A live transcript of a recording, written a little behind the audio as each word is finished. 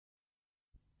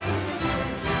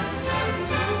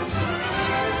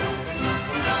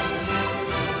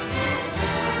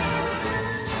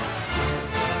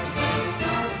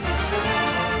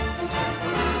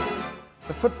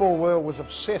football world was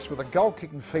obsessed with the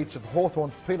goal-kicking feats of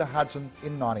Hawthorn's Peter Hudson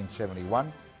in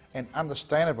 1971, and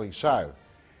understandably so.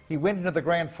 He went into the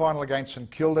grand final against St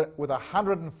Kilda with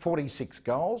 146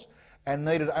 goals and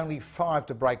needed only 5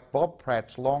 to break Bob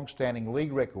Pratt's long-standing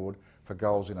league record for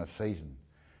goals in a season.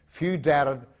 Few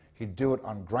doubted he'd do it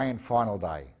on grand final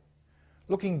day.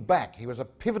 Looking back, he was a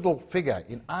pivotal figure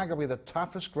in arguably the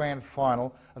toughest grand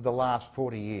final of the last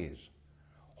 40 years.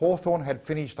 Hawthorn had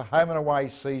finished the home and away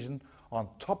season on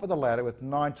top of the ladder with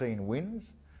 19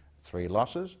 wins, 3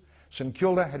 losses. St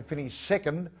Kilda had finished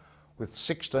second with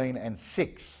 16 and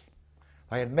 6.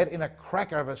 They had met in a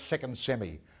cracker of a second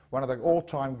semi, one of the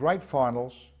all-time great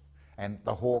finals, and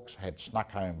the Hawks had snuck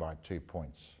home by 2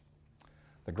 points.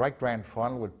 The great grand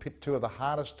final would pit 2 of the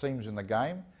hardest teams in the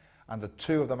game under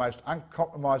 2 of the most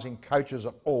uncompromising coaches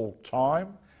of all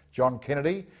time, John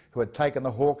Kennedy, who had taken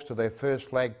the Hawks to their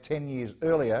first flag 10 years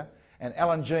earlier, and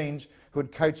Alan Jeans, who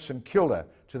had coached St Kilda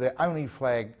to their only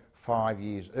flag 5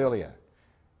 years earlier.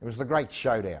 It was the great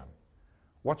showdown.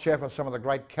 Watch out for some of the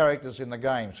great characters in the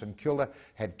game. St Kilda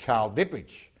had Carl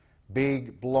Dittrich,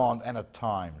 big, blonde and at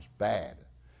times bad.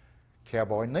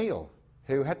 Cowboy Neil,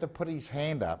 who had to put his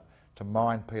hand up to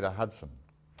mind Peter Hudson.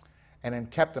 And then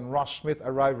Captain Ross Smith,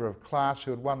 a rover of class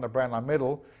who had won the Brownlow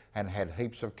Medal and had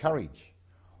heaps of courage.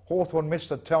 Hawthorn missed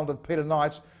the talented Peter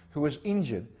Knights, who was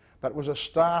injured but was a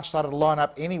star-studded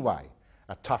line-up anyway.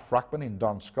 A tough ruckman in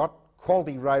Don Scott,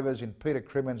 quality rovers in Peter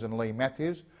Crimmins and Lee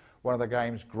Matthews, one of the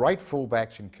game's great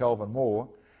fullbacks in Kelvin Moore,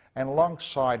 and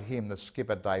alongside him the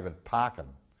skipper David Parkin.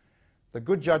 The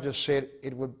good judges said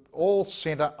it would all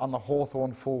centre on the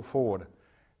Hawthorn full forward.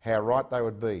 How right they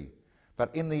would be.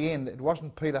 But in the end, it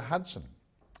wasn't Peter Hudson.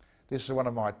 This is one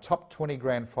of my top 20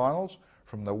 grand finals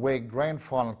from the WEG Grand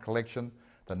Final collection,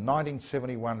 the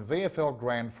 1971 VFL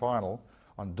Grand Final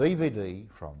on DVD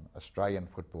from Australian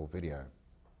Football Video.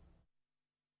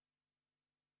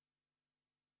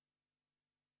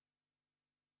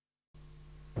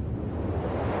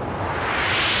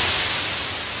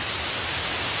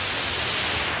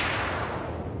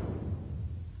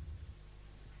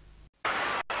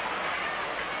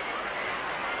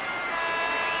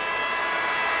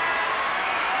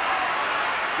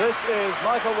 This is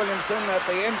Michael Williamson at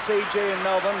the MCG in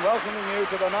Melbourne, welcoming you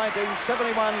to the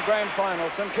 1971 Grand Final.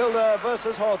 St Kilda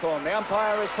versus Hawthorn. The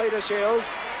umpire is Peter Shields.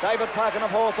 David Parkin of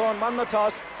Hawthorn won the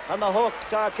toss, and the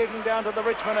Hawks are kicking down to the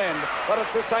Richmond end. But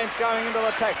it's the Saints going into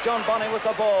attack. John Bonney with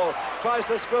the ball. Tries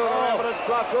to screw it around, but it's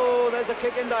blocked. Oh, there's a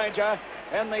kick in danger,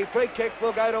 and the free kick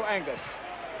will go to Angus.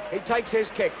 He takes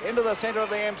his kick into the centre of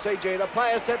the MCG. The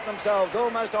players set themselves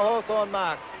almost a Hawthorn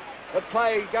mark. But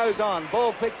play goes on.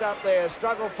 Ball picked up there.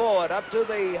 Struggle forward up to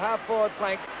the half-forward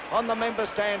flank on the member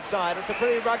stand side. It's a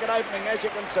pretty rugged opening, as you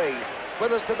can see.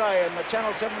 With us today in the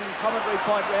Channel 7 commentary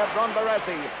point, we have Ron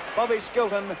Barassi, Bobby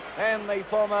Skilton, and the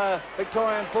former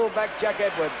Victorian fullback Jack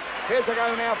Edwards. Here's a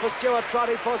go now for Stuart Trott.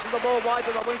 He forces the ball wide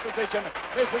to the wing position.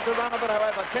 Misses the run of it,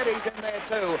 however. Keddy's in there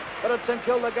too. But it's St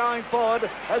Kilda going forward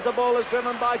as the ball is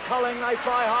driven by Colling. They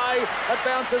fly high. It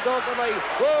bounces awkwardly.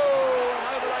 Whoa!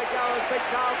 And over they go as Big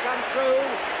Carl comes through.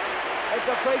 It's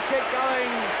a free kick going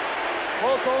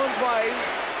Hawthorn's way.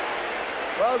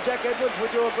 Well, Jack Edwards,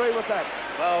 would you agree with that?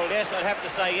 Well, yes, I'd have to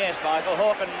say yes, Michael.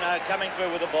 Hawken coming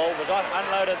through with the ball was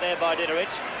unloaded there by Dittrich.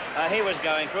 He was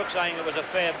going crook, saying it was a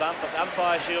fair bump, but the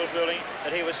umpire Shields ruling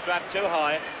that he was strapped too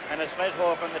high, and it's Les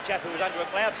Hawken, the chap who was under a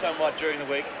cloud somewhat during the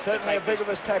week. Certainly a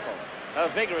vigorous tackle. A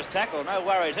vigorous tackle, no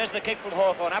worries. There's the kick from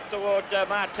Hawthorn up toward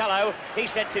Martello. He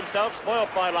sets himself, spoiled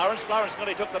by Lawrence. Lawrence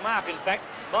nearly took the mark, in fact.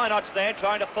 Minot's there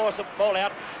trying to force the ball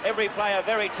out. Every player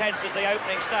very tense as the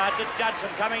opening starts. It's Judson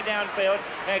coming downfield.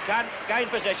 They can't gain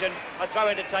possession. A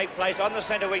throw-in to take place on the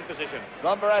centre wing position.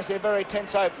 Ron Barassi, a very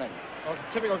tense opening. Well, it's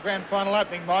a typical grand final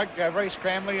opening, Mike. Very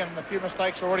scrambly and a few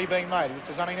mistakes already being made, which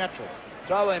is only natural.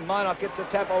 Throw in, Minot gets a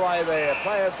tap away there.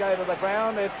 Players go to the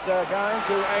ground. It's going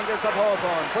to Angus of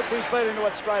Hawthorn. Puts his feet into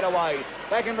it straight away.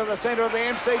 Back into the centre of the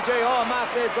MCG. Oh,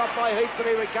 mark there, dropped by Heath, but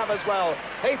he recovers well.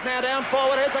 Heath now down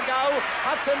forward. Here's a go.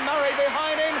 Hudson Murray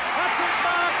behind him. Hudson's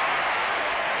marked.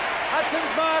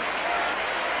 Hudson's marked.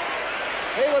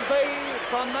 He would be,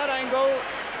 from that angle,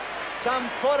 some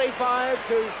 45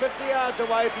 to 50 yards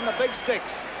away from the big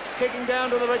sticks. Kicking down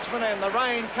to the Richmond end. The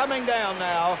rain coming down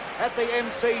now at the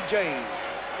MCG.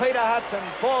 Peter Hudson,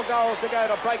 4 goals to go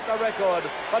to break the record,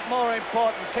 but more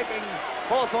important, kicking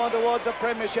Hawthorn towards a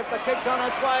premiership. The kick's on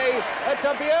its way. It's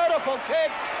a beautiful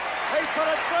kick. He's put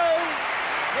it through.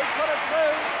 He's put it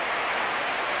through.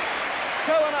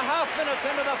 2.5 minutes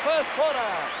into the first quarter.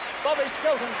 Bobby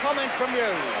Skilton, comment from you.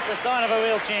 It's a sign of a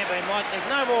real champion, Mike. There's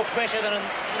no more pressure than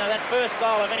that first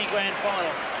goal of any grand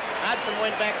final. Hudson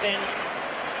went back then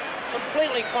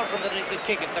completely confident that he could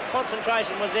kick it. The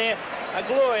concentration was there. A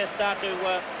glorious start to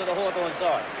the Hawthorn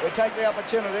side. We take the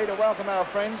opportunity to welcome our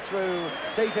friends through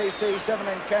CTC 7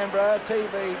 in Canberra,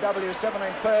 TVW 7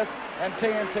 in Perth, and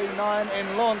TNT 9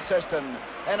 in Launceston.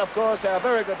 And of course our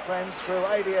very good friends through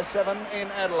ADS 7 in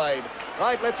Adelaide.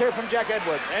 Right, let's hear from Jack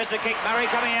Edwards. There's the kick. Murray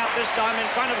coming out this time in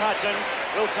front of Hudson.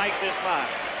 Will take this mark.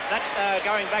 That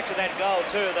going back to that goal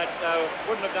too, that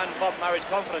wouldn't have done Bob Murray's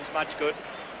confidence much good.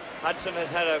 Hudson has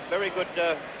had a very good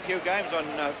few games on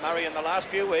Murray in the last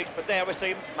few weeks, but there we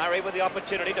see Murray with the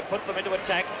opportunity to put them into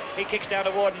attack. He kicks down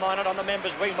toward Minot on the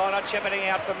members' wing. Minot shepherding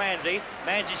out for Manzi.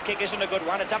 Manzi's kick isn't a good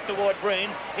one. It's up toward Breen.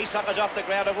 He suckers off the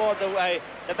ground toward the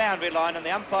boundary line, and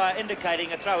the umpire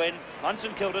indicating a throw-in on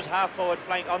St Kilda's half-forward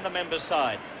flank on the members'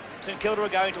 side. St Kilda are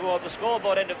going toward the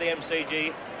scoreboard end of the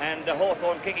MCG, and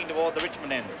Hawthorn kicking toward the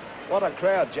Richmond end. What a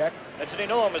crowd, Jack. It's an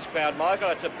enormous crowd, Michael.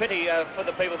 It's a pity for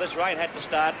the people this rain had to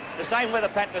start. The same weather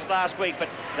pattern as last week, but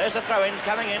there's the throw-in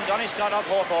coming in. Donny Scott of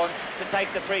Hawthorn to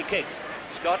take the free kick.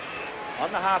 Scott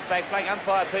on the half-back flank.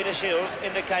 Umpire Peter Shields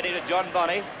indicating to John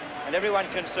Bonney, and everyone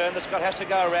concerned that Scott has to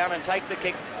go around and take the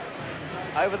kick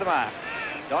over the mark.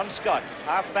 Don Scott,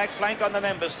 half-back flank on the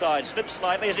members' side. Slips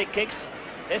slightly as he kicks.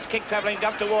 This kick travelling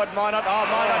up toward Minot. Oh,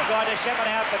 Minot tried to shepherd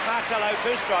out, but Martello,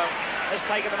 too strong, has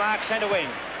taken the mark centre wing.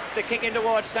 The kick in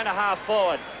towards centre half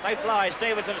forward. They fly.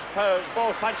 Stevenson's pose.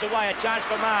 Ball punched away. A chance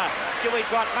for Marr. Stewie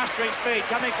Trott mustering speed.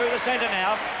 Coming through the centre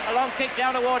now. A long kick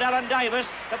down toward Alan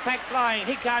Davis. The pack flying.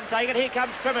 He can't take it. Here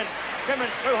comes Crimmins.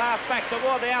 Crimmins through half back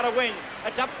toward the outer wing.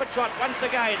 It's up for Trott once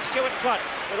again. Stuart Trott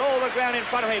with all the ground in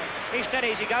front of him. He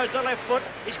steadies. He goes to the left foot.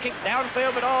 He's kicked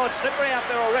downfield, but oh, it's slippery out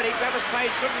there already. Travis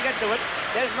Page couldn't get to it.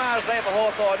 There's Mars there for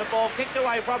Hawthorn. The ball kicked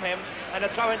away from him, and a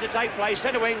throw-in to take place.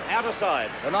 Centre wing, outer side.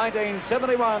 The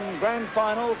 1971 Grand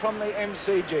Final from the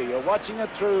MCG. You're watching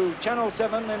it through Channel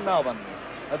 7 in Melbourne.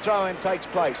 A throw-in takes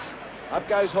place. Up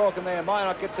goes Hawken there.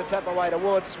 Minot gets a tap away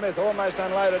towards Smith. Almost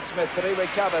unloaded Smith, but he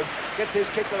recovers. Gets his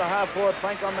kick to the half-forward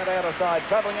flank on that outer side.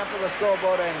 Travelling up to the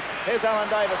scoreboard end. Here's Alan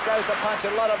Davis. Goes to punch.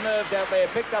 A lot of nerves out there.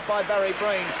 Picked up by Barry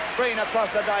Breen. Breen across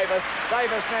to Davis.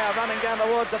 Davis now running down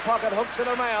towards the pocket. Hooks it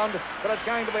around, but it's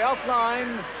going to be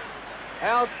offline.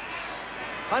 Out.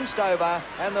 Punched over,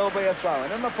 and there'll be a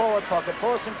throw-in in the forward pocket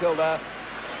for St Kilda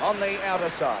on the outer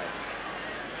side.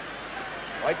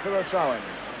 Wait for a throw-in.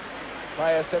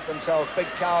 Players set themselves. Big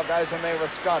Cowell goes in there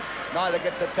with Scott. Neither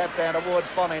gets a tap down towards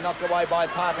Bonney. Knocked away by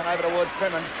Park and over towards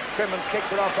Crimmins. Crimmins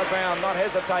kicks it off the ground, not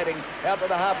hesitating. Out to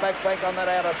the half-back flank on that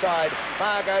outer side.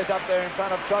 Marr goes up there in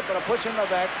front of Trott, but a push in the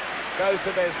back. Goes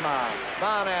to Des Marr.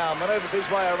 Marr now manoeuvres his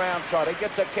way around Trott. He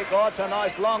gets a kick. Oh, it's a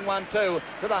nice long one too.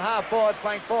 To the half-forward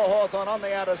flank for Hawthorn on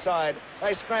the outer side.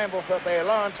 They scramble for it there.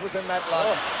 Lawrence was in that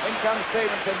lot. In comes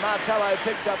Stevenson. Martello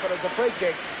picks up it as a free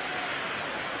kick.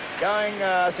 Going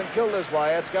St Kilda's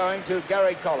way, it's going to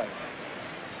Gary Colling.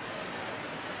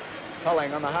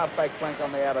 Colling on the half-back flank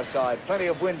on the outer side. Plenty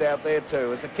of wind out there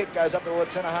too as the kick goes up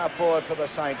towards centre half forward for the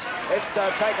Saints. It's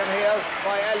taken here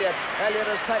by Elliott. Elliott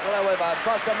is tackled, however,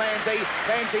 across to Manzi.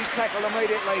 Manzi's tackled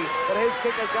immediately, but his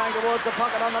kick is going towards the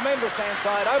pocket on the member stand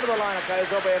side. Over the line it goes.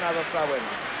 There'll be another throw-in.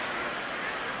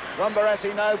 Ron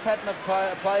Barassi, no pattern of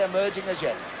play emerging as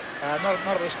yet. Not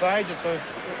at this stage. It's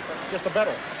just a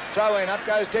battle. Throw in, up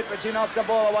goes Dittrich, he knocks the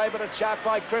ball away, but it's sharp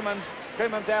by Crimmins.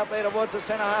 Crimmins out there towards the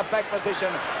centre half-back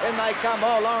position. In they come.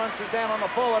 Oh, Lawrence is down on the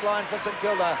forward line for St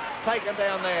Kilda. Taken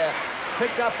down there.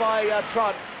 Picked up by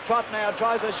Trott. Trott now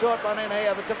tries a short one in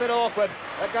here, but it's a bit awkward.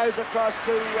 It goes across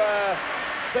to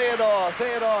Theodore.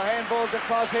 Theodore handballs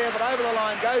across here, but over the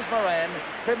line goes Moran.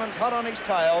 Crimmins hot on his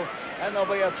tail, and there'll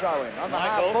be a throw-in on the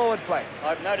half-forward flank.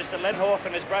 I've noticed that Len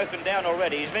Hawken has broken down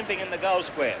already. He's limping in the goal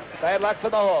square. Bad luck for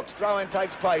the Hawks. Throw-in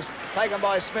takes place. Taken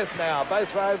by Smith now.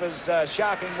 Both rovers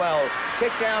sharking well.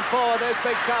 Kick down forward. There's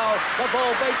Big Cole. The ball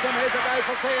beats him. Here's a go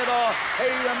for Theodore. He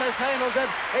mishandles it.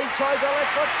 He tries a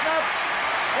left foot snap.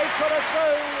 He's put it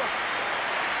through.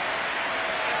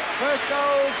 First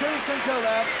goal to St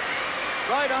Kilda.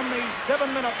 Right on the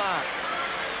 7-minute mark.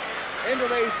 Into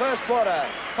the first quarter.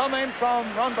 Comment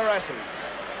from Ron Barassi.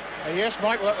 Yes,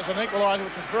 Michael, that was an equaliser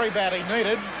which was very badly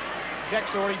needed.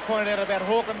 Jack's already pointed out about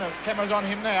Hawken. The camera's on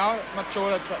him now. Not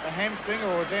sure that's a hamstring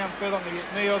or a downfield on the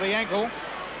knee or the ankle.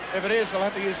 If it is, they'll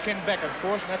have to use Ken Beck, of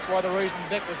course, and that's why the reason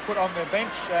Beck was put on the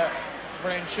bench for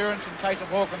insurance in case of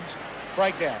Hawken's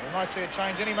breakdown. We might see a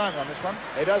change any moment on this one.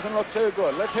 It doesn't look too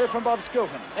good. Let's hear from Bob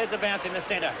Skilton. There's the bounce in the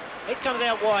centre. It comes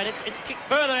out wide. It's kicked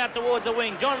further out towards the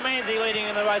wing. John Manzi leading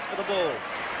in the race for the ball.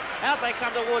 Out they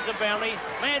come towards the boundary.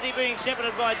 Manzi being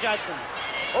shepherded by Judson.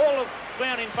 All the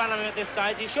ground in front of him at this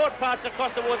stage. His short pass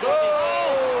across towards... Coming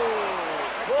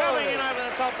in over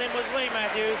the top then was Lee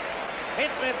Matthews.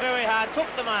 Hit Smith very hard, took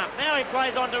the mark. Now he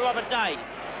plays on to Robert Day.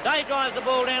 Day drives the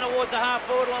ball down towards the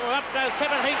half-forward line. Up goes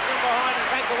Kevin Heath from behind and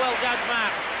takes a well-judged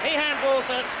mark. He handballs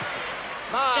it.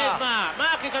 There's Mark.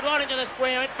 Mark is it right into the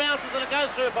square. It bounces and it goes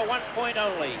through for 1 point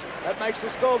only. That makes the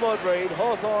scoreboard read.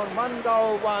 Hawthorn 1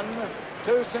 goal 1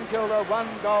 to St Kilda, 1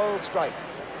 goal straight.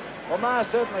 Well, Marr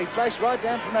certainly flashed right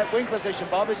down from that wing position,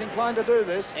 Bob. He's inclined to do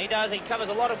this. He does. He covers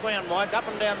a lot of ground, Mike, up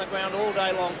and down the ground all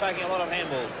day long, taking a lot of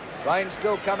handballs. Rain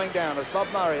still coming down as Bob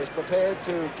Murray is prepared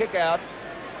to kick out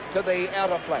to the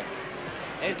outer flank.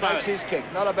 He takes his kick.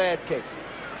 Not a bad kick.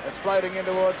 It's floating in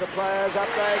towards the players. Up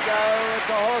they go. It's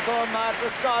a Hawthorn mark to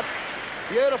Scott.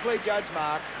 Beautifully judged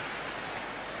mark.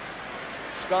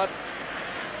 Scott,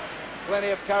 plenty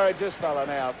of courage this fella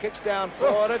now. Kicks down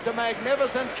forward. It's a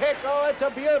magnificent kick. Oh, it's a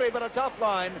beauty, but a tough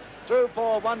line. Through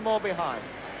for one more behind.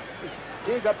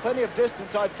 Gee, got plenty of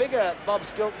distance. I figure, Bob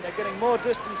Skilton, they're getting more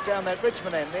distance down that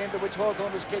Richmond end, the end to which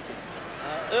Hawthorn is kicking.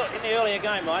 In the earlier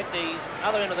game, Mike, the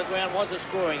other end of the ground was a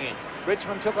scoring end.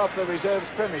 Richmond took off the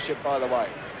reserves premiership, by the way.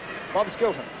 Bob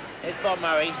Skilton. Here's Bob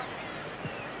Murray,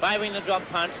 favouring the drop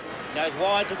punt. Goes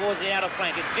wide towards the outer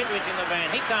flank. It's Goodrich in the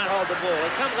van. He can't hold the ball.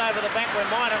 It comes over the back where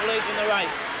Minor leads in the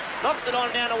race. Knocks it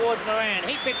on down towards Moran.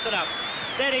 He picks it up.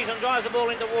 Steadies and drives the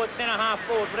ball in towards centre half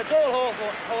forward. But it's all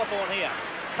Hawthorn here.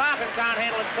 Parkin can't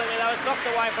handle it cleanly though. It's knocked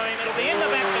away from him. It'll be in the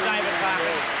back to David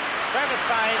Parkin. Yes. Travis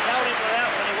Pays held him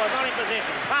without when he was not in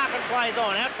possession. Parkin plays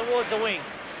on out towards the wing.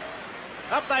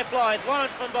 Up they fly. It's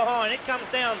Lawrence from behind. It comes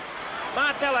down.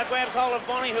 Martello grabs hold of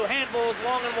Bonnie, who handballs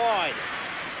long and wide.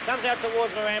 Comes out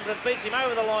towards Moran, but it beats him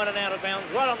over the line and out of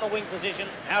bounds, right on the wing position,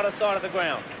 outer side of the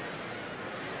ground.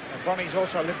 And Bonnie's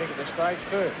also limping at the stage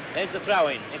too. There's the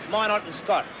throw-in. It's Minot and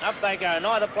Scott. Up they go.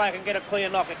 Neither player can get a clear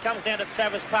knock. It comes down to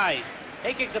Travis Pays.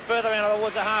 He kicks it further out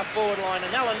towards the half-forward line, and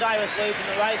Alan Davis leads in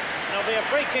the race, and it'll be a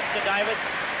free kick to Davis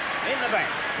in the back.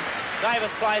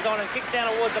 Davis plays on and kicks down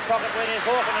towards the pocket where there's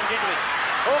Hawken and Didrich.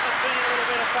 Hawken's been in a little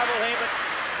bit of trouble here, but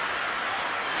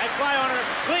they play on and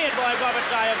it's cleared by Robert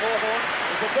Day of Hawthorn.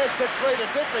 Is it dead set free to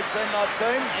Didrich then, not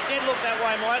seen? It did look that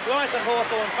way, Mike. Rice of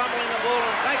Hawthorn fumbling the ball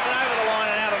and takes it over the line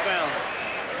and out of bounds.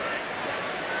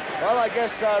 Well, I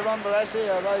guess, Ron Barassi,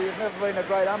 although you've never been a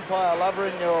great umpire lover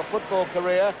in your football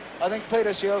career, I think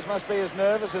Peter Shields must be as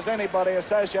nervous as anybody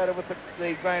associated with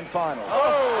the grand final.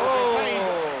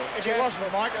 If he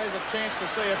wasn't, Mike, there's a chance to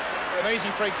see an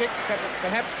easy free kick,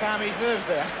 perhaps calm his nerves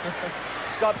down.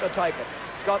 Scott to take it.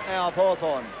 Scott now of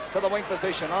Hawthorn to the wing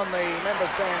position on the member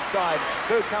stand side.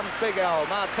 Through comes Big Al,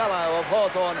 Martello of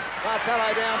Hawthorn. Martello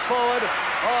down forward.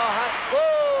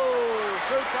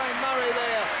 Through came Murray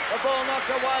there. The ball knocked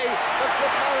away. Looks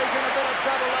like Murray's in a bit of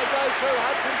trouble. They go through.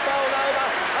 Hudson's bowled over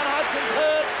and Hudson's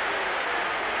hurt.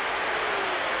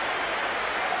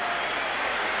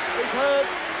 He's hurt.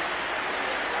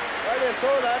 Well, you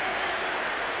saw that.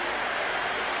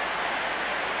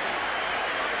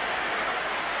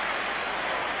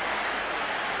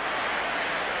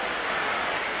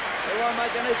 They won't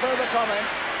make any further comment.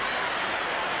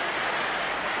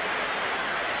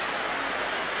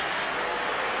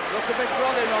 Looks a bit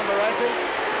groggy, Ron Barassi.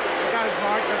 It does,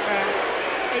 Mike, but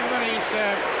even when he's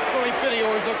fully fit, he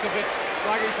always looks a bit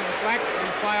sluggish and slack.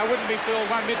 I wouldn't be fooled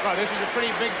one bit by this. He's a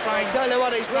pretty big frame. I'll tell you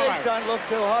what, his legs don't look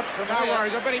too hot from here. No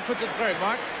worries, I bet he puts it through,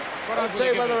 Mike. Let's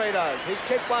see whether he does. He's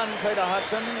kicked one, Peter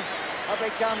Hudson. Up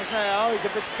he comes now. He's a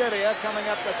bit steadier coming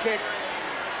up the kick.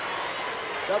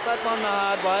 Got that one the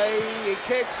hard way. He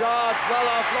kicks. Oh, it's well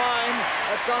offline.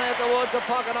 It's gone out towards the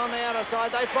pocket on the outer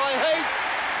side. They fly Heath.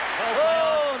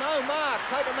 Oh, no mark.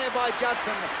 Taken there by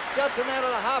Judson. Judson out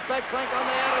of the half-back flank on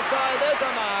the outer side. There's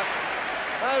a mark.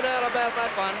 No doubt about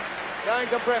that one. Going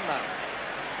to Bremner.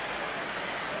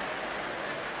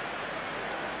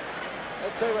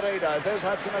 Let's see what he does. There's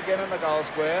Hudson again in the goal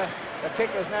square. The kick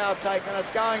is now taken. It's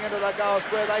going into the goal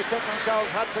square. They set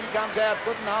themselves. Hudson comes out.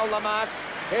 Couldn't hold the mark.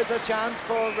 Here's a chance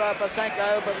for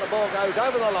Basenko, but the ball goes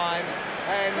over the line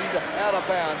and out of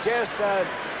bounds. Yes,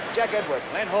 Jack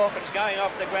Edwards. Len Hawkins going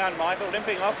off the ground, Michael,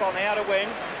 limping off on the outer wing.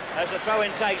 As the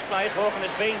throw-in takes place, Hawkins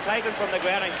is being taken from the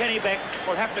ground and Kenny Beck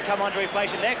will have to come on to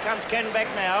replace him. There comes Ken Beck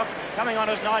now, coming on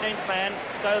as 19th man.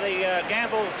 So the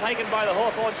gamble taken by the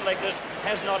Hawthorn selectors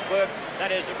has not worked.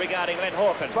 That is regarding Len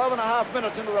Hawkins. 12.5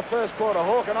 minutes into the first quarter.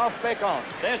 Hawken off, Beck on.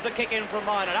 There's the kick in from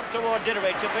Minor, up toward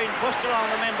Didrich. Have been pushed along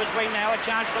the members' wing now. A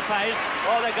chance for Pays.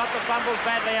 Oh, they got the fumbles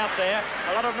badly out there.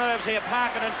 A lot of nerves here.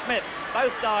 Parkin and Smith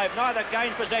both dive. Neither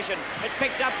gained possession. It's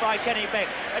picked up by Kenny Beck.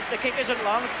 The kick isn't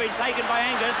long. It's been taken by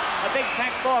Angus. A big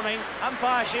pack forming.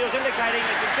 Umpire Shields indicating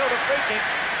a St Kilda free kick.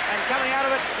 And coming out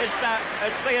of it is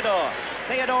it's Theodore.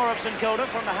 Theodore of St Kilda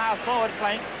from the half-forward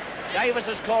flank. Davis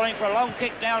is calling for a long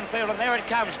kick downfield, and there it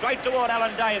comes, straight toward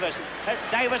Alan Davis.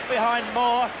 Davis behind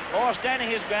Moore. Moore standing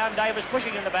his ground, Davis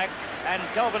pushing in the back, and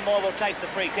Kelvin Moore will take the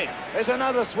free kick. There's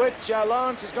another switch.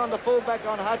 Lawrence has gone to full back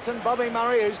on Hudson. Bobby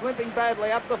Murray, who's limping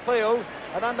badly up the field,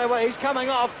 and underway, he's coming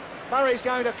off. Murray's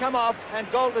going to come off, and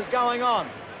Galt is going on.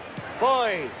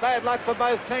 Boy, bad luck for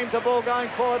both teams. The ball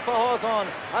going forward for Hawthorn.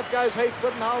 Up goes Heath,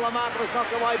 couldn't hold the mark, was knocked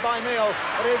away by Neil.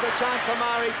 But here's a chance for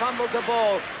Murray, fumbles the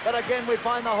ball. But again, we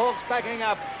find the Hawks backing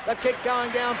up. The kick going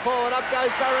down forward. Up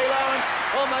goes Barry Lawrence.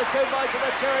 Almost 2 bites of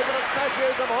the cherry, but it's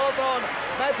Matthews of Hawthorn.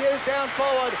 Matthews down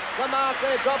forward. The mark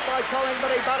there dropped by Colling, but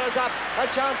he butters up. A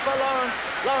chance for Lawrence.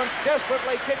 Lawrence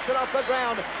desperately kicks it off the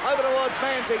ground. Over towards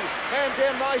Manzi. Manzi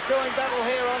and Rice doing battle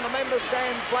here on the member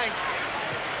stand flank.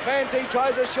 Manzi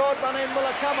tries a short one in, will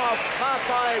it come off? Marked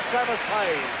by Travis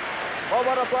Pays. Well,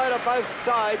 what a blow to both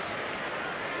sides.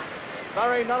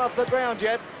 Murray not off the ground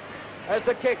yet as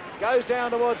the kick goes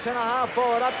down towards centre half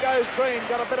forward. Up goes Breen,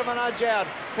 got a bit of a nudge out.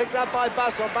 Picked up by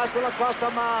Bustle. Bustle across to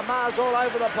Marr. Marr's all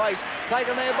over the place.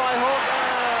 Taken there by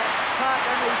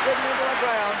Parkin, who's ridden into the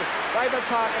ground. David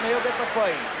Parkin, he'll get the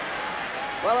free.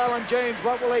 Well, Alan Jeans,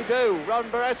 what will he do? Ron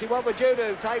Barassi, what would you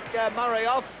do? Take Murray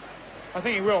off? I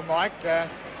think he will, Mike.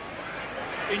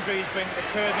 Injury's been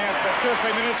occurred now for 2 or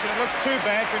 3 minutes, and it looks too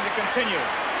bad for him to continue.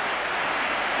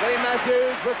 Lee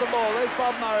Matthews with the ball. There's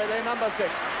Bob Murray, there, number 6.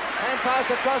 Hand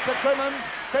pass across to Crimmins.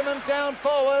 Crimmins down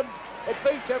forward. It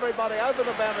beats everybody over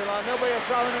the boundary line. There'll be a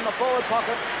throw-in in the forward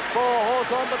pocket for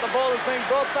Hawthorn, but the ball is being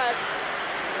brought back.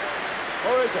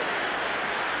 Or is it?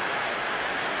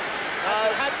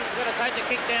 Hudson's going to take the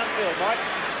kick downfield, Mike.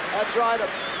 That's right.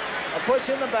 A push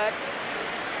in the back.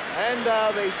 And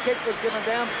the kick was given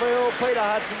downfield. Peter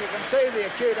Hudson, you can see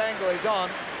the acute angle he's on.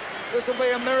 This will be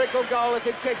a miracle goal if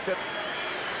he kicks it.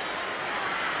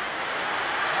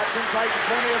 Hudson taking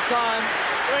plenty of time.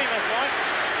 Streamers, Mike.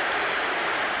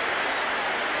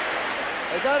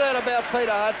 There's no doubt about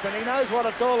Peter Hudson. He knows what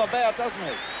it's all about, doesn't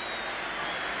he?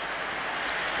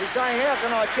 He's saying, how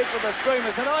can I kick with the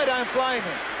streamers? And I don't blame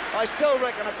him. I still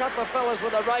reckon a couple of fellas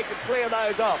with a rake could clear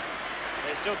those off.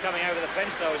 They're still coming over the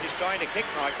fence, though, as he's trying to kick,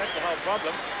 Mike. That's the whole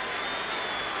problem.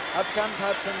 Up comes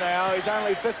Hudson now. He's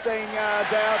only 15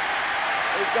 yards out.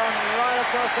 He's gone right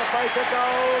across the face of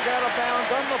goals, out of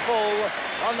bounds on the full,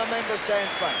 on the member stand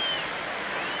front.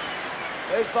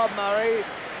 There's Bob Murray.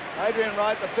 Adrian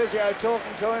Wright, the physio,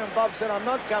 talking to him. Bob said, I'm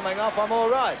not coming off, I'm all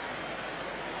right.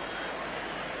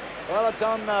 Well, it's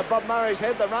on Bob Murray's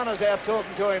head. The runner's out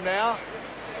talking to him now,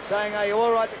 saying, are you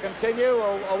all right to continue,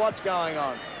 or what's going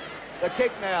on? The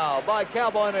kick now by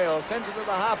Cowboy Neal, sends it to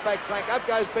the half-back flank. Up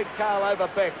goes Big Carl over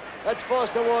Beck. It's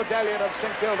forced towards Elliott of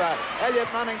St Kilda. Elliott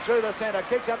running through the centre,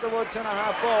 kicks up towards centre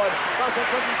half forward. Russell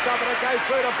couldn't stop it, it goes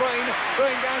through to Breen.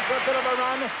 Breen going for a bit of a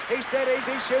run. He steadies,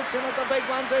 he shoots in at the big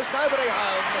ones. There's nobody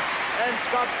home. And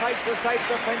Scott takes a safe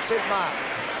defensive mark.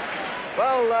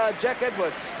 Well, Jack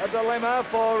Edwards, a dilemma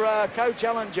for Coach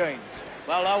Alan Jeans.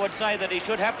 Well, I would say that he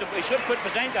should put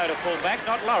Pazanko to full back,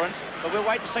 not Lawrence, but we'll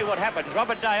wait and see what happens.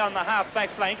 Robert Day on the half-back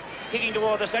flank, kicking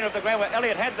toward the centre of the ground where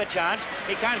Elliott had the chance.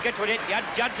 He can't get to it yet.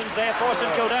 Judson's there for St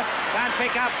Kilda. Can't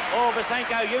pick up. Oh,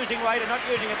 Pazanko using weight and not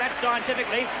using it. That's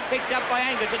scientifically picked up by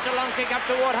Angus. It's a long kick up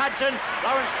toward Hudson.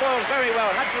 Lawrence spoils very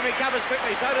well. Hudson recovers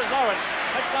quickly, so does Lawrence.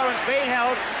 That's Lawrence being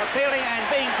held, appealing and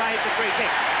being paid the free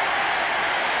kick.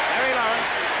 Larry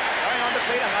Lawrence going on to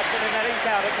Peter Hudson in that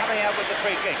encounter, coming out with the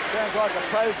free kick. Sounds like a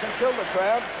pro St Kilda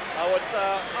crowd. I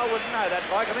wouldn't know that,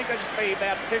 Mike. I think it'd just be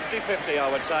about 50-50,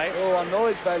 I would say. Oh, on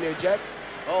noise value, Jack.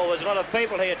 Oh, there's a lot of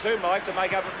people here too, Mike, to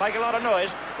make a lot of noise.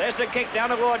 There's the kick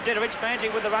down toward Ditterich. Manzi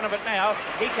with the run of it now.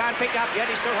 He can't pick up yet.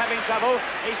 He's still having trouble.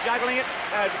 He's juggling it.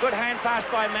 Good hand pass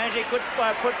by Manzi. Could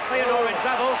put Theodore in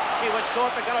trouble. He was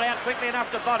caught, but got it out quickly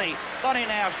enough to Bonnie. Bonnie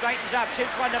now straightens up.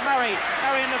 Shoots one to Murray.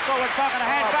 Murray in the forward pocket. A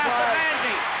hand pass to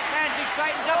Manzi. Manzi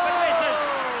straightens up and misses.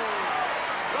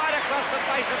 Right across the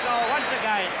face of goal once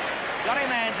again. Johnny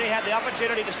Manzi had the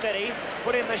opportunity to steady,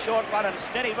 put in the short one and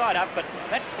steady right up, but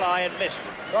let fly and missed.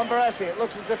 Ron Barassi, it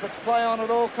looks as if it's play on at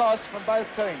all costs from both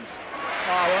teams.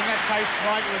 Oh, well, in that case,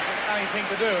 Mike, it was the only thing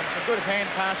to do. It's a good hand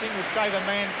passing, which gave the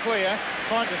man clear,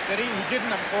 time to steady. He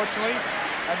didn't, unfortunately,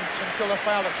 and St Kilda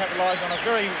failed to capitalise on a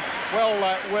very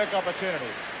well-worked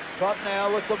opportunity. Trott now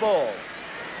with the ball.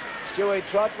 Stewie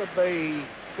Trott would be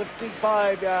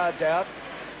 55 yards out,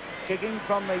 kicking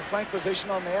from the flank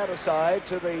position on the outer side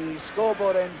to the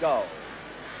scoreboard end goal.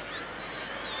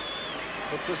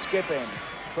 Puts a skip in,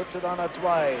 puts it on its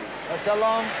way. It's a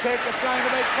long kick, it's going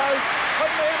to be close.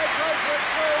 Couldn't be any closer, it's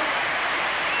through.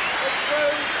 It's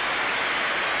through.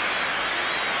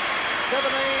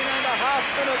 17 and a half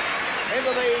minutes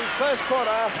into the first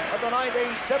quarter of the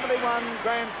 1971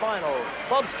 Grand Final.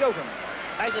 Bob Skilton.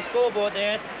 There's the scoreboard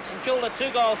there. St Kilda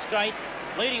 2 goals straight,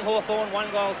 leading Hawthorn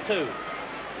 1 goals 2.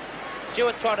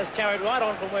 Stuart Trotter's carried right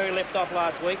on from where he left off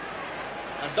last week,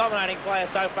 and dominating player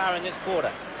so far in this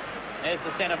quarter. There's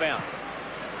the centre bounce.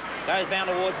 Goes down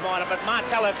towards Minor, but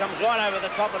Martello comes right over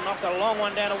the top and knocks a long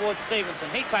one down towards Stevenson.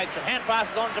 He takes it, hand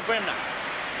passes on to Bremner.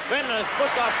 Bremner is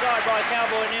pushed offside by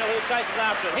Cowboy Neil, who chases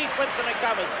after it. He slips and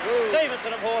recovers.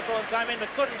 Stevenson of Hawthorn came in but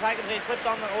couldn't take it, so he slipped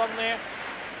on along there.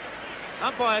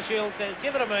 Umpire Shield says,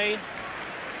 give it to me.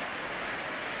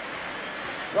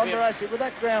 Ron Barassi, would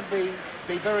that ground be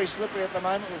very slippery at the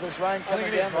moment with this rain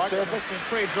coming down the surface? It's been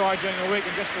pretty dry during the week,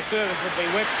 and just the surface would be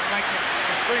wet, making it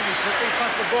extremely slippery,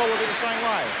 plus the ball would be the same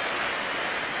way.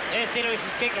 There's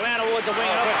Dinovich's kick around towards the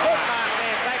wing. A good mark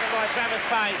there, taken by Travis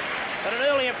Payne. But an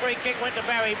earlier free kick went to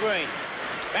Barry Breen.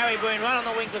 Barry Breen right on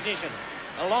the wing position.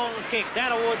 A long kick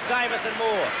down towards Davis and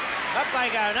Moore. Up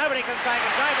they go. Nobody can take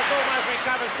it. Davis almost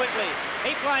recovers quickly.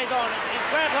 He plays on. He's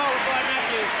grabbed hold by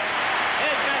Matthews.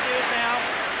 There's Matthews now.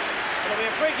 It'll be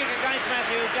a free kick against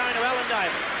Matthews going to Alan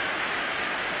Davis.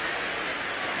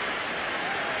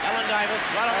 Alan Davis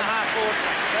right on the half-court.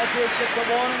 Matthews gets a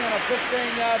warning and a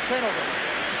 15-yard penalty.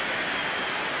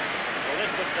 Well,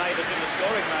 this puts Davis in the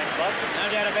scoring range, Bob. No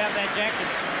doubt about that, Jack.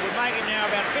 We'll make him now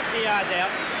about 50 yards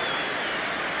out.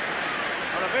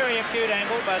 On a very acute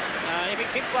angle, but if he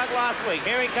kicks like last week,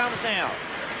 here he comes now.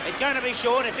 It's going to be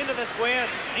short. It's into the square.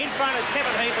 In front is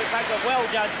Kevin Heath, who takes a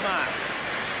well-judged mark.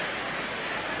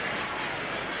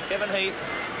 Kevin Heath,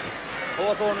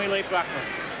 Hawthorn relief ruckman.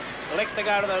 Elects to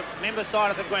go to the member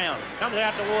side of the ground. Comes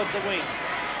out towards the wing.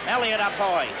 Elliott up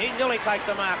high. He nearly takes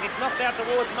the mark. It's knocked out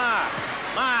towards Marr.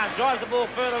 Marr drives the ball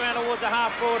further around towards the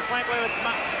half-forward flank where it's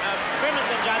Crimmins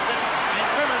and Judson, and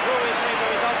Crimmins will receive the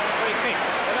resultant free kick.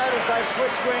 You notice they've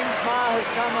switched wings. Marr has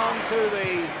come on to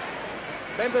the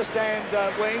member stand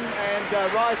wing, and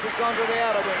Rice has gone to the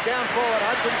outer wing. Down forward,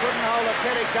 Hudson couldn't hold it.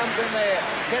 Keddy comes in there.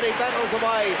 Keddy battles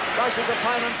away, rushes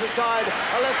opponents aside.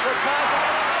 A left foot pass over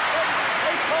to Hudson.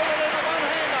 He's pulled it in a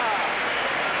one-hander.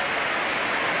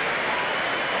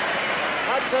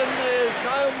 Hudson is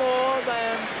no more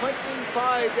than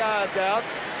 25 yards out.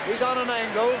 He's on an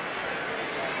angle.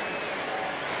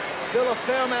 Still a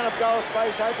fair amount of goal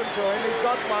space open to him. He's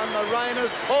got one. The rain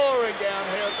is pouring down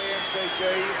here at the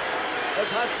MCG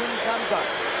as Hudson comes up.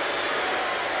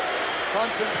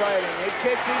 Concentrating. He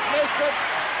kicks. He's missed it.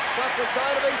 It's off the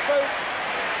side of his boot.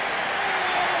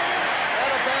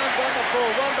 Out of bounds on the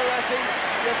full. Ron Barassi,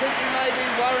 you think he may be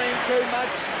worrying too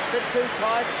much, a bit too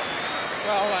tight?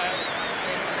 Well,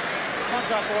 in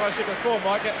contrast to what I said before,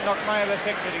 Mike, that knock may have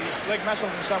affected his leg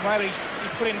muscles in some way. He's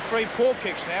put in 3 poor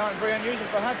kicks now, and very unusual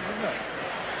for Hudson, isn't it?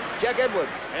 Jack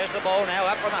Edwards. There's the ball now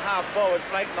up on the half-forward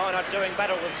flank. Minot doing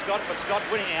battle with Scott, but Scott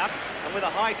winning out. And with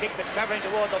a high kick that's travelling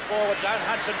toward the forward zone,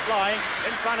 Hudson flying.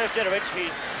 In front is Didovich.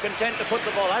 He's content to put the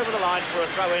ball over the line for a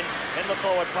throw-in in the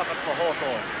forward pocket for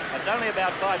Hawthorn. It's only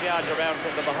about 5 yards around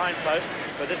from the behind post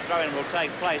where this throw-in will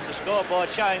take place. The scoreboard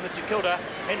showing that St Kilda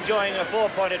enjoying a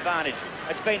 4-point advantage.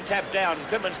 It's been tapped down.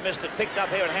 Crimmins missed it. Picked up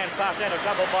here and hand passed out of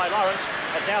trouble by Lawrence.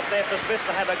 It's out there for Smith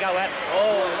to have a go at.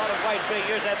 Oh, a lot of weight being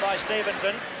used there by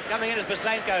Stevenson. Coming in as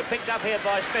Basenko, picked up here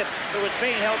by Smith, who was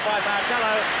being held by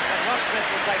Martello, and Ross Smith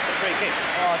will take the free kick.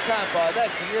 Oh, I can't buy that.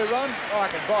 Can you, Ron? Oh,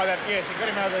 I can buy that, yes. He got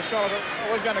him over the shoulder.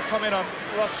 I was going to comment on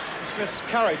Ross Smith's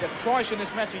courage. That's twice in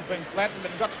this match he's been flattened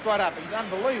and got straight up. He's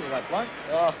unbelievable, that bloke.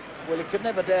 Oh, well, you could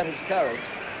never doubt his courage.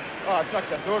 Oh, it's not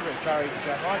just ordinary courage,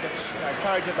 Mike. It's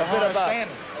courage at the highest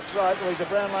standard. That's right. Well, he's a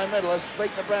Brownlow medalist.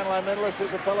 Speaking of Brownlow medalist,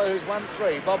 there's a fellow who's won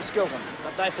 3, Bob Skilton.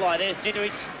 But they fly. There's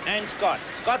Didovich and Scott.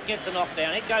 Scott gets a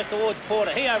knockdown. It goes towards Porter.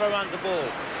 He overruns the ball.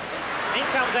 In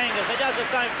comes Angus. He does the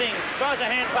same thing. Tries a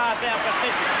hand pass out, but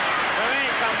misses.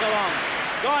 Moran comes along.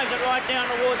 Drives it right down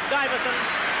towards Davison.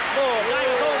 Moore.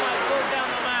 Davis almost pulls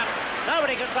down the mark.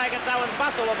 Nobody can take it, though, and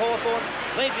Bustle of Hawthorn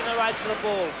leads in the race for the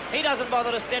ball. He doesn't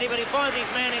bother to steady, but he finds his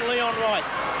man in Leon Rice.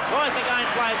 Rice again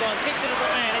plays on, kicks it at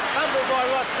the man. It's fumbled by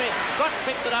Ross Smith. Scott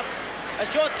picks it up. A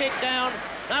short kick down.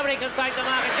 Nobody can take the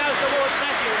mark. It goes towards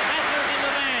Matthews. Matthews in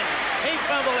the man. He's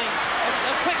fumbling. It's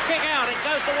a quick kick out. It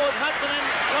goes towards Hudson and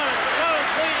Lawrence. But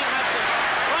Lawrence leading Hudson.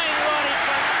 Playing right in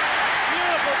front.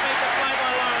 Beautiful piece of play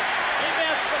by Lawrence. He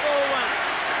bounced the ball once.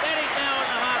 Then he's now on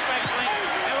the half-back flank.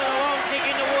 And with a long kick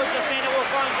in towards the centre,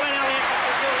 we'll find Glenn Elliott to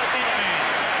secure the centre man.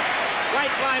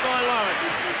 Great play by Lawrence.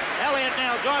 Elliott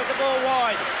now drives the ball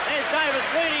wide. There's Davis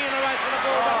leading in the race for the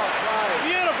ball.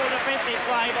 Beautiful defensive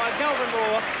play by Kelvin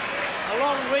Moore. A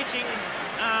long reaching,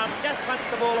 just punched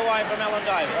the ball away from Alan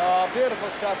Davis. Oh, beautiful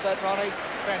stuff that, Ronnie.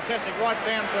 Fantastic, right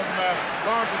down from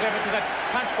Lawrence's effort to that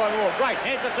punch by Moore. Great.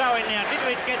 Here's the throw in now.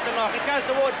 Didrich gets the knock. It goes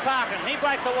towards Parkin. He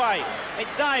breaks away.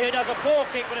 It's Day who does a poor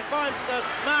kick, but it finds the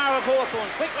Mar of Hawthorn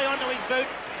quickly onto his boot,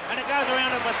 and it goes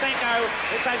around to Basenko,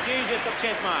 who takes the easiest of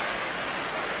chest marks.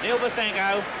 Neil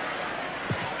Basenko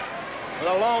with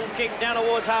a long kick down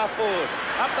towards half forward.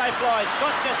 Up they fly.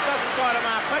 Scott just doesn't try to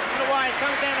mark. Punches it away. It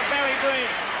comes down to Barry Breen.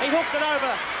 He hooks it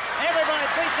over. Everybody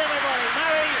beats everybody.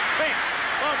 Murray, Beck.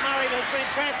 Bob Murray has been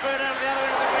transferred down to the other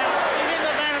end of the ground. He's in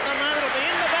the van at the moment. It'll be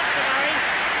in the back to Murray.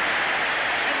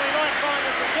 And we might find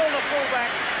the St Kilda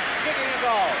fullback kicking a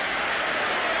goal.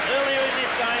 Earlier in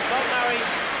this game, Bob Murray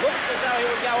looked as though he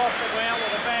would go off the ground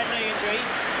with a bad knee injury.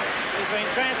 He's been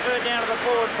transferred down to the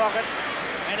forward pocket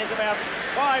and is about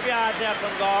 5 yards out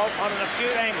from goal on an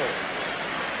acute angle.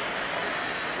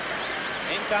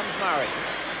 In comes Murray.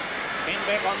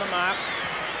 Pinbeck on the mark.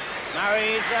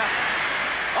 Murray's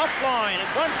offline.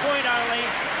 It's 1 point only.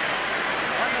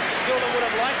 One that St Kilda would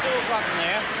have liked to have gotten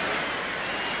there.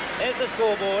 There's the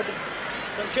scoreboard.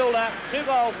 St Kilda, 2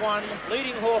 goals 1,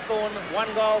 leading Hawthorn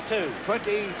 1 goal 2.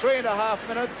 23 and a half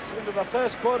minutes into the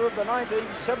first quarter of the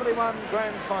 1971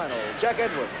 grand final. Jack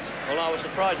Edwards. Well, I was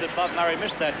surprised that Bob Murray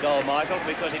missed that goal, Michael,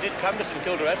 because he did come to St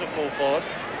Kilda as a full forward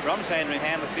from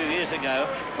Sandringham a few years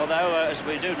ago. Although, as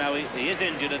we do know, he is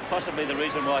injured. It's possibly the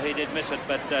reason why he did miss it,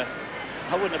 but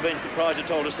I wouldn't have been surprised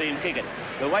at all to see him kick it.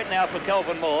 We'll wait now for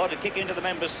Kelvin Moore to kick into the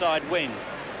members' side wing.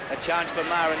 A chance for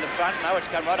Maher in the front. No,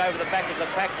 it's come right over the back of the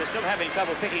pack. They're still having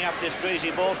trouble picking up this greasy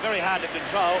ball. It's very hard to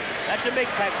control. That's a big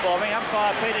pack forming.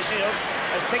 Umpire Peter Shields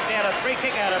has picked out a free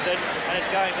kick out of this, and it's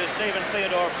going to Stephen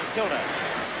Theodore of St Kilda.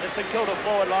 The St Kilda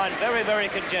forward line very, very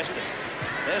congested.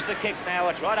 There's the kick now.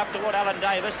 It's right up toward Alan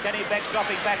Davis. Kenny Beck's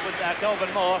dropping back with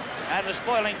Kelvin Moore, and the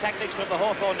spoiling tactics of the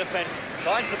Hawthorn defence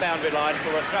finds the boundary line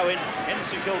for a throw-in in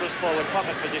St Kilda's forward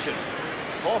pocket position.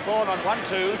 Hawthorn on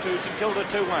 1-2 to St Kilda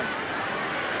 2-1.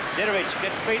 Didrich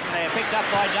gets beaten there, picked up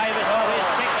by Davis. Oh, his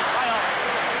kick is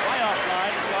way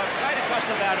offline. It's gone straight across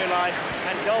the boundary line,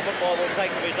 and Kelvin Moore will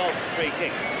take the resultant free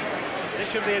kick.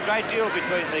 This should be a great duel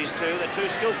between these two, the two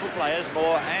skillful players,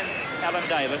 Moore and Alan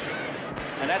Davis.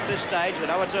 And at this stage, I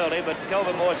know it's early, but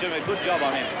Kelvin Moore's doing a good job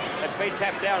on him. It's been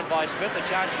tapped down by Smith, the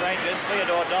chance Rangers.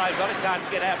 Theodore dives on it, can't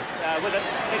get out with it.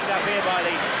 Picked up here by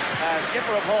the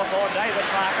skipper of Hawthorn, David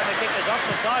Parker. The kick is off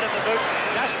the side of the boot,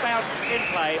 just bounced in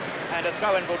play, and a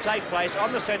throw-in will take place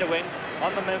on the centre wing,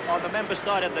 on the member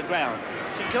side of the ground.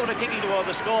 St Kilda kicking toward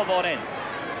the scoreboard end.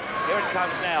 Here it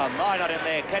comes now. Minot in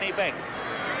there, Kenny Beck.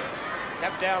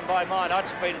 Tapped down by Minot,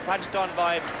 been punched on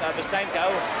by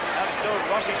Basenko. Still,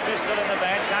 Rossi Smith still in the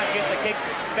van, can't get the kick.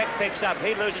 Beck picks up,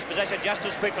 he loses possession just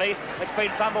as quickly. It's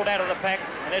been fumbled out of the pack,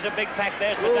 and there's a big pack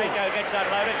there. Basenko gets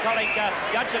unloaded. Colin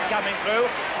Judson coming through,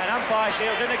 and umpire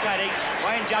Shields indicating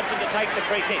Wayne Judson to take the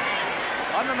free kick.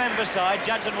 On the member side,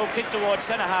 Judson will kick towards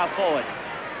centre-half forward.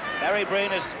 Barry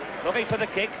Breen is looking for the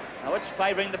kick. Oh, it's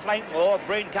favouring the flank more.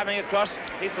 Breen coming across.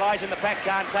 He flies in the pack,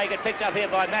 can't take it. Picked up here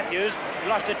by Matthews.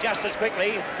 Lost it just as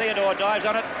quickly. Theodore dives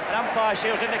on it. And umpire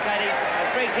Shields indicating a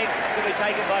free kick to be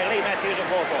taken by Lee Matthews of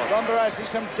Hawthorn. Ron Barassi,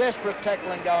 some desperate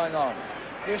tackling going on.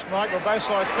 Yes, Mike, well, both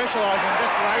sides specialise in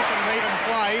desperation and even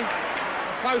play,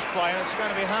 close play, and it's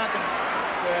going to be hard to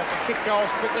kick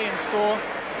goals quickly and score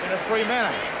in a free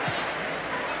manner.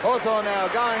 Hawthorn now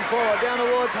going forward, down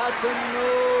towards Hudson.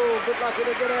 Oh, a bit lucky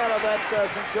to get out of that,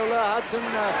 St Kilda. Hudson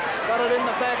got it in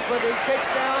the back, but he kicks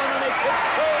down and he kicks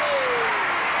through.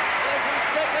 There's his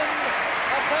second.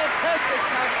 A fantastic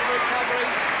recovery.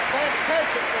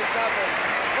 Fantastic recovery.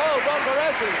 Oh, Ron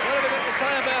Barassi, what have we got to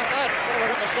say about that? What have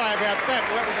we got to say about that?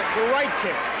 Well, that was a great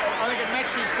kick. I think it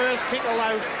matched his first kick,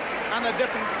 although under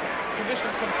different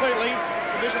conditions completely.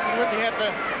 Conditions in which he had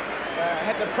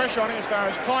the pressure on him as far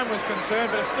as time was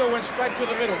concerned, but it still went straight to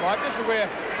the middle, Mike. This is where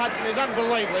Hudson is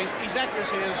unbelievable. His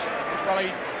accuracy is, well, he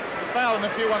failed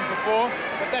in a few ones before,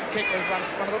 but that kick was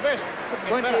one of the best.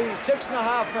 26 and a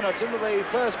half minutes into the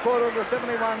first quarter of the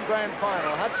 71 grand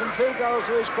final. Hudson 2 goals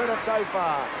to his credit so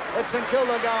far. It's St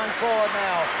Kilda going forward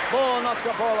now. Moore knocks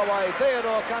the ball away.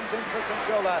 Theodore comes in for St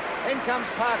Kilda. In comes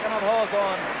Parkin of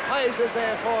Hawthorn. Hayes is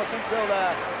there for St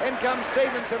Kilda. In comes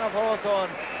Stevenson of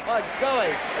Hawthorn. My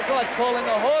golly, it's like calling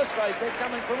a horse race. They're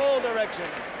coming from all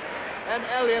directions. And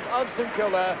Elliott of St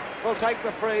Kilda will take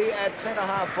the free at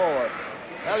centre-half forward.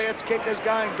 Elliott's kick is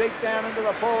going deep down into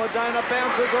the forward zone. It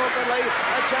bounces awkwardly.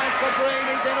 A chance for Breen.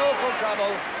 He's in awful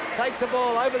trouble. Takes the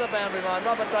ball over the boundary line.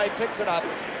 Robert Day picks it up.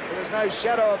 There's no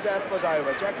shadow of doubt it was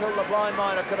over. Jack Hill, the blind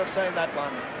miner, could have seen that one.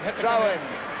 Throw in.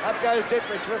 Up goes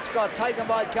Dietrich with Scott. Taken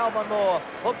by Kelvin Moore.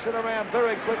 Hooks it around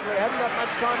very quickly. Haven't got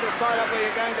much time to side up where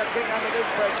you're going to kick under this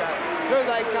pressure. Through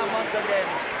they come once again.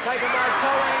 Taken by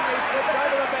Colling. He slips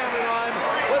over the boundary line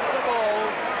with the ball.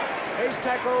 He's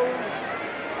tackled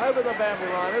over the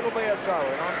boundary line. It'll be a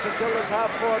throw-in on St Kilda's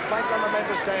half-forward flank on the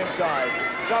member stand side.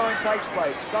 Throw-in takes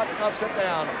place. Scott knocks it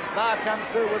down. Marr comes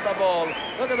through with the ball.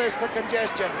 Look at this for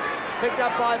congestion. Picked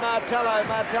up by Martello.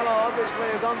 Martello obviously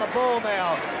is on the ball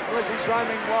now, unless he's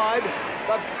roaming wide.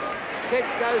 The kick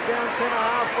goes down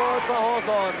centre-half forward for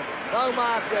Hawthorn. No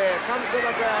mark there. Comes to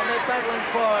the ground. They're battling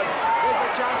for it. There's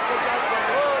a chance for Judgment.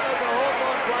 Oh, there's a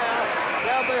Hawthorn player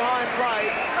down behind play.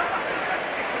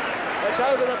 It's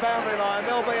over the boundary line.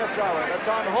 There'll be a throw-in. It's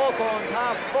on Hawthorn's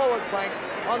half-forward flank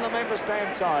on the member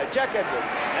stand side. Jack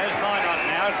Edwards. There's Minot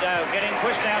now, getting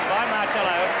pushed out by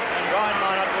Martello, and Ryan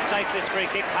Minot will take this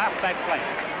free kick, half-back flank.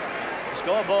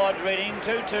 Scoreboard reading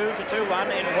 2-2 to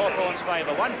 2-1 in Hawthorn's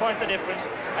favour. 1 point the difference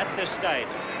at this stage.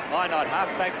 Minot,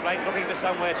 half-back flank, looking for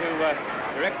somewhere to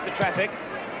direct the traffic.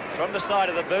 From the side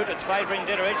of the boot, it's favouring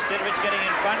Ditterich. Ditterich getting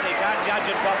in front. He can't judge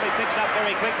it properly. Picks up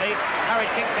very quickly. A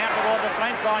hurried kick down toward the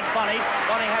flank. Finds Bonnie.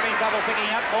 Bonnie having trouble picking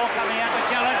up. Ball coming out to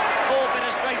challenge. Ball bit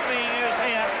of strength being used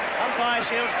here. Umpire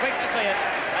Shields quick to see it.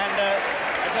 And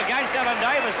it's against Alan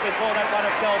Davis before that one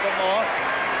of Kelvin Moore.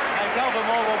 And Kelvin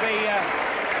Moore will be...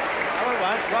 oh, it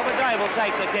won't. Robert Day will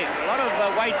take the kick. A lot of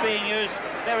weight being used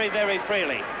very, very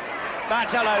freely.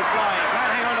 Martello flying,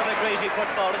 can't hang on to the greasy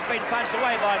football. It's been punched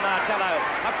away by Martello.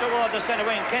 Up toward the centre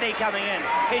wing, Kenny coming in.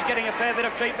 He's getting a fair bit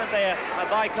of treatment there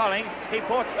by Colling. He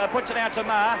puts it out to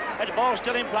Marr. The ball's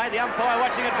still in play. The umpire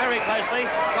watching it very closely.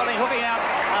 Colling hooking out,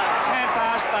 hand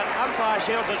pass, but umpire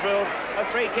Shields has ruled a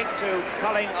free kick to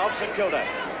Colling of St Kilda.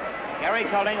 Gary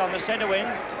Colling on the centre wing,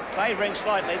 favouring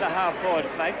slightly the half-forward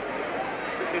flank.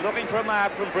 Be looking for a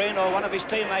mark from Breen or one of his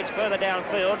teammates further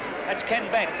downfield. That's Ken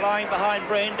Beck flying behind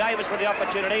Breen. Davis with the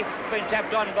opportunity. It's been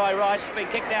tapped on by Rice. It's been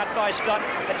kicked out by Scott.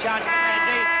 A chance for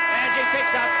Manji. Manji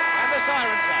picks up and the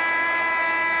siren's out.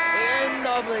 The end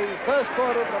of the first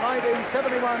quarter of the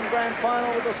 1971 grand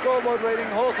final with the scoreboard reading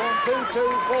Hawthorn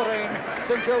 2-2-14,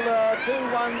 St Kilda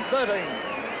 2-1-13.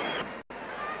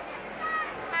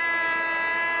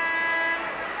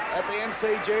 At the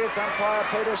MCG, it's umpire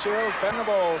Peter Shields batting the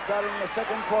ball, starting the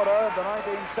second quarter of the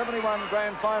 1971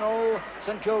 grand final,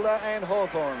 St Kilda and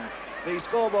Hawthorn. The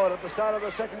scoreboard at the start of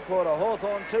the second quarter,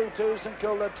 Hawthorn 2-2, St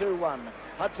Kilda 2-1.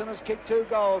 Hudson has kicked 2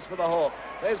 goals for the Hawk.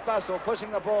 There's Bustle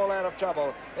pushing the ball out of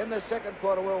trouble. In the second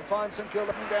quarter, we'll find St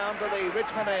Kilda down to the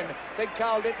Richmond end. Big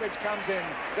Carl Ditterich comes in,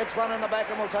 gets one in the back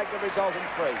and will take the resultant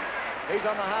free. He's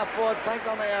on the half-forward flank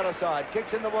on the outer side.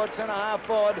 Kicks in towards centre-half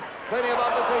forward. Plenty of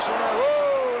opposition there.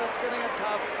 Whoa, that's getting it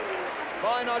tough.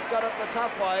 Minot got it the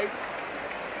tough way.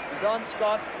 And Don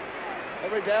Scott, a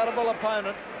redoubtable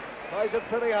opponent, plays it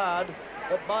pretty hard.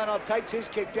 But Minot takes his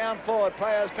kick down forward.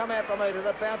 Players come out to meet it.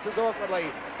 It bounces awkwardly.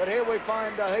 But here we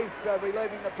find Heath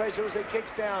relieving the pressure as he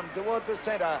kicks down towards the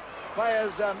centre.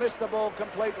 Players miss the ball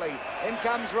completely. In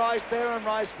comes Rice there, and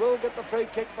Rice will get the free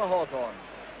kick for Hawthorn.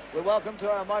 We're welcome to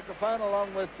our microphone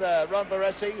along with Ron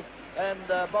Barassi and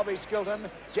Bobby Skilton.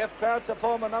 Jeff Crouch, the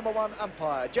former #1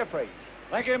 umpire. Jeffrey.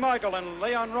 Thank you, Michael. And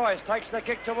Leon Rice takes the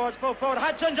kick towards full forward.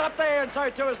 Hudson's up there, and so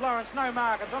too is Lawrence. No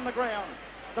mark. It's on the ground.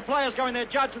 The players going there.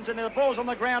 Judson's in there. The ball's on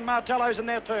the ground. Martello's in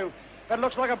there too. That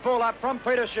looks like a ball up from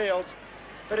Peter Shields.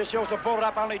 Peter Shields to ball it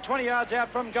up only 20 yards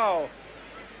out from goal.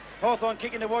 Hawthorn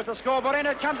kicking towards the scoreboard. In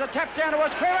it comes a tap down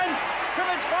towards Crimmins.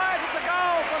 Crimmins fires. It's a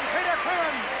goal from Peter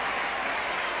Crimmins.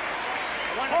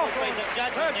 Wonderful piece of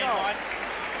judgment there, Mike.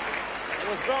 It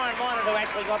was Brian Minor who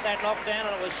actually got that knocked down,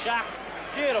 and it was sharp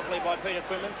beautifully by Peter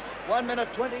Crimmins. 1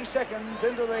 minute 20 seconds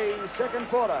into the second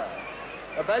quarter.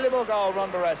 A valuable goal,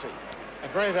 Ron Barassi. A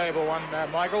very valuable one,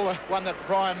 Michael. One that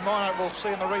Brian Minor will see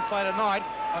in the replay tonight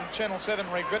on Channel 7.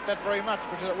 Regret that very much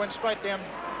because it went straight down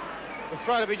the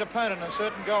throat of his opponent and a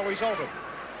certain goal resulted.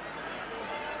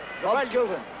 Rob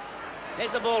Skilton.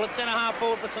 There's the ball at centre-half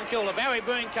forward for St Kilda. Barry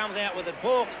Breen comes out with it.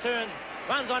 Hawks turns,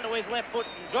 runs onto his left foot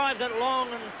and drives it long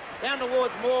and down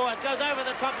towards Moore. It goes over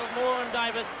the top of Moore and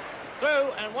Davis.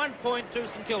 Through and 1 point to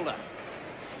St Kilda.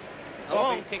 A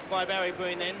long kick by Barry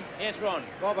Breen then. Yes, Ron.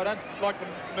 Bob, I don't like to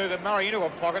move Murray into a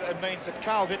pocket. It means that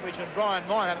Carl Ditterich and Brian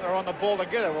Minor are on the ball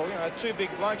together. Well, you know, 2 big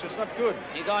blokes, it's not good.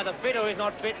 He's either fit or he's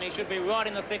not fit, and he should be right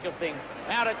in the thick of things.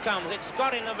 Out it comes. It's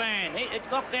Scott in the van. It's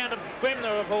knocked down to Bremner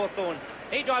of Hawthorn.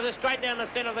 He drives it straight down the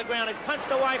centre of the ground. It's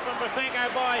punched away from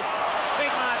Brasanko by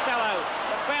Big Martello.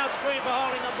 The crowd scream for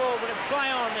holding the ball, but it's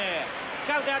play on there.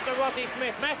 Comes out to Rossi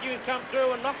Smith. Matthews comes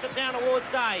through and knocks it down towards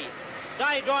Day.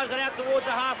 Day drives it out towards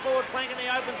the half-forward flank in the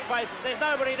open spaces. There's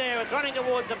nobody there. It's running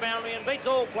towards the boundary and beats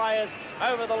all players.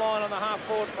 over the line on the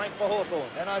half-forward flank for Hawthorn.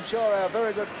 And I'm sure our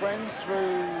very good friends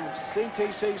through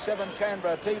CTC 7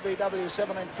 Canberra, TVW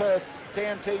 7 in Perth,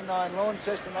 TNT 9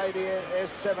 Launceston, ADS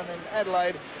 7 in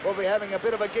Adelaide will be having a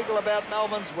bit of a giggle about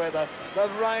Melbourne's weather. The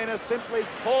rain is simply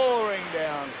pouring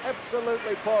down,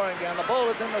 absolutely pouring down. The ball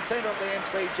is in the centre of the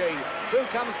MCG. Through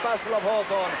comes Bustle of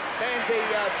Hawthorn. Banzi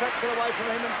traps it away from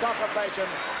him in soccer fashion.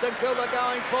 St Kilda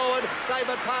going forward.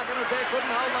 David Parkin is there,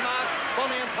 couldn't hold the mark.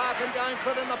 Bonnie and Parkin going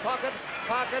for it in the pocket.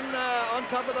 Parkin on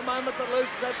top of the moment but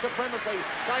loses that supremacy.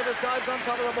 Davis dives on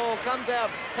top of the ball, comes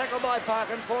out, tackled by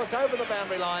Parkin, forced over the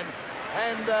boundary line.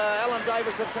 And Alan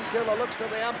Davis of St Kilda looks to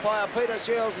the umpire, Peter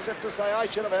Shields, as if to say, I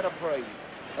should have had a free.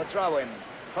 A throw in.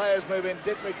 Players move in,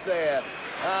 Dittrich there.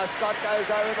 Scott goes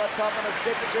over the top and it's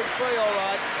Dittrich is free all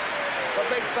right. The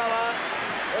big fella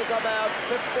is about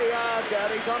 50 yards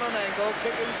out. He's on an angle,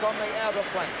 kicking from the outer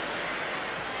flank.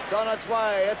 It's on its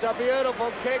way. It's a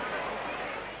beautiful kick.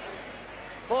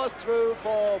 Forced through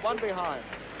for one behind.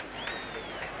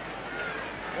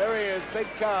 There he is, Big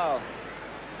Carl.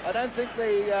 I don't think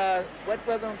the wet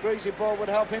weather and greasy ball would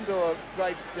help him to a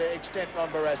great extent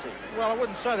on Barassi. Well, I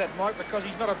wouldn't say that, Mike, because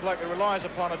he's not a bloke who relies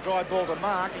upon a dry ball to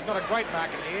mark. He's not a great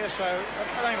marker here, so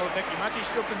that ain't going to affect him much. He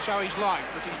still can show his life,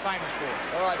 which he's famous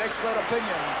for. All right, expert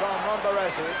opinion from Ron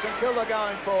Barassi. It's St Kilda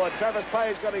going forward. Travis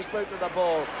Pay's got his boot to the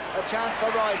ball. A chance for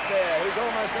Rice there. He's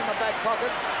almost in the back pocket,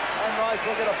 and Rice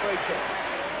will get a free kick.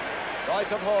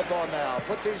 Rice of Hawthorn now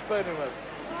puts his boot in it.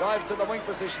 Drives to the wing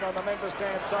position on the member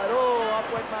stand side. Oh,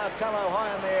 up went Martello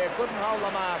high in there. Couldn't hold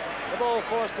the mark. The ball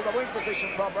forced to the wing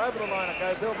position proper. Over the line it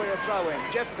goes. There'll be a throw in.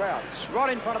 Jeff Crouch. Right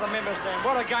in front of the member stand.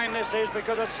 What a game this is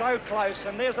because it's so close.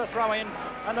 And there's the throw in.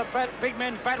 And the big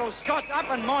men battle. Scott up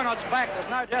and Minot's back. There's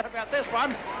no doubt about this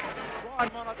one.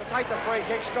 Ryan Minot to take the free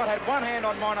kick. Scott had one hand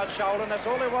on Minot's shoulder and that's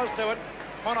all there was to it.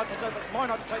 Minot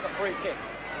to take the free kick.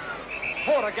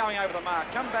 Porter going over the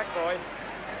mark. Come back, boy.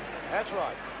 That's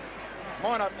right.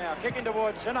 Minot now kicking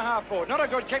towards centre half forward. Not a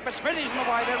good kick, but Smithy's in the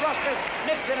way there. Ross Smith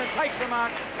nips in and takes the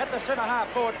mark at the centre half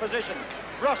forward position.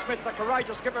 Ross Smith, the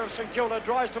courageous skipper of St Kilda,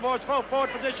 drives towards full forward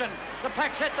position. The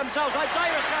pack set themselves. Oh,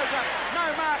 Davis goes up.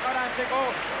 No mark, I don't think. Or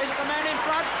is it the man in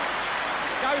front?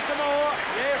 Goes to Moore.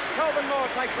 Yes, Kelvin Moore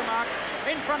takes the mark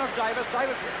in front of Davis.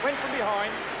 Davis went from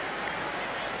behind.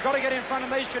 Got to get in front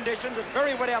in these conditions. It's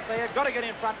very wet out there. Got to get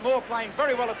in front. Moore playing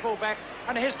very well at full-back.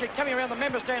 And his kick coming around the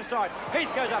member stand side. Heath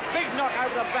goes up. Big knock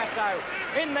over the back,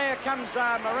 though. In there comes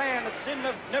Moran. It's in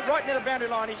the right near the boundary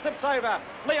line. He slips over.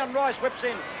 Leon Rice whips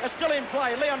in. It's still in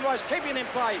play. Leon Rice keeping in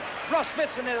play. Ross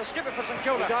Smith's in there, the skipper for St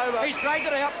Kilda. He's over. He's dragged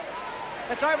it out.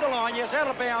 It's over the line, yes, out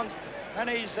of bounds. And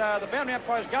he's the boundary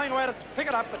umpire's going away to pick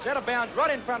it up. It's out of bounds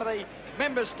right in front of the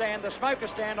members stand, the smoker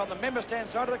stand on the member stand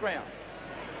side of the ground.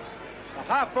 A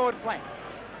half-forward flank.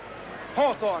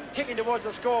 Hawthorn kicking towards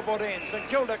the scoreboard end. St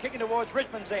Kilda kicking towards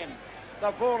Richmond's end.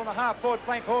 The ball on the half-forward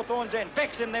flank, Hawthorn's end.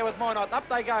 Beck's in there with Minot. Up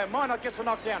they go. Minot gets the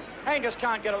knockdown. Angus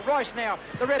can't get it. Rice now.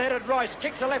 The red-headed Rice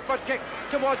kicks a left-foot kick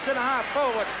towards centre half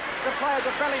forward. The players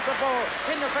are battling for the ball.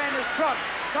 In the van is Trott.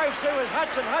 So too is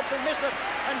Hudson. Hudson missed it.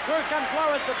 And through comes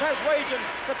Lawrence, the Taswegian.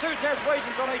 The two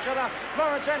Taswegians on each other.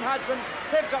 Lawrence and Hudson.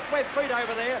 They've got web feet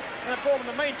over there. And the ball in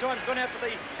the meantime has gone out to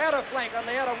the outer flank on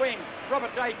the outer wing.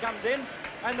 Robert Day comes in.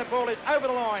 And the ball is over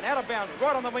the line, out of bounds,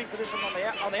 right on the wing position on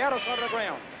the outer side of the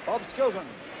ground. Bob Skilton.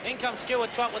 In comes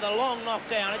Stuart Trott with a long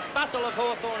knockdown. It's Bustle of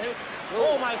Hawthorn who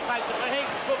almost takes it, but he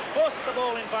forces the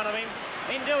ball in front of him.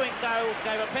 In doing so,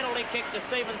 gave a penalty kick to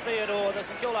Stephen Theodore, the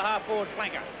St Kilda half-forward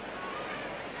flanker.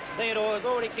 Theodore has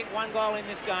already kicked one goal in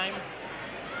this game,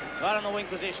 right on the wing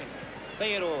position.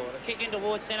 Theodore, the kick in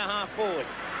towards centre half-forward.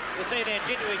 You see there,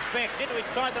 Dittrich back. Dittrich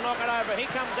tried to knock it over. He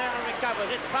comes down and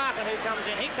recovers. It's Parkin who comes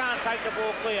in. He can't take the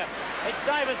ball clear. It's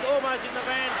Davis almost in the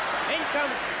van. In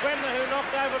comes Bremner who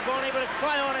knocked over Bonnie, but it's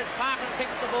play on as Parkin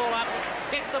picks the ball up.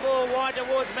 Kicks the ball wide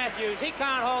towards Matthews. He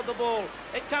can't hold the ball.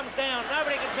 It comes down.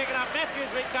 Nobody can pick it up.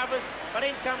 Matthews recovers, but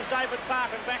in comes David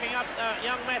Parkin backing up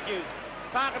young Matthews.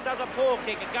 Parkin does a poor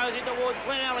kick. It goes in towards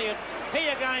Glenn Elliott. He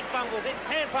again fumbles. It's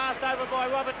hand passed over by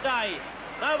Robert Day.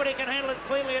 Nobody can handle it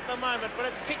cleanly at the moment, but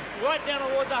it's kicked right down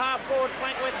towards the half-forward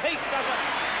flank where Heath does a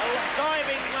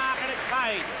diving mark and it's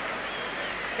paid.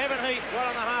 Kevin Heath right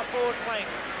on the half-forward flank.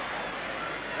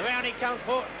 Around he comes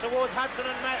towards Hudson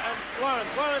and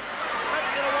Lawrence. Lawrence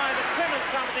punches it away, but Crimmins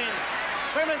comes in.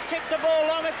 Crimmins kicks the ball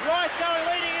long. It's Rice going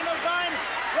leading in the vein.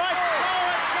 Rice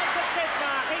forward, drops the chest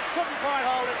mark. He couldn't quite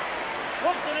hold it.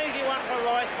 Looked an easy one for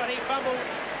Rice, but he fumbled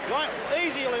right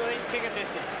easily within kicking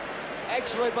distance.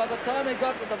 Actually, by the time he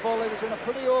got to the ball, he was in a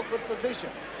pretty awkward position,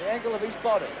 the angle of his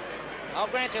body. I'll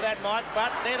grant you that, Mike,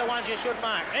 but they're the ones you should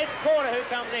mark. It's Porter who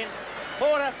comes in.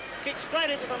 Porter kick straight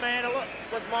into the man. It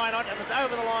was Minot, and it's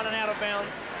over the line and out of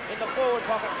bounds in the forward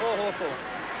pocket for Hawthorn.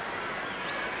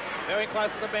 Very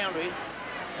close to the boundary.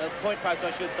 Point post,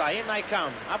 I should say. In they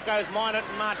come. Up goes Minot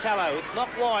and Martello. It's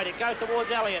knocked wide. It goes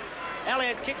towards Elliott.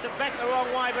 Elliott kicks it back the wrong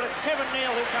way, but it's Kevin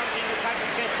Neal who comes in to take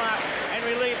the chest mark and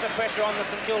relieve the pressure on the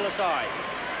St Kilda side.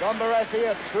 Ron Barassi,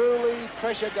 a truly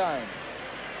pressure game.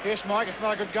 Yes, Mike, it's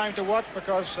not a good game to watch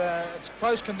because it's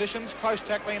close conditions, close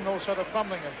tackling, and also the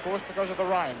fumbling, of course, because of the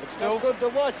rain. But still, not good to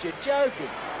watch. You're joking.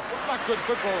 Not good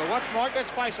football to watch, Mike. Let's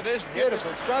face it, isn't it?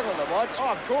 Beautiful struggle to watch. Oh,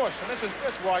 of course, and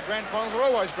that's why grand finals are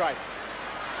always great.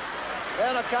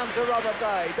 Down it comes to Robert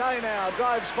Day. Day now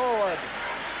drives forward.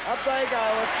 Up they go.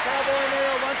 It's Cowboy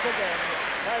Neal once again,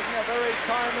 taking a very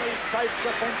timely, safe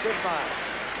defensive mark.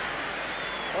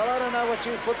 Well, I don't know what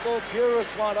you football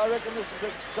purists want. I reckon this is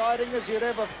exciting as you'd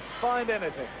ever find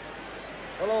anything.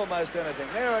 Well, almost anything.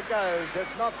 There it goes.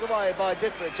 It's knocked away by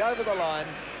Dittrich over the line,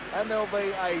 and there'll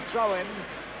be a throw-in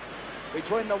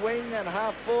between the wing and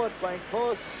half-forward flank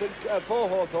for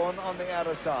Hawthorn on the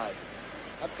outer side.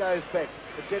 Up goes Beck,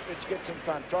 but Dittrich gets in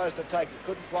front, tries to take it,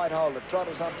 couldn't quite hold it. Trott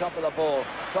is on top of the ball.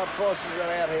 Trott forces it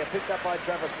out here, picked up by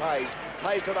Travis Pays.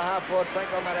 Pays to the half-forward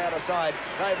flank on that outer side.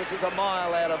 Davis is a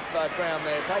mile out of ground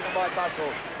there, taken by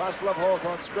Bustle. Bustle of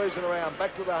Hawthorn screws it around,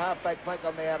 back to the half-back flank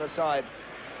on the outer side.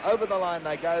 Over the line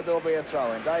they go, there'll be a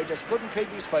throw-in. Day just couldn't keep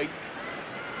his feet.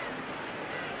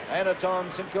 And it's on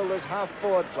St Kilda's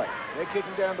half-forward flank. They're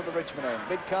kicking down to the Richmond end.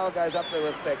 Big Carl goes up there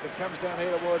with Beck. It comes down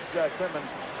here towards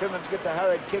Crimmins. Crimmins gets a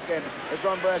hurried kick in. As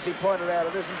Ron Barassi pointed out,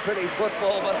 it isn't pretty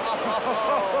football, but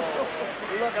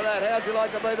look at that. How'd you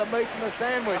like to be the meat in the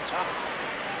sandwich?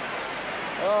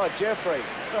 Oh, Jeffrey.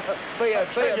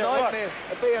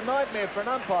 It'd be a nightmare for an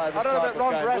umpire. I don't know about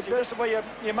Ron Barassi. This is where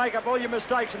you make up all your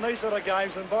mistakes in these sort of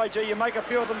games, and by gee, you make a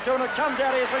few of them too, and it comes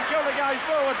out here. St Kilda goes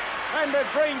forward, and the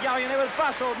Green going, and there was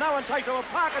Bustle. No one takes it.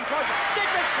 Park and tries.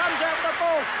 Dittrich comes out with the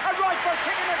ball. A right foot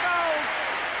kick in the goals.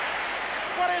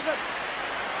 What is it?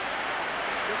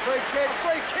 It's a free kick. A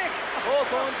free kick.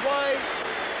 Hawthorn's way.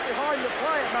 Behind the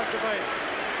play, it must have been.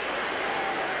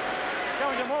 It's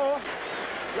going to more.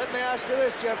 Let me ask you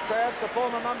this, Jeff Crabs, the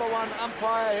former #1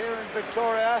 umpire here in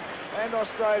Victoria and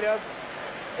Australia.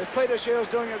 Is Peter Shields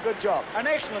doing a good job? An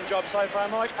excellent job so far,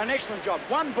 Mike. An excellent job.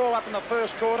 One ball up in the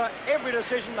first quarter. Every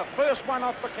decision, the first one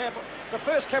off the cap, the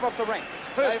first cap off the rank.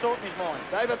 First thought in his mind.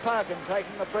 David Parkin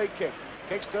taking the free kick.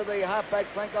 Kicks to the half-back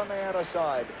flank on the outer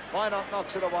side. Minot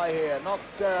knocks it away here.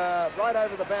 Knocked right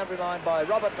over the boundary line by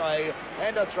Robert Day,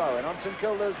 and a throw-in on St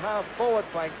Kilda's half-forward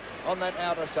flank on that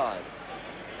outer side.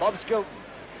 Bob Skilton.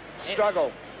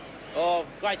 Struggle. Oh,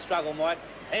 great struggle, Mike.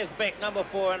 There's Beck,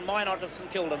 #4, and Minot of St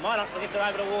Kilda. Minot gets it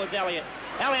over towards Elliott.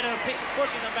 Elliott is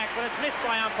pushing them back, but it's missed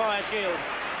by umpire Shields.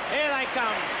 Here they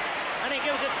come, and he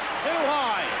gives it too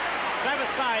high. Travis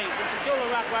Pays, the St Kilda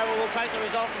ruck rower, will take the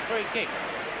resultant free kick.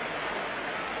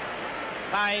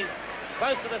 Pays,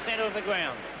 close to the centre of the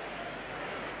ground.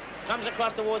 Comes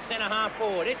across towards centre half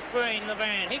forward. It's Green, the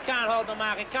van. He can't hold the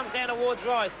mark. It comes down towards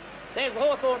Rice. There's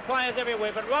Hawthorn players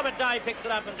everywhere, but Robert Day picks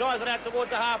it up and drives it out towards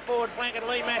the half-forward flank, and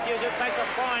Lee Matthews, who takes a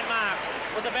fine mark,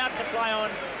 was about to play on,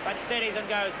 but steadies and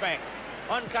goes back.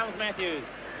 On comes Matthews.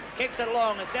 Kicks it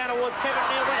long. It's down towards Kevin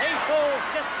Neal, but he falls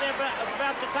just as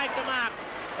about to take the mark.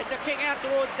 It's a kick out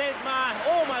towards Desmar.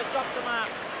 Almost drops the mark.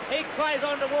 He plays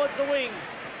on towards the wing.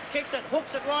 Kicks it,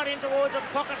 hooks it right in towards a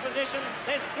pocket position.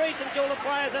 There's 3 St Kilda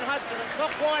players in Hudson. It's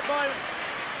knocked wide by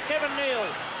Kevin Neal.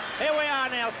 Here we are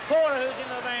now. It's Porter who's in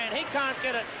the van. He can't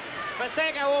get it.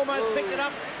 Basanko almost picked it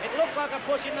up. It looked like a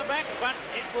push in the back, but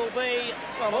it will be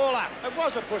all up. It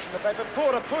was a push in the back, but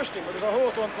Porter pushed him. It was a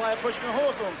Hawthorn player pushing a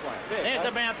Hawthorn player. There's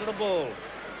the bounce of the ball.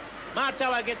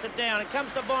 Martello gets it down. It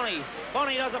comes to Bonnie.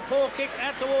 Bonnie does a poor kick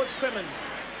out towards Crimmins.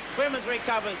 Crimmins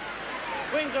recovers.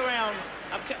 Swings around.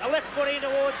 A left foot in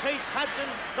towards Heath Hudson.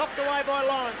 Knocked away by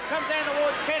Lawrence. Comes down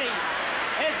towards Kenny.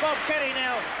 There's Bob Kenny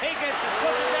now. He gets it.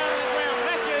 Puts it down to the ground.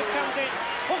 Matthews comes in.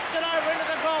 Hooks it over into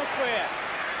the goal square.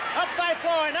 Up they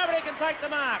fly. Nobody can take the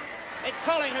mark. It's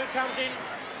Colling who comes in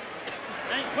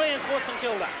and clears for St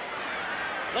Kilda.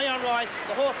 Leon Rice,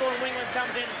 the Hawthorn wingman,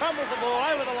 comes in, fumbles the ball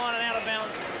over the line and out of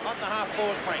bounds on the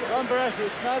half-forward flank. Ron Barassi,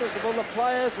 it's noticeable the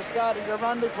players are starting to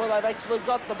run before they've actually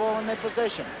got the ball in their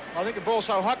possession. I think the ball's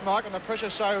so hot, Mike, and the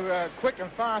pressure's so quick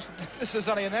and fast, this is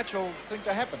only a natural thing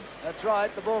to happen. That's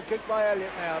right. The ball kicked by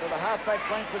Elliott now to the half-back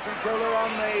flank for St Kilda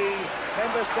on the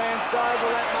member stand side.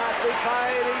 Will that mark be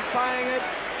paid? He's paying it.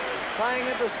 Paying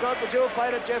it to Scott. Would you have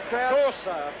paid it, Jeff Crouch? Of course,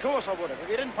 sir. Of course I would have. If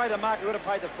you didn't pay the mark, you would have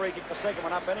paid the free kick, the second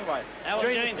one up anyway.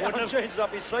 Alan Jeans is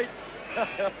up his seat.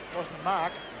 Wasn't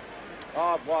Mark.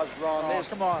 Oh, it was, Ron. Oh,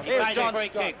 come on. He paid the free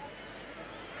kick.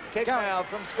 Kick now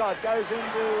from Scott, goes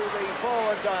into the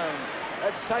forward zone.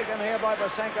 It's taken here by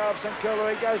Basenko of St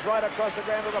Kilda. He goes right across the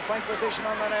ground to the flank position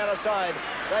on that outer side.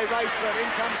 They race for it.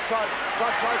 In comes Trott.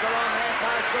 Trott tries a long hand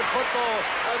pass. Good football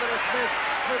over to Smith.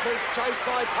 Smith is chased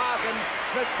by Parkin.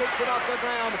 Smith kicks it off the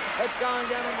ground. It's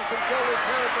going down into St Kilda's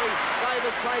territory.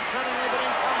 Davis played cunningly, but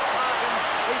in comes Parkin.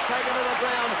 He's taken to the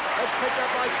ground. It's picked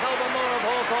up by Calvin Moore of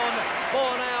Hawthorn.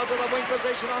 Ball now to the wing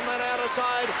position on that outer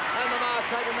side. And the mark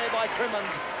taken there by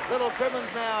Crimmins. Little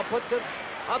Crimmins now puts it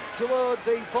up towards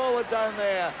the forward zone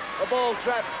there. The ball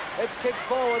trapped. It's kicked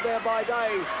forward there by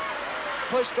Day.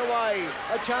 Pushed away.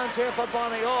 A chance here for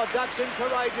Bonnie. Oh, ducks in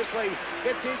courageously.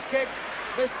 Gets his kick.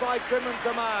 Missed by Crimmins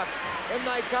the mark. In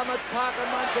they come. It's Parkin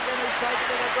once again. He's taken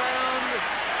to the ground.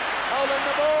 Holding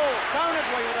the ball. Don't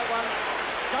agree with that one.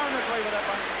 Don't agree with that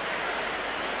one.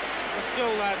 But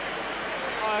still,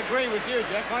 I agree with you,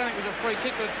 Jack. I think it was a free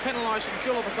kick that penalised St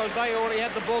Kilda because they already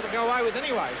had the ball to go away with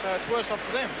anyway, so it's worse off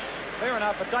for them. Fair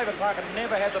enough, but David Parkin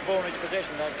never had the ball in his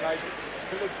possession that occasion.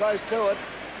 Pretty close to it.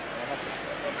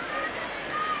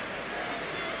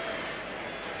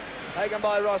 Taken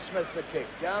by Ross Smith, the kick.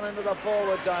 Down into the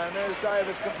forward zone. There's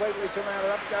Davis completely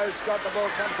surrounded. Up goes Scott. The ball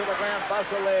comes to the ground.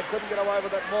 Bustle there. Couldn't get away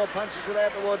with it. Moore punches it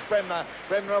out towards Bremner.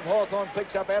 Bremner of Hawthorn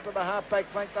picks up out to the half-back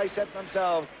flank. They set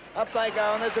themselves. Up they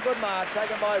go, and there's a good mark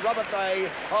taken by Robert Day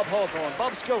of Hawthorn.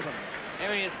 Bob Skilton.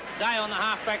 Here he is. Day on the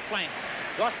half-back flank.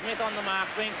 Ross Smith on the mark,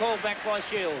 being called back by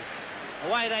Shields.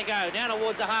 Away they go, down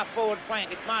towards the half-forward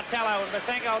flank. It's Martello, and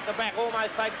Basenko at the back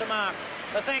almost takes the mark.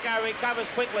 Basenko recovers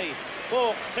quickly.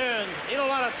 Walks, turns, in a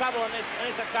lot of trouble on this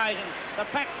occasion. The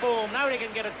pack form, nobody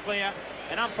can get it clear.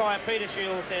 And umpire Peter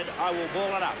Shields said, I will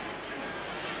ball it up.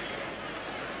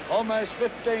 Almost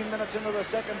 15 minutes into the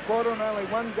second quarter and only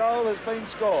one goal has been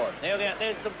scored.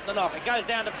 There's the knock. It goes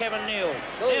down to Kevin Neal.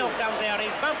 Neal comes out.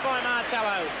 He's bumped by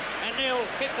Martello. And Neal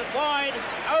kicks it wide,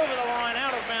 over the line,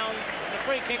 out of bounds. And the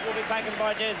free kick will be taken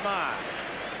by Des Marr.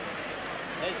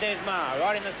 There's Des Marr,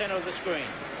 right in the centre of the screen.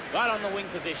 Right on the wing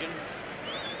position.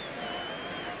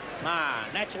 Marr,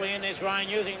 naturally in this rain,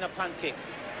 using the punt kick.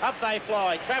 Up they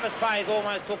fly. Travis Pays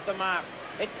almost took the mark.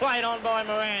 It's played on by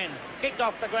Moran. Kicked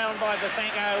off the ground by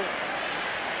Basenko.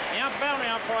 The boundary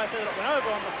umpire says it went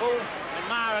over on the full, and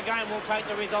Marr again will take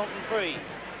the resultant free.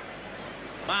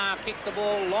 Marr kicks the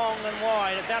ball long and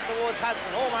wide. It's out towards Hudson.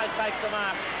 Almost takes the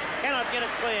mark. Cannot get it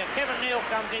clear. Kevin Neal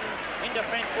comes in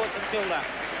defence for St Kilda.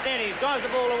 Steadies, drives the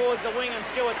ball towards the wing, and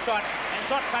Stuart Trott. And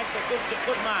Trott takes a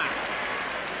good mark.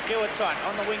 Stuart Trott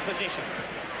on the wing position.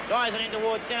 Drives it in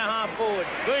towards centre-half forward.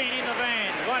 Green in the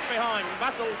van, right behind.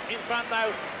 Bustle in front,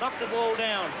 though, knocks the ball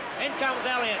down. In comes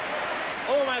Elliott.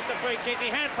 Almost a free kick. He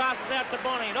hand passes out to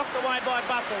Bonnie, knocked away by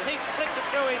Bustle. He flicks it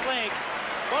through his legs.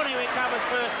 Bonnie recovers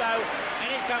first, though, and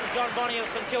in comes John Bonnie of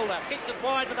St Kilda. Kicks it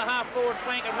wide to the half-forward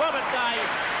flank, and Robert Day,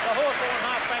 the Hawthorn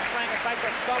half-back flanker, takes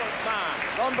a solid mark.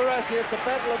 Don Barassi, it's a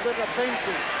battle of the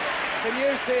defences. Can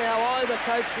you see how either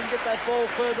coach can get that ball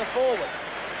further forward?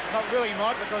 Not really,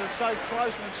 Mike, because it's so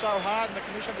close and it's so hard and the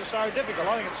conditions are so difficult.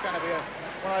 I think it's going to be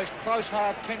one of those close,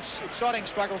 hard, tense, exciting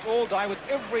struggles all day with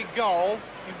every goal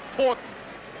important.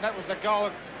 And that was the goal.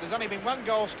 There's only been one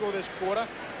goal scored this quarter,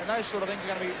 and those sort of things are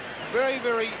going to be very,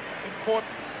 very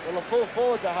important. Well, the full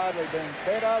forwards are hardly being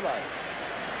fed, are they?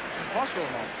 It's impossible,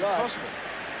 Mike. It's impossible.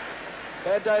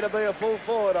 Bad day to be a full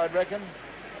forward, I'd reckon.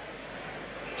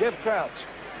 Jeff Crouch.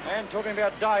 And talking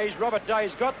about Days, Robert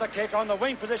Days got the kick on the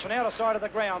wing position, outer side of the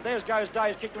ground. There goes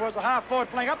Days, kick towards the half-forward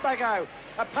flank. Up they go.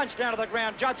 A punch down to the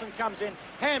ground. Judson comes in.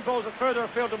 Handballs it further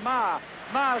afield to Marr.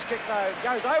 Marr's kick, though,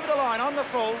 goes over the line on the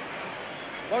full.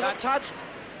 Was it touched?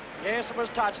 Yes, it was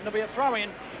touched. And there'll be a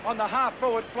throw-in on the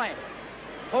half-forward flank.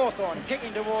 Hawthorn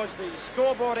kicking towards the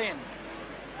scoreboard end.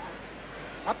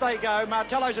 Up they go.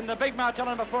 Martello's in, the big Martello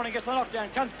number 4, and he gets the knockdown.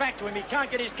 Comes back to him. He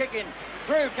can't get his kick in.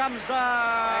 Through comes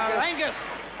Angus.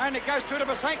 And it goes through to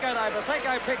Basenko, though.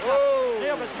 Basenko picks up.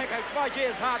 Neil Basenko. My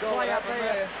geez, hard play out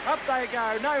there. Up they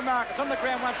go. No mark. It's on the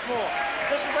ground once more.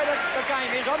 This is where the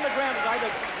game is, on the ground today.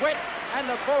 It's wet, and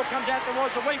the ball comes out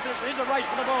towards the wing position. It's a race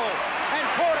for the ball. And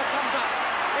Porter comes up.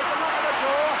 It's a knock of the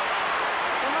jaw.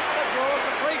 The knock of the jaw. It's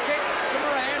a free kick to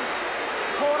Moran.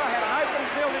 Porter had an open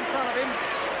field in front of him.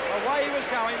 Away he was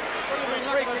going. What do you mean,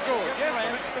 knock of the jaw? Jeff,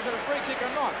 was it a free kick or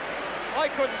not?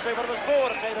 I couldn't see what it was for,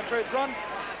 to tell you the truth, Ron.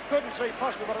 Couldn't see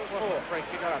possibly what it was for. A free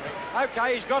kick, I don't think.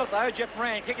 Okay, he's got it though. Jeff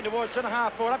Moran kicking towards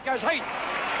centre-half forward. Up goes Heath.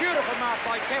 Beautiful mark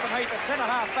by Kevin Heath at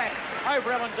centre-half back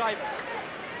over Alan Davis.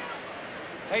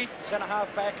 Heath,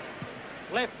 centre-half back.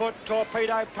 Left foot,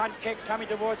 torpedo, punt kick coming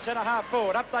towards centre-half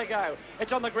forward. Up they go.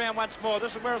 It's on the ground once more.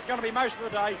 This is where it's going to be most of the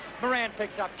day. Moran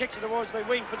picks up, kicks it towards the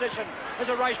wing position. There's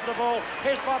a race for the ball.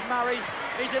 Here's Bob Murray.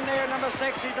 He's in there, number 6.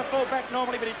 He's the full-back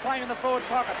normally, but he's playing in the forward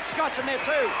pocket. Scott's in there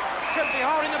too. Could be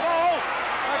holding the ball.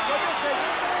 Oh, goodness,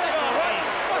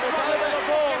 what's wrong with the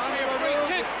ball? A free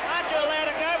kick. Aren't you allowed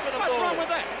to go for the ball? What's wrong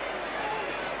with that?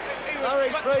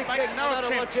 Murray's free kick, no matter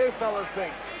what you fellas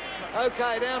think.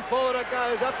 Okay, down forward it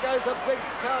goes. Up goes the big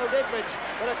Carl Dittrich,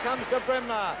 but it comes to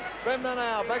Bremner. Bremner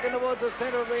now back in towards the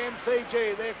centre of the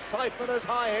MCG. The excitement is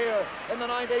high here in the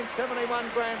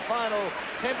 1971 Grand Final.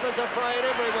 Tempers are frayed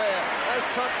everywhere as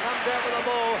Trott comes out with the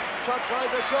ball. Trott tries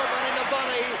a short one into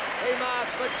Bonnie. He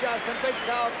marks, but just, and big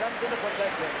Carl comes in to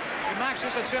protect him. He marks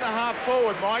this at centre-half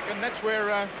forward, Mike, and that's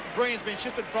where Breen's been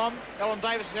shifted from. Alan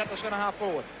Davis is out to centre-half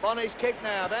forward. Bonnie's kick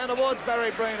now, down towards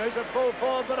Barry Breen, who's at full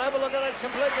forward, but have a look at it,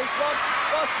 completely swamped.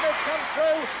 Ross Smith comes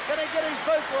through. Can he get his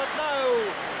boot to it?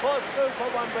 No. Forced through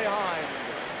for one behind.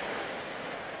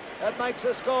 That makes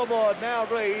the scoreboard now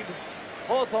read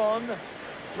Hawthorn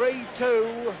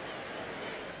 3-2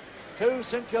 to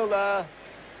St Kilda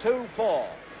 2-4.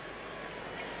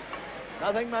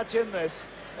 Nothing much in this.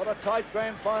 What a tight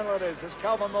grand final it is as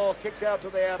Calvin Moore kicks out to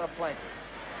the outer flank.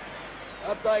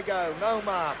 Up they go, no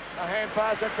mark. A hand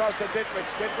pass across to Dittrich.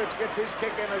 Dittrich gets his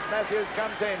kick in as Matthews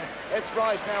comes in. It's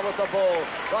Rice now with the ball.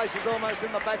 Rice is almost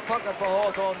in the back pocket for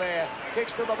Hawthorn there.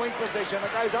 Kicks to the wing position.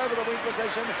 It goes over the wing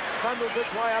position, trundles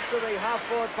its way up to the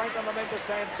half-forward flank on the member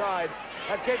stand side.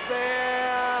 A kick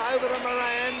there over to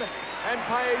Moran, and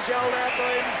Page yelled out to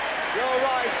him, "You're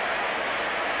right."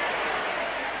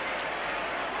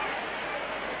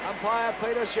 Umpire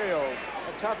Peter Shields.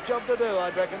 A tough job to do,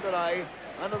 I'd reckon, today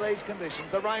under these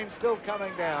conditions. The rain's still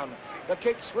coming down. The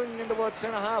kick swinging in towards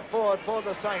centre-half forward for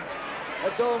the Saints.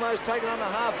 It's almost taken on the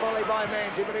half volley by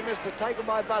Manzi, but he missed it. Taken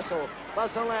by Bussell.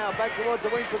 Bussell now back towards the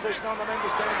wing position on the member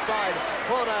stand side.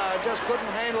 Porter just couldn't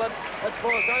handle it. It's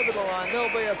forced over the line. There'll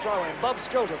be a throw-in. Bob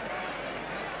Skilton.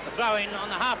 The throw-in on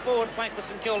the half-forward flank for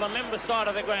St Kilda, member side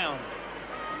of the ground.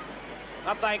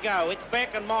 Up they go. It's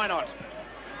Beck and Minot.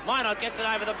 Minot gets it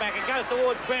over the back. It goes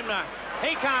towards Bremner.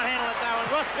 He can't handle it though,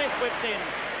 and Ross Smith whips in.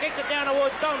 Kicks it down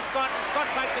towards Don Scott, and Scott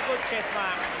takes a good chest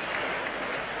mark.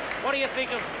 What do you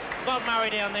think of Bob Murray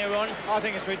down there, Ron? I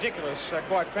think it's ridiculous,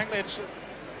 quite frankly. It's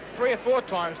 3 or 4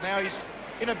 times now his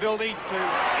inability to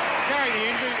carry the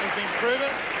injury has been proven,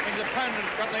 and his opponent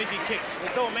has gotten easy kicks. We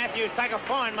saw Matthews take a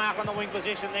fine mark on the wing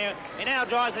position there. He now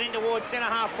drives it in towards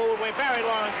centre-half forward, where Barry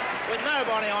Lawrence, with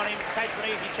nobody on him, takes an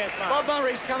easy chest mark. Bob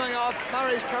Murray's coming off,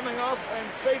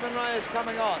 and Stephen Ray is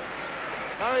coming on.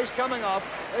 Murray's coming off.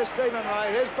 There's Stephen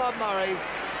Ray. Here's Bob Murray.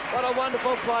 What a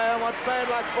wonderful player. What bad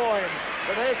luck for him.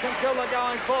 But here's St Kilda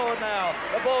going forward now.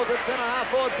 The ball's at centre-half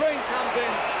forward. Breen comes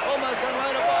in. Almost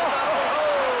unloaded by Bussell. Oh!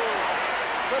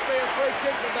 Could be a free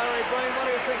kick to Barry Breen. What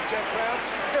do you think, Jeff Crouch?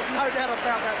 There's no doubt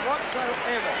about that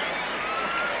whatsoever.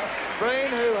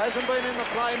 Breen, who hasn't been in the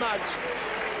play much,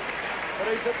 but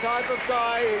he's the type of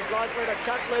guy he's likely to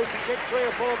cut loose and kick 3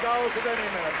 or 4 goals at any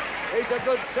minute. He's a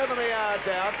good 70 yards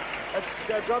out.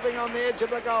 It's dropping on the edge of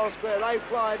the goal square. They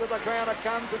fly to the ground. It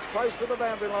comes. It's close to the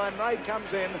boundary line. Ray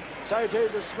comes in. So too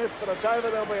to Smith, but it's over.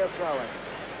 There'll be a throw-in.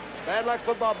 Bad luck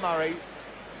for Bob Murray.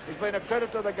 He's been a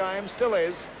credit to the game. Still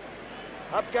is.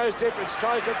 Up goes Dittrich.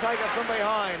 Tries to take it from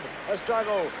behind. A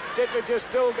struggle. Dittrich is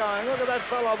still going. Look at that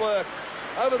fella work.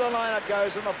 Over the line it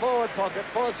goes in the forward pocket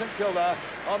for St Kilda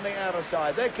on the outer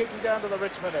side. They're kicking down to the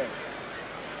Richmond end.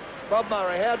 Bob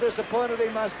Murray, how disappointed he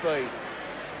must be.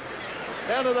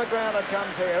 Down to the ground it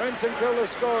comes here, in St Kilda's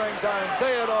scoring zone.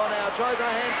 Theodore now tries a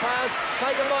hand pass,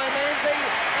 taken by Manzi.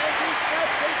 Manzi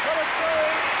snaps, he's put it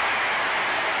through.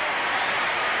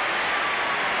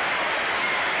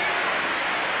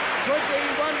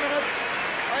 "21 minutes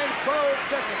and 12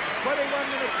 seconds. 21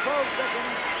 minutes, 12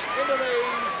 seconds into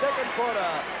the second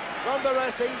quarter." Ron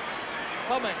Barassi,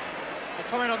 comment. The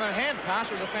comment on that hand pass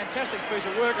was a fantastic piece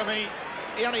of work. I mean,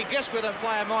 he only guessed where the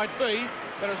player might be,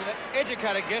 but it was an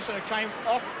educated guess, and it came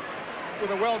off with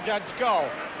a well-judged goal.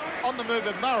 On the move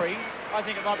of Murray, I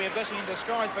think it might be a blessing in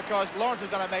disguise, because Lawrence has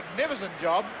done a magnificent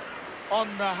job on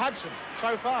Hudson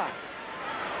so far.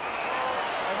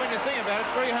 And when you think about it,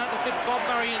 it's very hard to fit Bob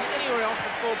Murray in anywhere else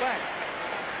but full back.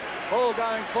 Ball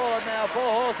going forward now for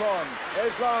Hawthorn.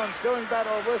 There's Lawrence doing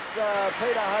battle with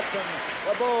Peter Hudson.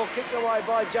 The ball kicked away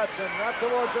by Judson, up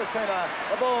towards the centre.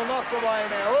 The ball knocked away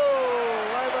now.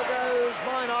 Oh, over goes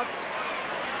Minot.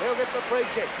 He'll get the free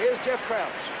kick. Here's Jeff Crouch.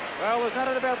 Well, there's no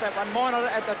doubt about that one. Minot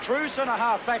at the true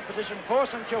centre-half back position for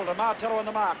St Kilda. Martello on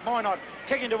the mark. Minot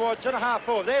kicking towards centre-half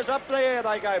forward. There's up there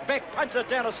they go. Beck punches it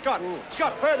down to Scott. Ooh.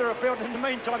 Scott further afield. In the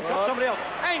meantime, comes somebody else.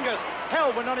 Angus,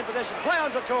 Helvin not in possession.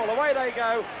 Clowns a call. Away they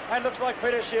go. And looks like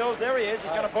Peter Shields. There he is. He's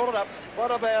going to pull it up.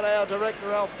 What about our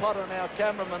director, Al Potter, and our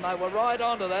cameraman? They were right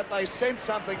onto that. They sensed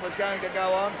something was going to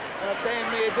go on, and it damn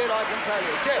near did, I can tell you.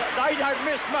 Jeff. They don't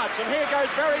miss much, and here goes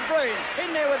Barry Green.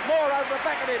 In there with Moore over the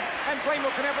back of him, and Green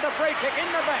will come out with a free kick in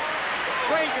the back.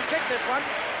 Green can kick this one.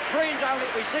 Green's only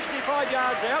 65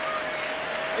 yards out.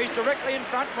 He's directly in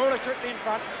front, more or less directly in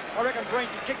front. I reckon Green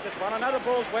can kick this one. Another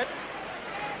ball's wet.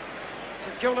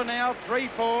 St Kilda now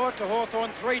 3-4 to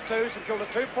Hawthorn 3-2. St Kilda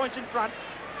 2 points in front.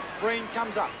 Green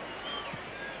comes up.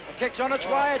 The kick's on its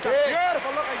way. It's a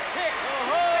beautiful looking kick. He's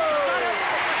done it.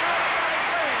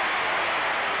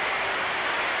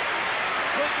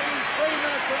 It's a 23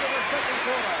 minutes into the second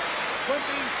quarter.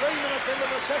 23 minutes into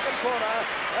the second quarter,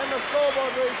 and the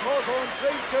scoreboard reads Hawthorn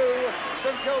 3-2,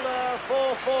 St Kilda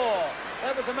 4-4.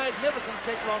 That was a magnificent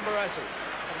kick, Ron Barassi.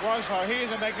 It was.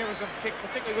 Here's a magnificent kick,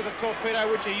 particularly with the torpedo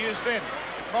which he used then.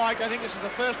 Mike, I think this is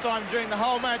the first time during the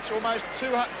whole match, almost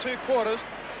two quarters,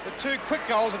 the two quick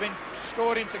goals have been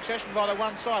scored in succession by the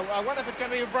one side. I wonder if it's going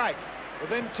to be a break.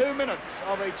 Within 2 minutes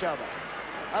of each other.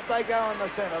 Up they go in the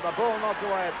centre. The ball knocked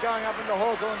away. It's going up into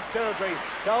Hawthorn's territory.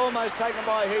 Goal almost taken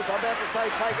by Heath. I'm about to say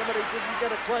taken, but he didn't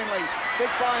get it cleanly. Kick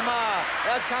by Marr.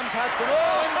 Out comes Hudson.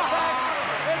 Oh, in the back.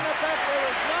 In the back, there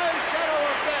is no shadow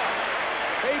of doubt.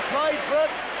 He played for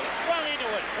it. Swung into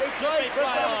it. He played for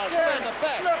it. It's still in the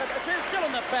back. Look, it's still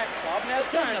in the back, Bob. Now,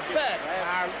 it's in the back.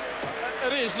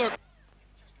 It is, look.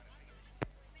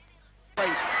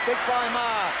 Kick by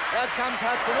Marr. Out comes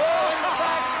Hudson. Oh, in the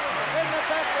back. In the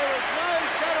back, there is no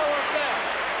shadow of doubt.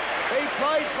 He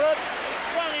played for it.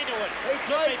 Swung into it. He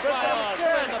played for it. It's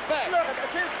still in the back. Look,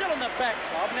 it's still in the back,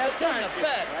 Bob. Now, it's in the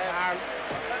back.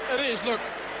 It is, look.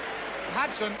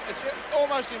 Hudson, it's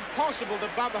almost impossible to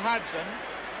bump Hudson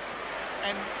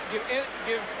and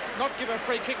not give a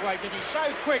free kick away because he's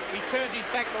so quick. He turns his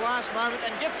back the last moment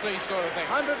and gets these sort of things.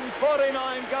 149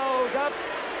 goals up.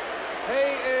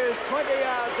 He is 20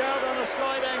 yards out on a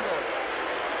slight angle.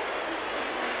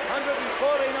 149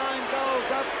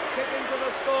 goals up, kicking to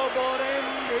the scoreboard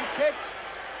end. He kicks.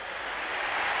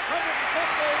 150.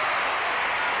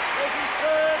 There's his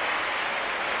third.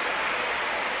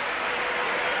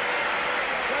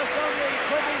 Just on the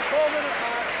 24-minute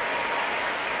mark.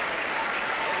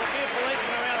 There's a few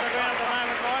policemen around the ground at the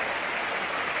moment, Mike.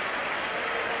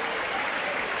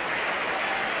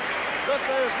 Look,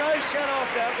 there's no shadow of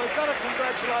doubt. We've got to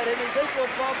congratulate him. He's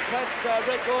equalled Bob Pratt's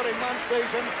record in one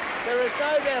season. There is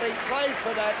no doubt he played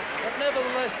for that, but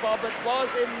nevertheless, Bob, it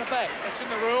was in the back. It's in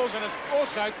the rules, and it's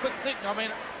also quick thinking. I mean,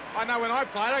 I know when I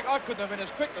played, I couldn't have been as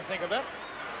quick to think of that.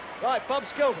 Right, Bob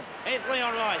Skilton. Here's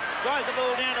Leon Rice. Drives the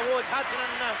ball down towards Hudson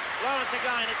and Lawrence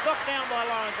again. It's knocked down by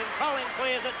Lawrence, and Colling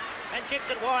clears it and kicks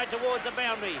it wide towards the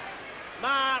boundary.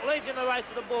 Marr leads in the race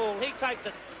to the ball. He takes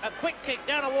it. A quick kick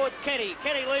down towards Kenny.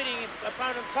 Kenny leading his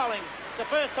opponent Colling. It's the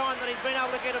first time that he's been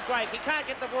able to get a break. He can't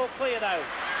get the ball clear though.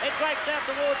 It breaks out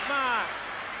towards Marr.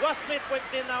 Ross Smith whips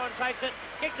in though and takes it.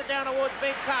 Kicks it down towards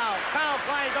Big Carl. Carl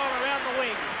plays on around the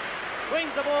wing.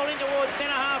 Swings the ball in towards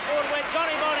centre half forward where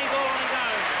Johnny Bonnie's all on his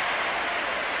own.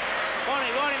 Bonnie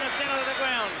right in the centre of the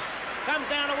ground. Comes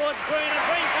down towards Green and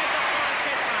Green takes it by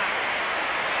chest mark.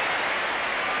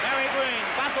 Barry Green.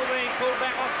 Bustle being pulled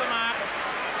back off the mark.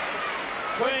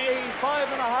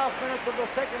 25.5 minutes of the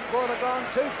second quarter gone.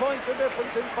 2 points of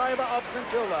difference in favour of St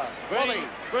Kilda.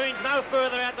 Green's no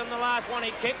further out than the last one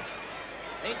he kicked.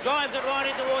 He drives it right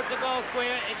in towards the goal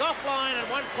square. He's offline and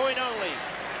 1 point only.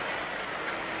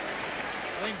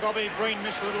 I think Bobby Green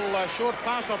missed a little short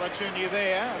pass opportunity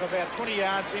there of about 20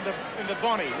 yards into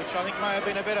Bonnie, which I think may have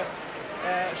been a better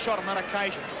shot on that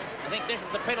occasion. I think this is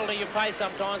the penalty you pay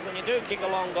sometimes when you do kick a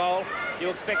long goal. You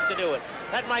expect to do it.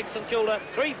 That makes St Kilda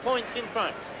 3 points in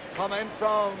front. Comment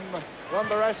from Ron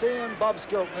Barassi and Bob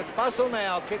Skilton. It's Bustle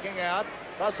now kicking out.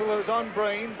 Bustle is on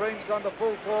Breen. Breen's gone to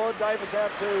full forward. Davis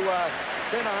out to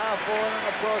centre half forward, and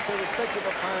of course their respective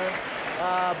opponents,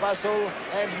 Bustle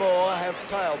and Moore, have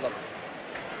tailed them.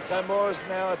 So Moore is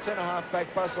now at centre half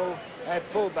back. Bustle at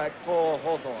full back for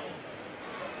Hawthorn.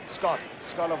 Scott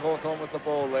of Hawthorn with the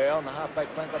ball there on the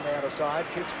half-back flank on the outer side.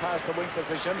 Kicks past the wing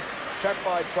position. Trapped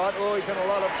by Trott. Oh, he's in a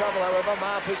lot of trouble, however.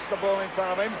 Marr pushes the ball in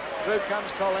front of him. Through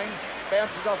comes Colling.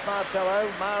 Bounces off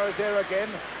Martello. Marr is there again.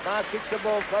 Marr kicks the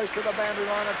ball close to the boundary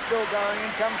line. It's still going.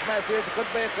 In comes Matthews. It could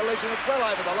be a collision. It's well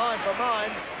over the line for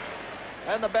mine.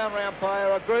 And the boundary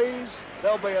umpire agrees.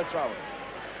 There'll be a throw-in.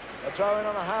 A throw-in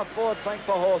on the half-forward flank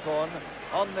for Hawthorn.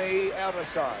 on the outer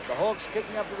side. The Hawks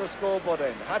kicking up to the scoreboard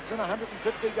end. Hudson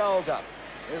 150 goals up.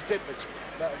 There's Ditwich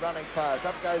running past.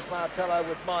 Up goes Martello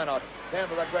with Minot. Down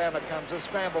to the ground it comes. A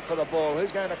scramble for the ball.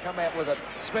 Who's going to come out with it?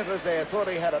 Smith is there. Thought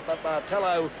he had it, but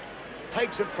Martello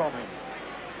takes it from him.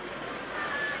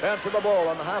 Bounce of the ball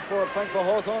on the half-forward flank for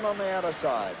Hawthorn on the outer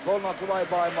side. Ball knocked away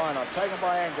by Minot, taken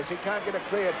by Angus. He can't get a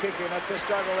clear kick in. It's a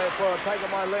struggle there for it, taken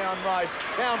by Leon Rice.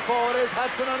 Down forward is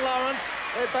Hudson and Lawrence.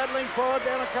 They're battling forward.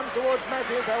 Down it comes towards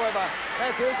Matthews, however.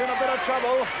 Matthews in a bit of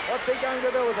trouble. What's he going to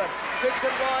do with it? Kicks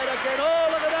it wide again. Oh,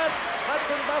 look at that!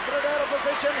 Hudson buffeted out of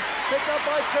position. Picked up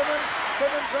by Crimmins.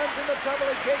 Crimmins runs into trouble.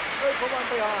 He kicks through for one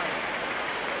behind.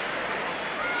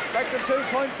 Back to 2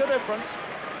 points the difference.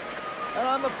 And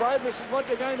I'm afraid this is what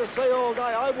you're going to see all day.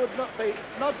 I would not be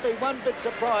one bit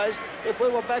surprised if we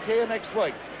were back here next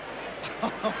week.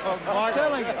 I'm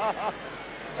telling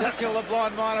you. Kilda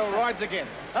blind miner rides again.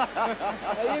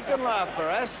 Now you can laugh,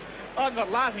 Barras. I'm not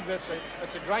laughing, but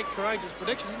it's a great, courageous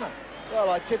prediction, isn't it? Well,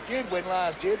 I tipped you'd win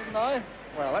last year, didn't I?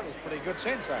 Well, that was pretty good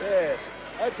sense, though. Yes.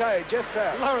 Okay, Jeff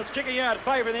Crouch. Lawrence kicking out,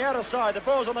 favouring the outer side. The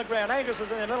ball's on the ground. Angus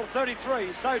is in the little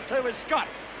 33. So too is Scott.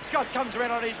 Scott comes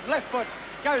around on his left foot.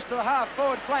 Goes to the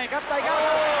half-forward flank. Up they go.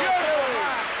 Oh, beautiful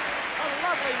mark. A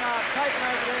lovely mark taken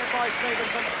over there by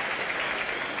Stevenson.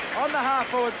 On the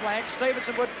half-forward flank,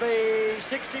 Stevenson would be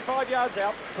 65 yards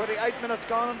out. 28 minutes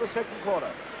gone in the second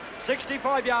quarter.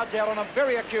 65 yards out on a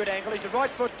very acute angle. He's a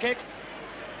right foot kick.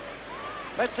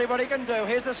 Let's see what he can do.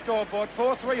 Here's the scoreboard.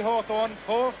 4-3 Hawthorn,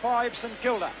 4-5 St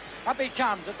Kilda. Up he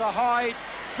comes. It's a high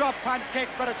drop punt kick,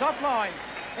 but it's offline.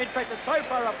 In fact, it's so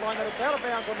far offline that it's out of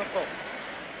bounds on the full.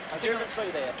 As you can see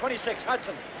there, 26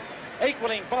 Hudson,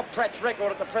 equaling Bob Pratt's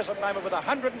record at the present moment with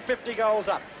 150 goals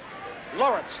up.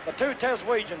 Lawrence, the two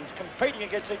Taswegians competing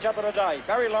against each other today,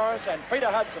 Barry Lawrence and Peter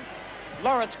Hudson.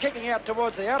 Lawrence kicking out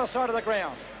towards the outer side of the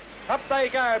ground. Up they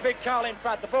go, big Carl in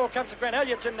front. The ball comes to ground.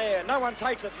 Elliott's in there. No one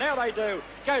takes it. Now they do.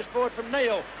 Goes forward from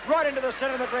Neil, right into the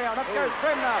centre of the ground. Up goes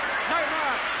Bremner. No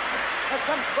mark. It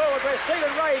comes forward where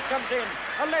Stephen Ray comes in.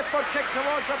 A left foot kick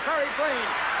towards Barry Breen.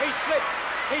 He slips.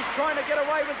 He's trying to get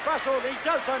away with Russell. He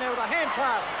does so now with a hand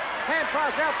pass. Hand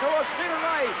pass out towards Stephen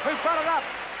Ray, who brought it up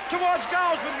towards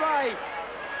goals with Ray.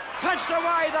 Punched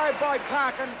away, though, by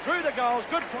Park and through the goals.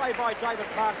 Good play by David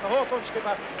Park, the Hawthorn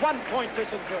skipper. 1 point to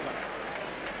St Kilda.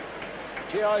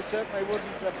 Gee, I certainly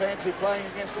wouldn't fancy playing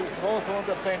against this Hawthorn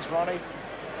defence, Ronnie.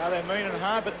 No, they're mean and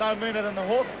hard, but no meaner than the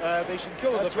St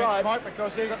Kilda That's defence, right. Mike,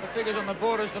 because they've got the figures on the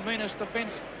board as the meanest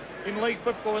defence in league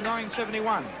football in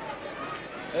 1971.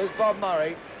 There's Bob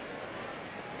Murray,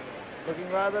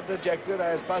 looking rather dejected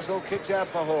as Bussell kicks out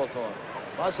for Hawthorn.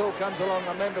 Bussell comes along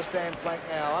the member stand flank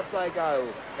now. Up they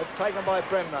go. It's taken by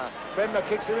Bremner. Bremner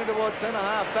kicks it in towards centre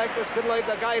half back. This could leave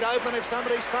the gate open if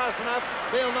somebody's fast enough.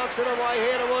 Beale knocks it away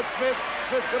here towards Smith.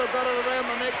 Smith could have got it around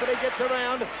the neck, but he gets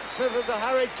around. Smith has a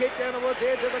hurried kick down towards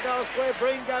the edge of the goal square.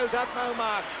 Breen goes up, no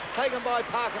mark. Taken by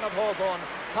Parkin of Hawthorn.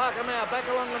 Parker now back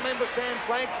along the member stand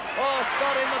flank. Oh,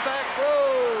 Scott in the back.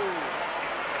 Whoa!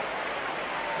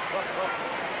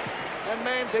 And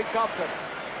Manzi copped it.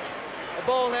 The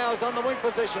ball now is on the wing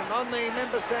position, on the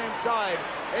member stand side.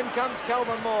 In comes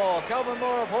Calvin Moore. Calvin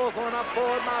Moore of Hawthorn up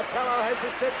forward. Martello has to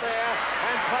sit there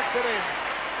and plucks it in.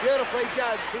 Beautifully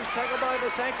judged. He's tackled by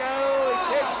Basenko.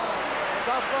 He kicks. It's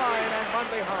offline and one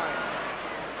behind.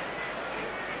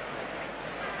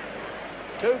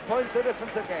 2 points the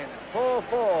difference again.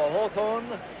 4-4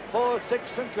 Hawthorn, 4-6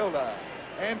 St Kilda.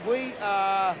 And we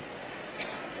are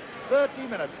 30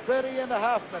 and a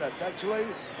half minutes actually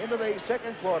into the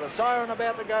second quarter. Siren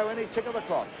about to go any tick of the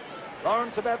clock.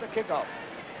 Lawrence about to kick off.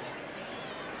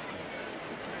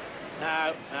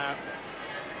 No.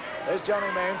 There's Johnny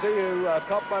Manzi, who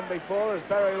copped one before as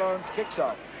Barry Lawrence kicks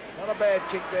off. Not a bad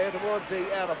kick there towards the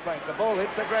outer flank. The ball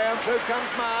hits the ground. Through comes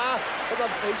Marr.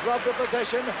 He's robbed of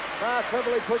possession. Marr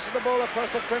cleverly pushes the ball across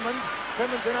to Crimmins.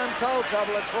 Crimmins in untold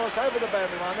trouble. It's forced over the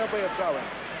boundary line. There'll be a throw-in.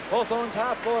 Hawthorn's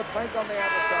half-forward flank on the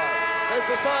outer side. There's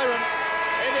the siren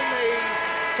ending the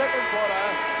second quarter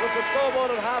with the scoreboard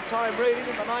at half-time reading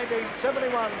in the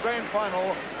 1971 Grand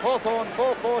Final. Hawthorn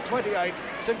 4-4-28,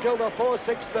 St Kilda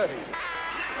 4-6-30.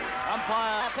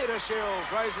 Umpire Peter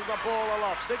Shields raises the ball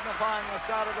aloft, signifying the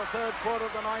start of the third quarter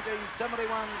of the 1971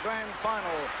 Grand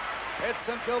Final. It's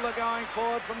St Kilda going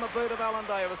forward from the boot of Alan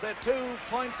Davis. They're 2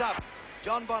 points up.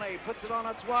 John Bonney puts it on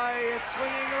its way. It's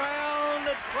swinging around.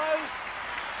 It's close.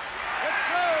 It's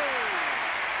through.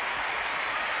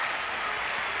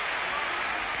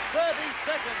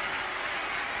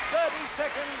 30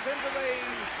 seconds into the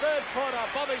third quarter.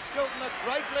 Bobby Skilton, a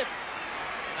great lift.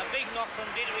 A big knock from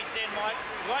Ditwich then, Mike,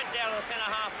 right down to the centre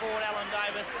half forward, Alan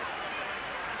Davis.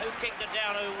 who kicked it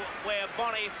down, where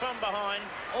Bonnie, from behind,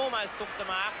 almost took the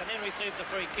mark and then received the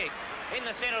free kick. In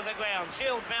the centre of the ground,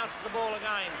 Shields bounces the ball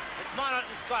again. It's Minot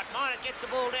and Scott. Minot gets the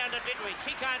ball down to Ditteridge.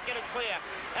 He can't get it clear.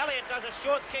 Elliott does a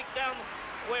short kick down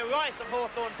where Rice of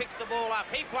Hawthorn picks the ball up.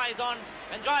 He plays on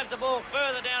and drives the ball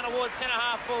further down towards centre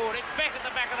half forward. It's back at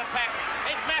the back of the pack.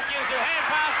 It's Matthews who hand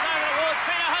passes over towards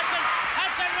Peter Hudson.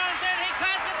 Hudson runs in. He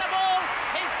can't get the ball.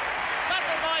 He's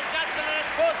muscled by Judson and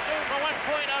it's forced through for 1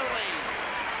 point only.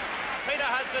 Peter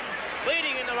Hudson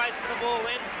leading in the race for the ball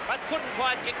then, but couldn't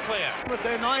quite get clear. With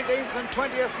their 19th and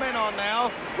 20th men on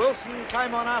now, Wilson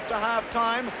came on after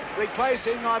half-time,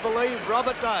 replacing, I believe,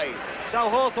 Robert Day. So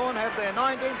Hawthorn have their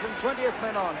 19th and 20th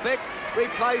men on. Beck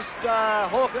replaced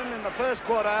Hawken in the first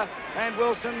quarter, and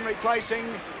Wilson replacing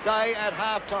Day at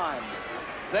half-time.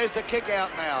 There's the kick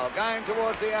out now, going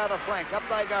towards the outer flank. Up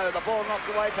they go, the ball knocked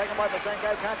away, taken by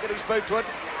Basenko, can't get his boot to it.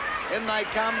 In they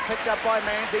come, picked up by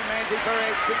Manzi. Manzi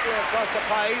very quickly across to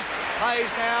Pays.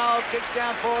 Pays now kicks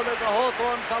down forward. There's a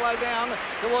Hawthorn fellow down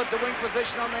towards the wing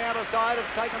position on the outer side.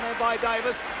 It's taken there by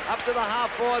Davis. Up to the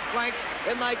half-forward flank.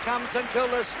 In they come, St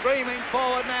Kilda streaming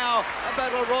forward now. A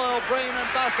battle royal, Breen and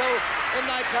Bustle. In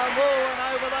they come, and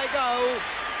over they go.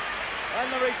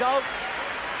 And the result...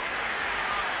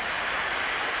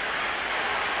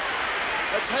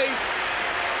 it's Heath.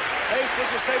 Heath, did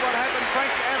you see what happened?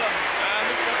 Frank Adams.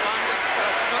 Missed that one, just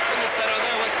knocked in the centre.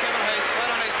 There was Kevin Heath,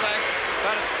 flat on his back.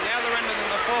 But at the other end in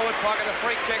the forward pocket, a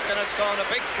free kick, and it's gone to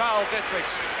big Carl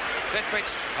Ditteridge.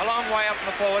 Ditteridge a long way up in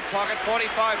the forward pocket, 45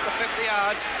 to 50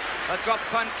 yards. A drop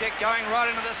punt kick going right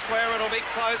into the square. It'll be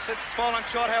close. It's fallen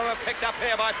short, however, picked up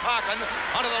here by Parkin.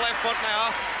 Onto the left foot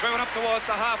now. Driven up towards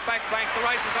the half-back flank. The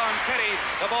race is on. Kenny,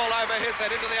 the ball over his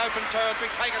head into the open territory.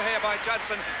 Taken here by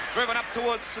Judson. Driven up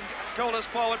towards St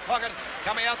Kilda's forward pocket.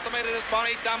 Coming out the middle is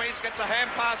Bonnie. Dummies. Gets a hand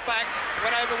pass back.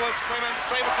 Went over towards Clement.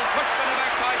 Stevenson pushed in the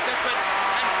back by Ditteridge.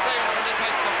 And Stevenson to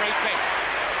take the free kick.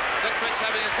 Ditteridge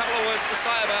having a couple of words to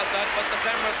say about that, but the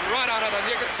camera's right on it, and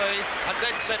you can see a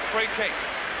dead set free kick.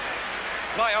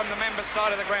 Play on the members'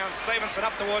 side of the ground. Stevenson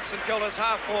up towards St Kilda's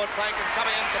half-forward flank and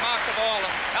coming in to mark the ball,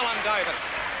 Alan Davis.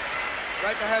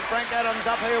 Great to have Frank Adams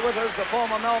up here with us, the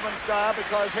former Melbourne star,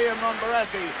 because he and Ron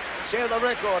Barassi share the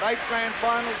record. 8 grand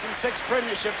finals and 6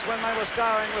 premierships when they were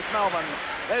starring with Melbourne.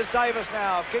 There's Davis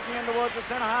now, kicking in towards the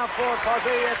centre half-forward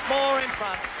posse. It's Moore in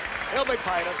front. He'll be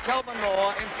paid at Kelvin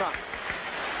Moore in front.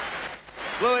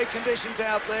 Bluey conditions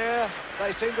out there.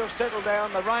 They seem to have settled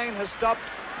down. The rain has stopped.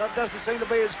 That doesn't seem to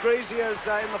be as greasy as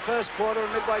in the first quarter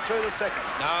and midway through the second.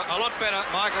 No, a lot better,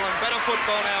 Michael, and better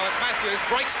football now as Matthews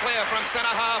breaks clear from centre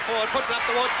half forward, puts it up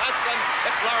towards Hudson.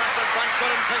 It's Lawrence in front,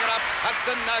 couldn't pick it up.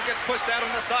 Hudson gets pushed out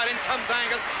on the side. In comes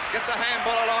Angus, gets a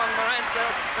handball along. Moransel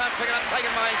can't pick it up,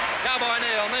 taken by Cowboy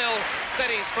Neil. Neil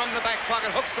steadies from the back pocket,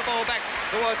 hooks the ball back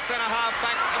towards centre half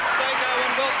back. Up they go,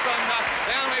 and Wilson,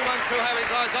 the only one to have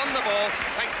his eyes on the ball,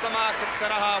 takes the mark at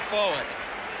centre half forward.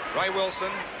 Ray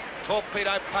Wilson.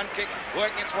 Torpedo punt kick,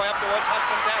 working its way up towards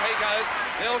Hudson. Down he goes.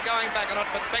 Neil going back on it,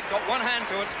 but Beck got one hand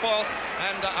to it, spoiled,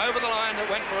 and over the line it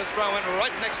went for a throw-in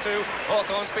right next to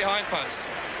Hawthorn's behind post.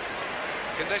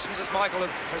 Conditions, as Michael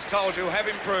has told you, have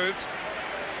improved.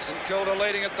 St Kilda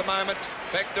leading at the moment.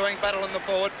 Beck doing battle in the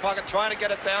forward pocket, trying to get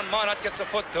it down. Minot gets a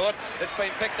foot to it. It's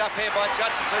been picked up here by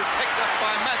Judson, who's picked up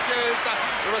by Matthews.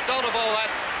 The result of all that,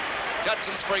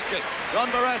 Judson's free kick. Ron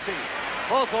Barassi.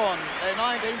 Hawthorn, their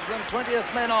 19th and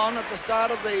 20th men on at the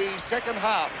start of the second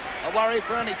half. A worry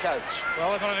for any coach.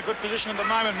 Well, they're not in a good position at the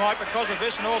moment, Mike, because of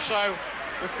this, and also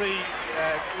with the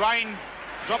rain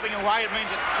dropping away, it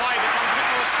means that play becomes a bit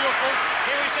more skillful.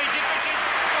 Here we see Ditteridge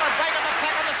got a break on the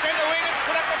pack on the centre wing and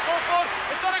put up the full forward.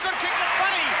 It's not a good kick, but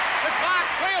funny. It's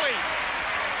marked clearly.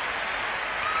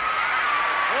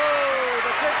 Oh,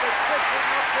 the Ditteridge strips it,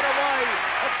 knocks it away.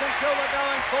 It's St Kilda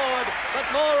going forward, but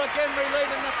Moore again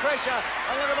relieving the pressure.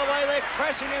 And look at the way they're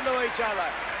crashing into each other.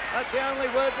 That's the only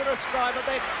word to describe it.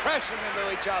 They're crashing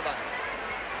into each other.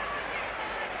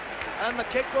 And the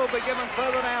kick will be given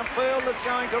further downfield. It's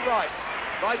going to Rice.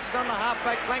 Rice is on the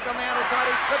half-back flank on the outer side.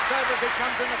 He slips over as he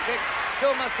comes in the kick.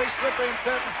 Still must be slippery in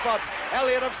certain spots.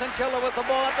 Elliott of St Kilda with the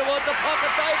ball up towards the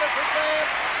pocket. Davis is there.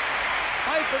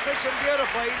 Made position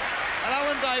beautifully. And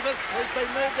Alan Davis, who's been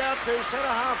moved out to centre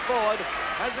half forward,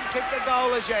 hasn't kicked a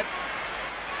goal as yet.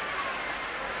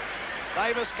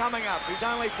 Davis coming up. He's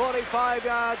only 45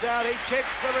 yards out. He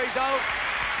kicks the result.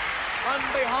 One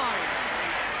behind.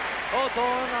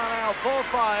 Hawthorn are now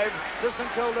 4-5 to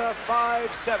St Kilda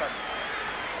 5-7.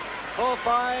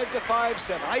 4-5 to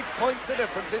 5-7. 8 points the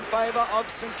difference in favour of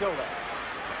St Kilda.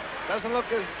 Doesn't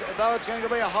look as though it's going to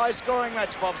be a high-scoring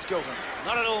match, Bob Skilton.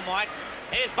 Not at all, Mike.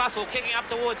 Here's Bustle kicking up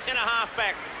towards centre half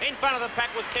back. In front of the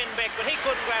pack was Ken Beck, but he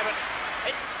couldn't grab it.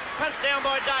 It's punched down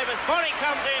by Davis. Bonnie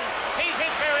comes in. He's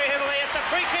hit very heavily. It's a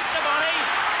free kick to Bonnie.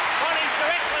 Bonnie's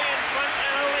directly in front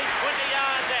and only 20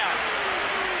 yards out.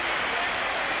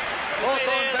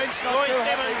 Hawthorn bench not Roy too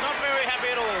Simmons happy. not very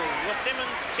happy at all. Was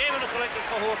Simmons, chairman of selectors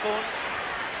for Hawthorn.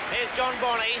 Here's John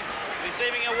Bonnie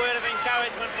receiving a word of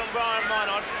encouragement from Brian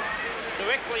Minot.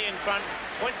 Directly in front,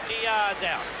 20 yards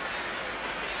out.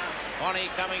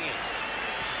 Bonnie coming in.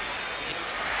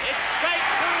 It's straight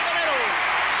through the middle.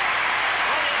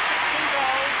 Bonnie's kicked 2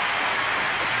 goals.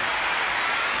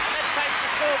 And that takes the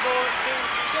scoreboard to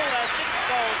Kilda 6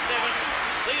 goals 7,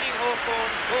 leading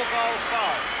Hawthorn 4 goals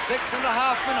 5. 6.5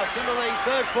 minutes into the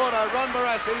third quarter. Ron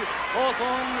Barassi,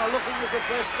 Hawthorn are looking as if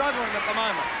they're struggling at the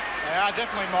moment. They are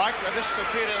definitely, Mike. This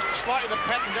appeared slightly the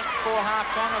pattern just before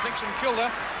half-time. I think St Kilda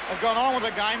have gone on with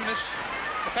the game, and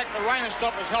the fact the rain has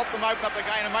stopped has helped them open up the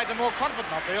game and made them more confident,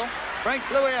 I feel. Frank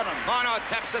Bluey Adam. Minot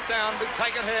taps it down, be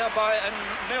taken here by, and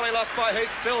nearly lost by Heath,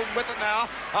 still with it now.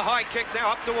 A high kick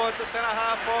now up towards the centre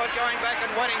half forward, going back and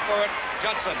waiting for it.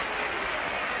 Judson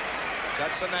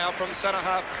now from centre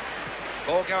half.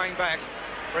 Ball going back.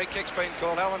 Free kick's been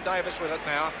called. Alan Davis with it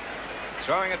now.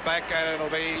 Throwing it back, and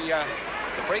it'll be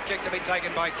the free kick to be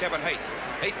taken by Kevin Heath.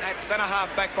 Heath at centre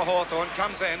half back for Hawthorn,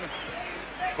 comes in.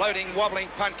 Floating,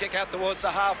 wobbling punt kick out towards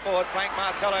the half-forward flank.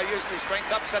 Martello used his strength,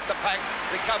 upset the pack,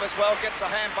 recovers well, gets a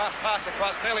hand pass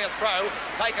across, nearly a throw,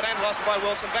 taken and lost by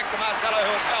Wilson. Back to Martello,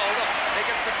 who is held. He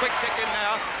gets a quick kick in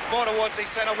now, more towards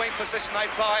his centre wing position. They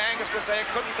fly. Angus was there,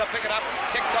 couldn't pick it up.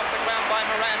 Kicked off the ground by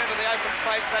Moran into the open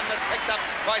space and is picked up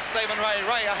by Stephen Ray.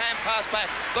 Ray, a hand pass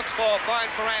back, looks for,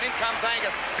 finds Moran. In comes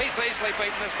Angus. He's easily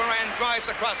beaten as Moran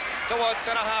drives across towards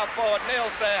centre half forward.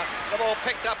 Neil's there. The ball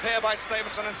picked up here by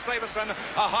Stevenson, and Stevenson,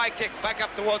 a high kick back up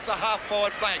towards the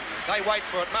half-forward flank. They wait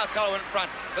for it. Martello in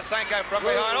front. Basanko from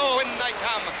behind. Oh, in they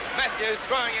come. Matthews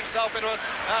throwing himself into it.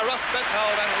 Ross Smith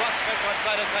held, and Ross Smith wants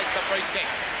to take the free kick.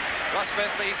 Ross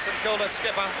Smith, the St Kilda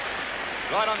skipper,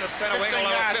 right on the centre wing, although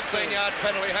a 15-yard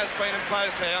penalty has been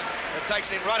imposed here. It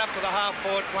takes him right up to the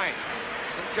half-forward flank.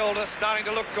 St Kilda starting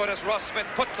to look good as Ross Smith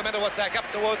puts them into attack up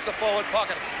towards the forward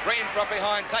pocket. Green from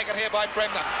behind, taken here by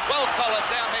Bremner. Well collared,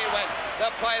 down he went.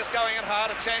 The players going in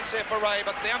hard, a chance here for Ray,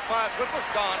 but the umpire's whistle's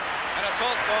gone, and it's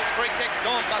Hawthorn's free kick.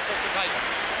 Norm Bustle to take it.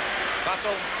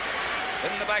 Bustle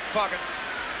in the back pocket.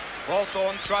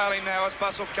 Hawthorn trailing now as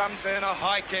Bustle comes in, a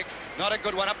high kick. Not a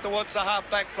good one up towards the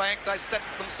half-back flank. They set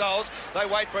themselves. They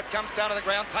wait for it. Comes down to the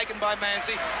ground. Taken by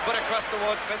Manzi. Put across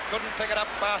towards Smith. Couldn't pick it up.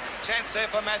 Chance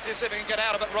there for Matthews if he can get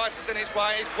out of it. Rice is in his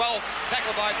way. He's well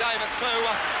tackled by Davis too.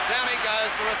 Down he goes.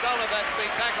 The result of that, the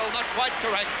tackle not quite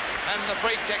correct. And the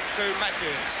free kick to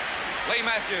Matthews. Lee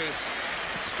Matthews.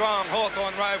 Strong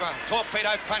Hawthorn rover.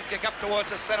 Torpedo punt kick up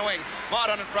towards the centre wing.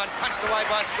 Mardon in front. Punched away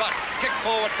by Scott. Kick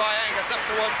forward by Angus up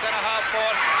towards centre half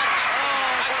forward.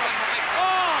 Hudson takes it.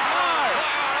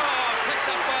 Picked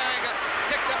up by Angus.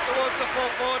 Kicked up towards the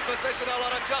full forward position. A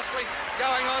lot of jostling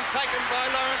going on. Taken by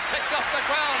Lawrence. Kicked off the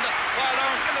ground by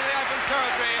Lawrence into the open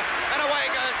territory. And away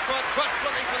goes Trott. Trott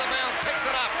looking for the bounce. Picks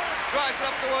it up. Drives it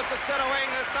up towards the centre wing.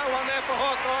 There's no one there for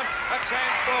Hawthorn. A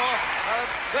chance for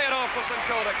Theodore for St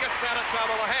Kilda. Gets out of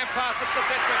trouble. A hand passes to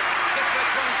Dittrich.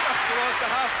 Dittrich runs up towards the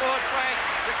half-forward flank.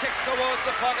 The kicks towards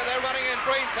the pocket. They're running in.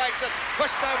 Breen takes it.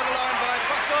 Pushed over the line by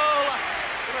Bustle.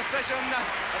 The decision.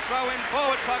 A throw in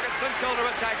forward pocket. St Kilda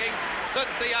attacking 30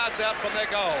 yards out from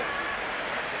their goal.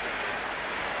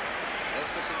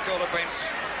 There's the St Kilda bench.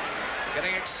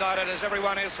 Getting excited as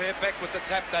everyone is here. Beck with the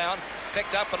tap down.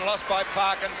 Picked up and lost by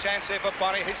Park, and chance here for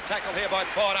Bonnie. He's tackled here by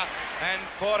Porter. And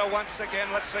Porter once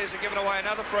again, let's see, is he giving away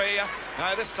another free?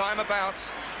 No, this time a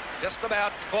bounce. Just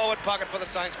about forward pocket for the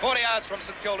Saints. 40 yards from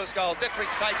St Kilda's goal.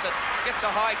 Dittrich takes it. Gets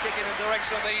a high kick in the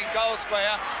direction of the goal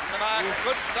square. And the mark,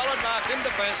 good solid mark in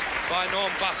defence by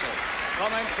Norm Bustle.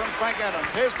 Comment from Frank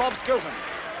Adams. Here's Bob Skilton.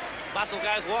 Bustle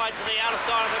goes wide to the outer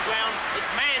side of the ground. It's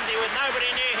Manzi with nobody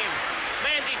near him.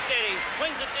 Manzi steadies,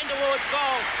 swings it in towards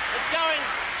goal. It's going,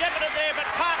 shepherded there, but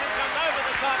Parkin comes over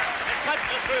the top and punches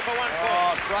it through for 1 point.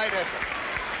 Oh, great effort.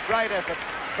 Great effort.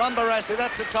 Ron Barassi,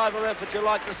 that's the type of effort you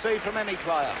like to see from any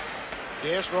player.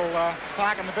 Yes, well,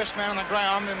 Parkin, the best man on the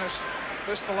ground in this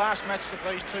is the last match that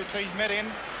these two teams met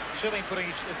in. Certainly putting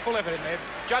his full effort in there.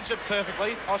 Judged it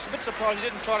perfectly. I was a bit surprised he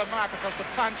didn't try to mark, because the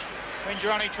punch means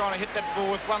you're only trying to hit that ball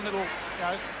with one little,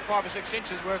 5 or 6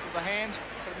 inches worth of the hands.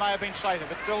 But it may have been safer,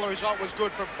 but still the result was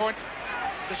good for a point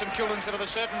to St Kilda instead of a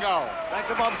certain goal. Thank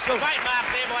you, Bob Skilton. Great mark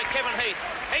there by Kevin Heath.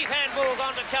 Heath handballs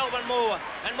onto Calvin Moore,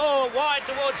 and Moore wide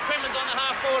towards Crimmins on the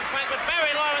half-forward flank, but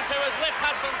Barry Lawrence, who has left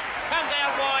Hudson, comes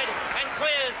out wide and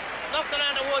clears knocks it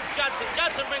down towards Judson.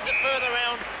 Judson brings it further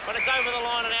round, but it's over the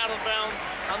line and out of bounds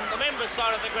on the members'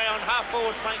 side of the ground,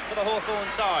 half-forward flank for the Hawthorn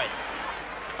side.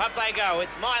 Up they go.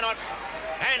 It's Minot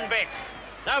and Beck.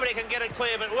 Nobody can get it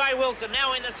clear, but Ray Wilson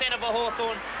now in the centre for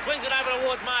Hawthorn. Swings it over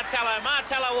towards Martello.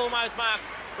 Martello almost marks.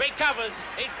 Recovers.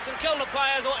 He's St Kilda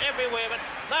players all everywhere, but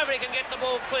nobody can get the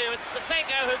ball clear. It's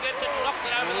Pasenko who gets it, knocks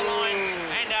it over the line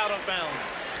and out of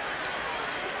bounds.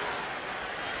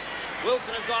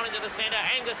 Wilson has gone into the centre.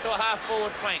 Angus to a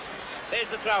half-forward flank. There's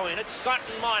the throw-in. It's Scott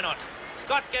and Minot.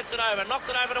 Scott gets it over, knocks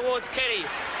it over towards Keddy.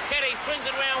 Keddy swings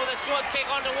it round with a short kick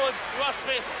on towards Ross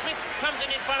Smith. Smith comes in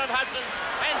front of Hudson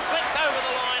and slips over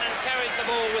the line and carries the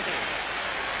ball with him.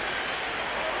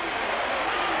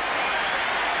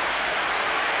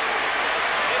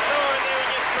 You saw it there on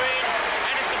your screen,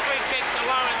 and it's a free kick to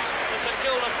Lawrence, the St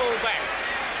Kilda full-back.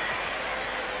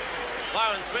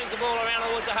 Lawrence brings the ball around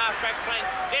towards the half-back flank.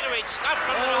 Ditterich up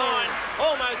from the behind,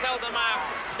 almost held the mark.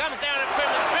 Comes down at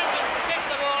Crimson. Crimson kicks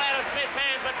the ball out of Smith's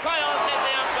hands, but play on, says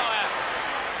the umpire.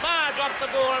 Maher drops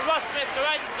the ball, and Ross Smith,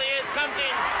 courageously as comes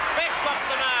in. Beck drops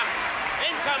the mark.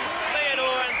 In comes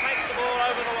Theodore and takes the ball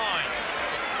over the line.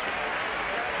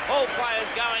 All players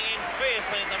going in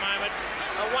fiercely at the moment.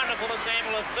 A wonderful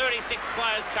example of 36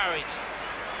 players' courage.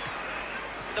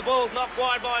 The ball's knocked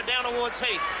wide by down towards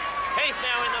Heath. Heath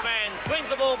now in the van, swings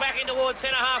the ball back in towards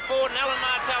centre half forward, and Alan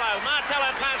Martello. Martello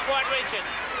can't quite reach it.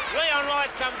 Leon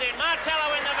Rice comes in.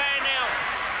 Martello in the van now.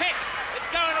 Kicks. It's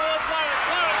going towards Lawrence.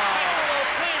 Lawrence takes the ball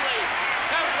cleanly.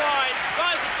 Comes wide.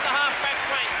 Drives it to the half-back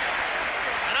flank.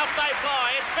 And up they fly.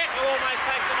 It's Beck who almost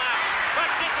takes the mark. But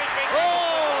Dittrich recovers.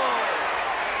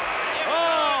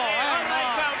 On they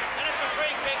come. And it's a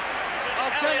free kick.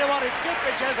 I'll tell you what, if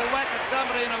Dittrich has a whack at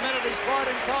somebody in a minute, he's quite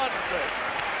entitled to.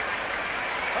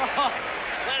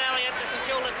 Glenn Elliott, the St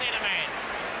Kilda centre man.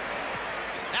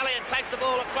 Elliott takes the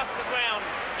ball across the ground.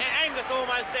 Now, Angus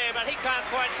almost there, but he can't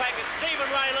quite take it. Stephen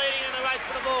Ray leading in the race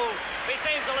for the ball.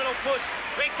 Receives a little push,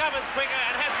 recovers quicker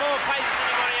and has more pace than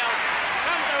anybody else.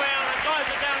 Comes around and drives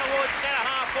it down towards centre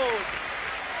half forward.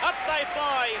 Up they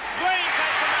fly. Green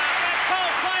takes the mark, but it's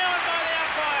called play on by the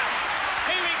umpire.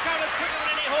 He recovers quicker than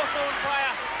any Hawthorn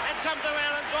player and comes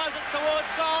around and drives it towards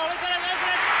goal. Isn't it? Isn't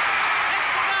it?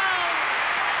 It's the goal!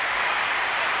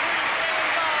 It's Green's second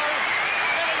goal,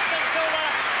 giving St Kilda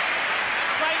a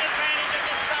great advantage at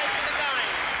this stage of the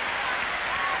game.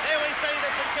 There we see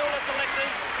the St Kilda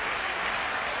selectors.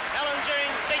 Alan Jean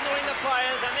signalling the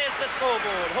players, and there's the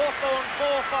scoreboard. Hawthorn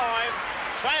 4-5,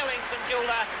 trailing St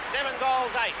Kilda 7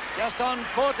 goals 8. Just on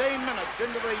 14 minutes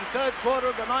into the third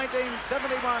quarter of the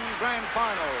 1971 grand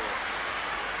final.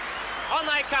 On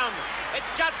they come. It's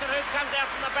Judson who comes out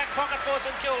from the back pocket for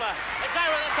St Kilda. It's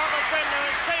over the top of Bremner,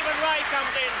 and Stephen Ray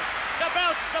comes in to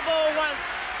bounce the ball once.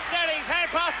 Steadies, hand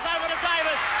passes over to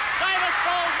Davis. Davis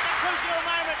falls at the crucial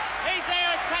moment. He's there,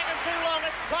 it's taken too long.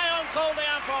 It's play on, called the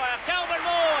umpire. Calvin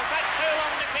Moore takes too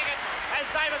long to kick it as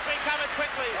Davis recovered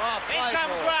quickly. In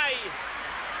comes Ray.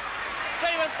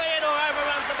 Stephen Theodore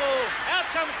overruns the ball. Out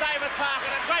comes David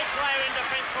Parker, a great player in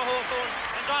defence for Hawthorn,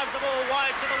 and drives the ball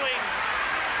wide to the wing.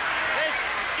 There's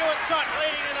Stuart Trott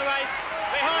leading in the race.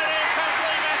 Behind him comes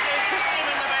Lee Matthews, pushing him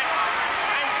in the back,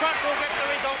 and Trott will get the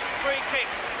resultant free kick.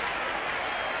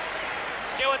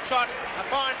 Stuart Trott, a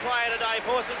fine player today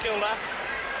for St Kilda,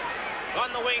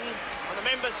 on the wing, on the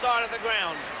members' side of the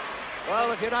ground.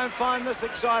 Well, if you don't find this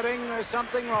exciting, there's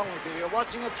something wrong with you. You're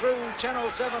watching it through Channel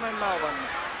 7 in Melbourne.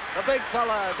 The big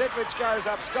fella, Dittrich, goes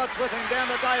up. Scott's with him. Down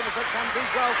to Davis it comes.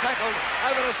 He's well tackled.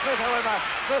 Over to Smith, however.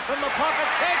 Smith from the pocket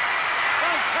kicks.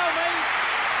 Don't tell me.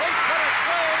 He's put it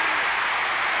through.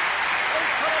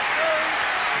 He's put it through.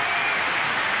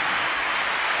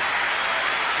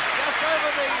 Just over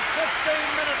the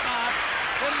 15-minute mark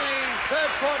in the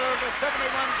third quarter of the 71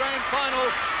 grand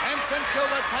final. And St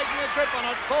Kilda taking a grip on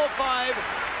it. 4-5.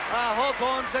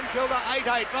 Hawthorn, St Kilda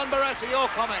 8-8. Ron Barassi,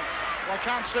 your comment. Well, I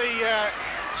can't see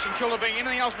St Kilda being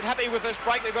anything else but happy with this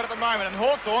break they've got at the moment. And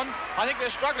Hawthorn, I think they're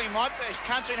struggling, Mike. They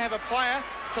can't seem to have a player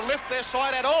to lift their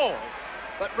side at all.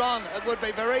 But Ron, it would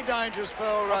be very dangerous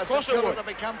for St Kilda to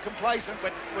become complacent.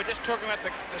 But we're just talking about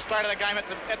the state of the game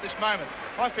at this moment.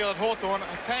 I feel that Hawthorn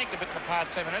have panicked a bit in the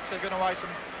past 10 minutes. They've given away some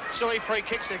silly free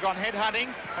kicks. They've gone head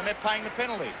hunting and they're paying the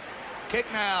penalty. Kick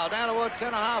now, down towards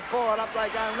centre half forward, up they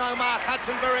go. No mark,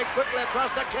 Hudson very quickly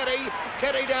across to Keddy.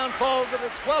 Keddy down forward, but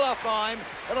it's well offline.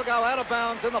 It'll go out of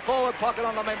bounds in the forward pocket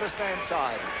on the member stand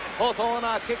side. Hawthorn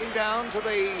are kicking down to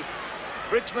the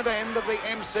Richmond end of the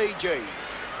MCG.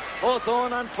 Hawthorn,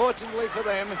 unfortunately for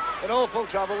them, in awful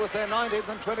trouble with their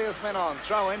 19th and 20th men on.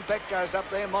 Throw in, Beck goes up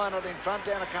there, Minot in front,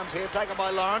 down it comes here, taken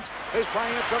by Lawrence, who's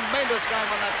playing a tremendous game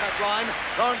on that back line.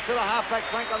 Lawrence to the half-back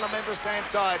flank on the member stand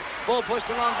side. Ball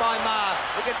pushed along by Marr.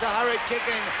 He gets a hurried kick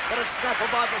in, but it's snaffled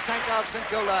by Basenko of St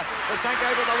Kilda.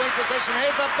 Basenko with the wing position.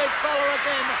 Here's the big fella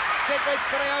again. Dittrich,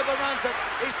 but he overruns it.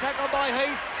 He's tackled by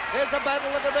Heath. Here's the battle,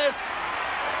 look at this.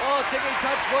 Oh, Tiggy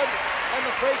Touchwood, and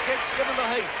the free kick's given to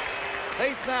Heath.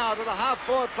 Heath now to the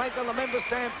half-forward flank on the member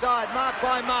stand side. Marked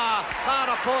by Marr. Marr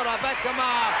to Porter. Back to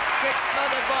Marr. Kick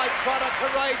smothered by Trotter.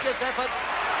 Courageous effort.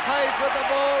 Pays with the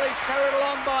ball. He's carried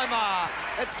along by Marr.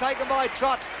 It's taken by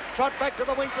Trott. Trott back to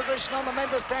the wing position on the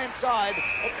member stand side.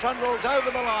 It trundles over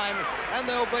the line, and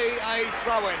there'll be a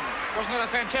throw-in. Wasn't that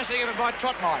a fantastic effort by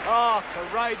Trott, Mike? Oh,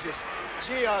 courageous.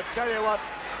 Gee, I tell you what.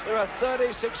 There are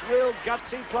 36 real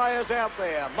gutsy players out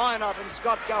there. Minot and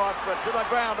Scott go up for it. To the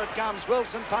ground it comes.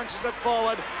 Wilson punches it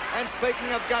forward. And speaking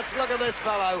of guts, look at this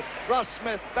fellow. Ross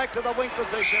Smith back to the wing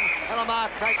position. And a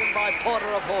mark taken by Porter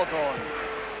of Hawthorn.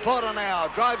 Porter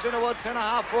now drives in towards centre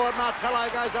half forward. Martello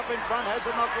goes up in front. Has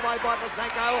it knocked away by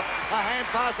Basenko. A hand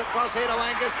pass across here to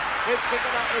Angus. His kick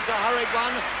is a hurried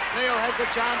one. Neil has a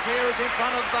chance here. Is in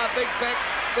front of Big Beck.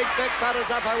 Big Beck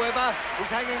butters up, however. He's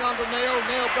hanging on to Neil.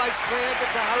 Neil breaks clear,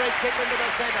 gets a hurried kick into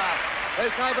the centre.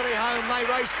 There's nobody home. They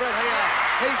race for it here.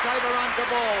 Heath overruns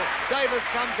the ball. Davis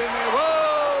comes in there.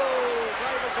 Whoa!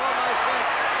 Davis almost went.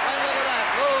 And look at that.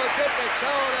 Oh, Dittrich.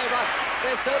 Oh,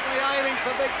 they're certainly aiming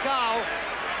for Big Carl.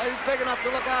 He's big enough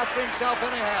to look after himself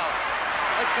anyhow.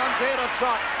 It comes here to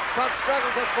Trott. Trott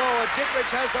struggles it forward.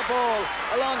 Dittrich has the ball.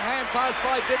 A long hand pass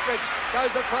by Dittrich.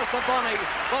 Goes across to Bonnie.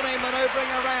 Bonnie manoeuvring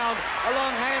around. A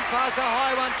long hand pass, a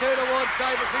high one too towards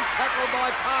Davis. He's tackled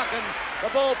by Parkin. The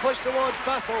ball pushed towards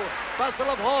Bussell. Bussell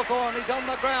of Hawthorn. He's on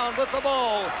the ground with the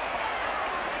ball.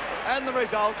 And the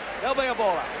result, there'll be a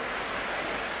baller.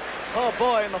 Oh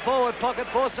boy, in the forward pocket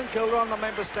for St Kilda on the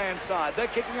member stand side. They're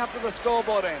kicking up to the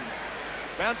scoreboard end.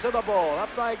 Bounce of the ball, up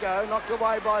they go, knocked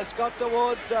away by Scott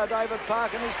towards David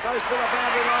Parkin. He's close to the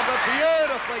boundary line, but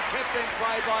beautifully kept in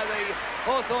play by the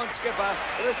Hawthorn skipper.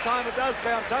 But this time it does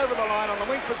bounce over the line on the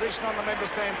wing position on the member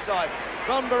stand side.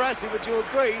 Ron Barassi, would you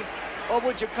agree, or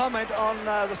would you comment on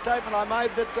the statement I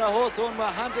made that Hawthorn were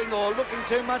hunting or looking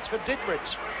too much for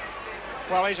Dittrich?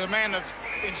 Well, he's a man that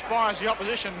inspires the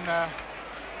opposition,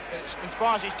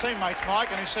 inspires his teammates,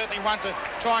 Mike, and he's certainly one to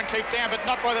try and keep down, but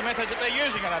not by the methods that they're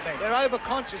using it, I think. They're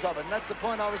over-conscious of it, and that's the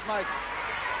point I was making.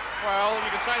 Well, you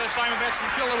could say the same about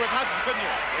St Kilda with Hudson, couldn't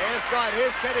you? Yes, right.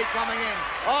 Here's Keddy coming in.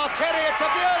 Oh, Keddy, it's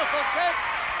a beautiful kick.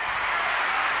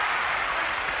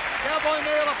 Cowboy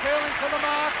Neil appealing for the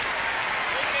mark.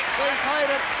 We paid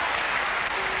it.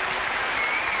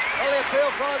 Well, the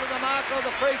appeal for either the mark or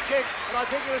the free kick, but I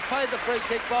think he was paid the free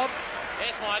kick, Bob.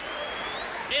 Yes, Mike.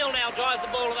 Neil now drives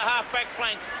the ball to the half-back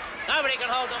flank. Nobody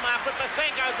can hold the mark, but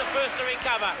Basenko's the first to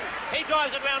recover. He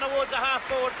drives it round towards the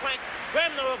half-forward flank.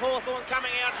 Gremner of Hawthorn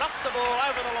coming out, knocks the ball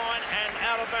over the line and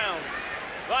out of bounds.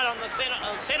 Right on the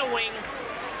centre wing,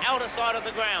 outer side of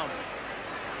the ground.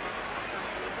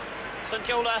 St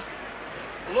Kilda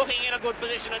looking in a good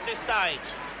position at this stage.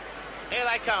 Here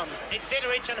they come. It's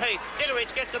Dittrich and Heath.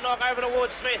 Dittrich gets a knock over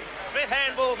towards Smith. Smith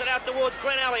handballs it out towards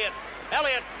Glenn Elliott.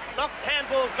 Elliott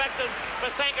handballs back to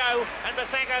Basenko, and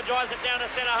Basenko drives it down to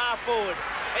centre half forward.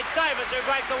 It's Davis who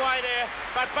breaks away there,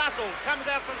 but Bussell comes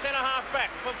out from centre half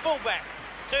back, from full back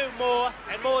to Moore,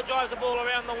 and Moore drives the ball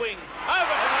around the wing.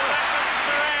 Over from the back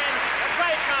comes Moran, a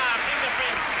great mark in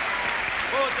defence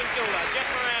for St Kilda. Jeff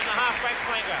Moran, the half-back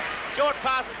flanker. Short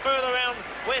passes further round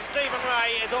where Stephen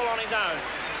Ray is all on his own.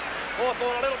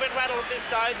 Hawthorn a little bit rattled at this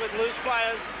stage with loose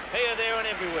players here, there and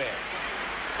everywhere.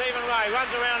 Stephen Ray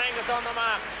runs around Angus on the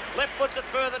mark. Left puts it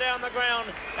further down the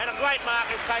ground, and a great mark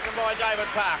is taken by David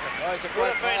Parkin. Oh, it's a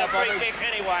Would great have been a free body. kick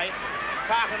anyway.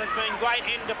 Parkin has been great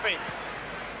in defence.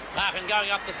 Parkin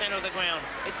going up the centre of the ground.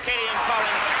 It's Keddy and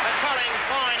Colling, but Colling,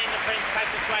 fine in defence,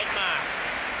 takes a great mark.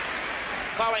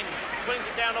 Colling swings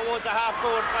it down towards the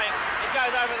half-forward flank. It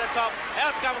goes over the top.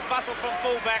 Out comes Bussell from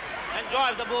full-back and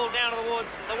drives the ball down towards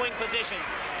the wing position.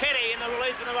 Keddy in the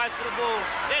release in the race for the ball.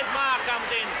 Des Marr comes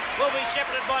in, will be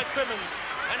shepherded by Crimmins.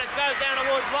 And it goes down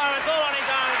towards Lawrence, all on his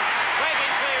own,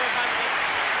 breaking clear of Hudson.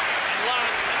 And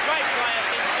Lawrence, a great player,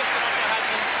 since shifted onto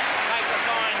Hudson, makes a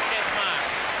fine chest mark.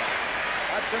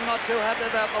 Hudson not too happy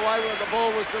about the way where the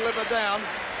ball was delivered down.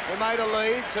 He made a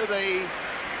lead to the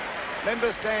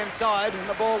Member stand side, and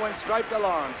the ball went straight to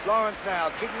Lawrence. Lawrence now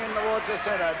kicking in towards the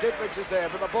centre. Dittrich is there,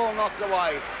 but the ball knocked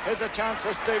away. Here's a chance for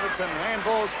Stevenson.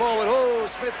 Handballs forward. Oh,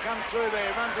 Smith comes through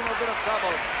there, runs into a bit of trouble.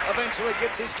 Eventually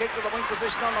gets his kick to the wing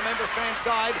position on the member stand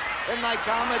side. Then they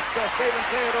come. It's Stephen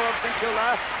Theodore of St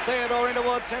Kilda. Theodore in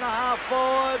towards centre half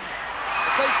forward.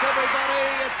 Beats everybody.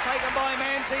 It's taken by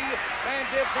Manzi.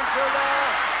 Manzi of St Kilda.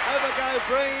 Over go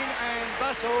Breen and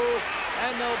Bustle.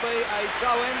 And there'll be a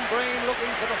throw-in. Breen looking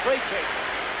for the free kick.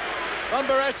 Ron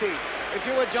Barassi, if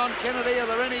you were John Kennedy, are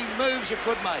there any moves you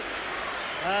could make?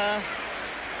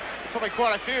 Probably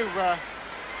quite a few,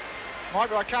 Mike,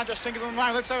 but I can't just think of them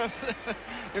now. Let's have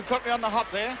you've got me on the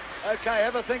hop there. OK,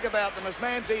 have a think about them as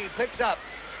Manzi picks up.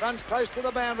 Runs close to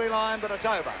the boundary line, but it's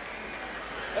over.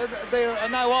 There are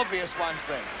no obvious ones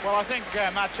then. Well, I think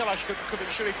Marcello should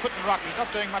be put in ruck. He's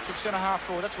not doing much at centre half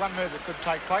forward. That's one move that could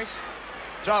take place.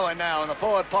 Throw-in now in the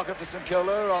forward pocket for St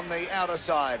Kilda on the outer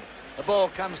side. The ball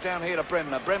comes down here to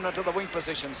Bremner. Bremner to the wing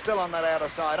position, still on that outer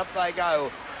side. Up they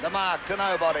go. The mark to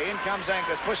nobody. In comes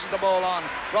Angus, pushes the ball on.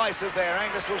 Rice is there.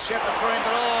 Angus will shepherd for him,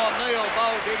 but Neil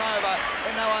bowls him over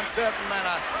in no uncertain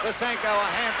manner. Basenko, a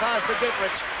hand pass to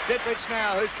Dittrich. Dittrich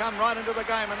now, who's come right into the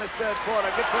game in this third quarter,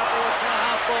 gets it up towards centre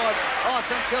half forward.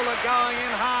 St Kilda going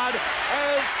in hard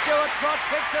as Stuart Trott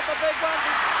kicks at the big ones.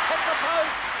 He's hit the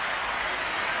post.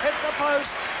 Hit the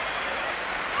post.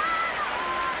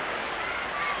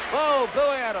 Oh,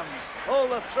 Bowie Adams. All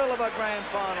the thrill of a grand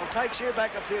final. Takes you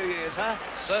back a few years, huh?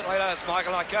 Certainly does,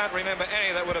 Michael. I can't remember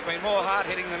any that would have been more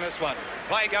hard-hitting than this one.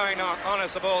 Play going on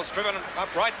as the ball's driven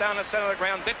up right down the centre of the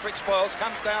ground. Dittrich spoils,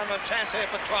 comes down, a chance here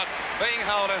for Trott. Being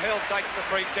held, and he'll take the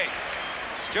free kick.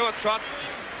 Stuart Trott,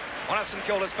 one of St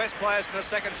Kilda's best players in the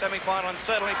second semi-final, and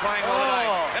certainly playing well today.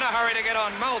 In a hurry to get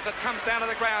on. Mulls, it comes down to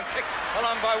the ground. Kicked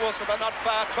along by Wilson, but not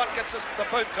far. Trott gets the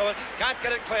boot to it. Can't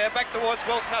get it clear. Back towards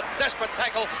Wilson. A desperate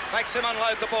tackle. Makes him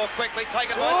unload the ball quickly.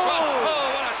 Taken by Trott.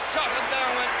 Oh, what a shot. And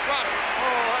down went Trott.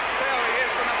 Oh, there he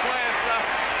is. And the players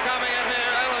coming in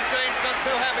here. Alan Jean's not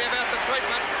too happy about the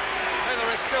treatment.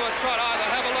 Neither is Stuart Trott either.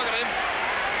 Have a look at him.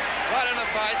 Right in the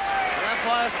face. The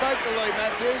umpire spoke to Lee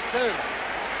Matthews too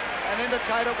and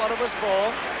indicated what it was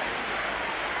for.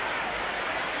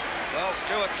 Well,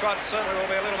 Stuart Trott certainly will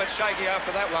be a little bit shaky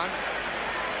after that one.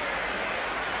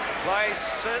 Play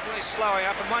certainly slowing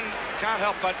up, and one can't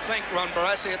help but think, Ron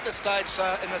Barassi, at this stage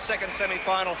in the second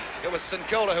semi-final, it was St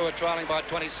Kilda who were trailing by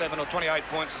 27 or 28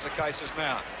 points as the case is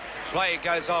now. Play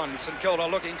goes on. St Kilda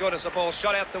looking good as the ball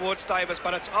shot out towards Davis,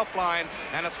 but it's offline,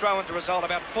 and a throw-in to result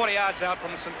about 40 yards out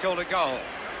from the St Kilda goal.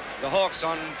 The Hawks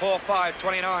on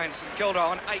 4-5-29, St Kilda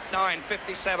on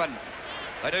 8-9-57.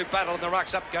 They do battle in the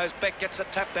rucks. Up goes Beck, gets it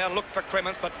tapped down, looked for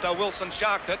Crimmins, but Wilson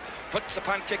sharked it, puts the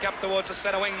punt kick up towards the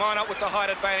centre wing. Minot with the height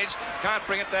advantage, can't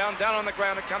bring it down. Down on the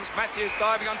ground it comes. Matthews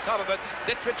diving on top of it.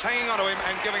 Dittrich hanging onto him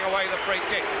and giving away the free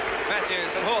kick.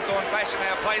 Matthews and Hawthorn fashion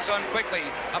now plays on quickly.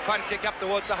 A punt kick up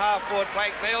towards the half-forward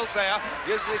flank. Neil's there,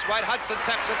 uses his weight. Hudson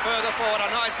taps it further forward. A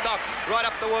nice knock right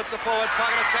up towards the forward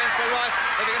pocket. A chance for Rice.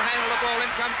 If he can handle the ball, in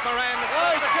comes Moran. The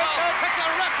he's kicked it. It's a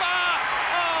ripper!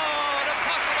 Oh, an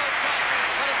impossible try.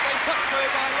 But it's been put through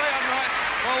by Leon Rice.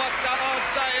 Well, what I'd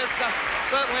say is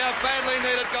certainly a badly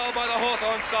needed goal by the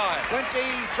Hawthorn side.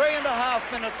 23 and a half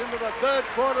minutes into the third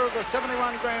quarter of the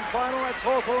 71 grand final. That's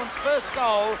Hawthorn's first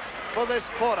goal for this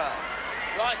quarter.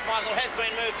 Rice, Michael, has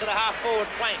been moved to the half-forward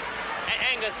flank. And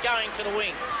Angus going to the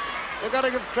wing. We've got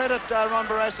to give credit, Ron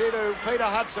Barassi, to Peter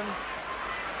Hudson.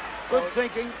 Good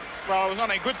thinking. Well, it was not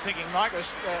only good thinking, Mike. It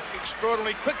was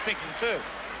extraordinarily quick thinking too.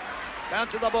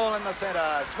 Bounce of the ball in the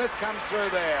centre. Smith comes through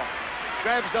there.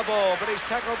 Grabs the ball, but he's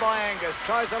tackled by Angus.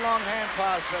 Tries a long hand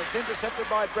pass, but it's intercepted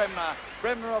by Bremner.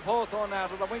 Bremner of Hawthorn now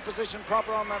to the wing position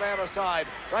proper on that outer side.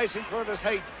 Racing for it is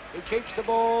Heath. He keeps the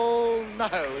ball.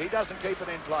 No, he doesn't keep it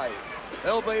in play.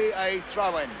 There'll be a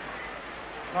throw-in.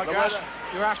 Like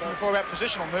you were asking before about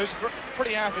positional moves. It's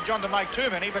pretty hard for John to make too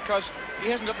many because he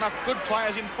hasn't got enough good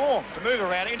players in form to move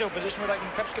around into a position where they can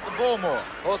perhaps get the ball more.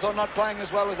 Hawthorn not playing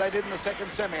as well as they did in the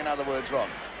second semi, in other words, Ron.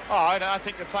 Oh, I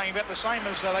think they're playing about the same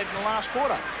as they did in the last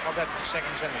quarter of that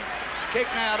second semi. Kick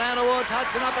now down towards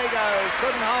Hudson. Up he goes.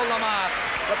 Couldn't hold the mark.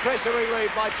 The pressure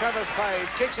relieved by Travis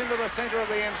Pays. Kicks into the centre of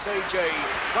the MCG.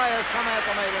 Players come out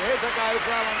to meet it. Here's a go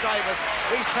for Alan Davis.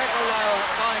 He's tackled low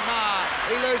by Marr.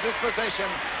 He loses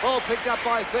possession. Ball picked up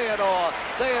by Theodore.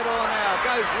 Theodore now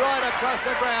goes right across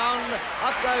the ground.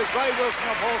 Up goes Ray Wilson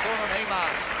of Hawthorn, and he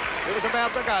marks. He was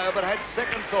about to go, but had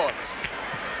second thoughts.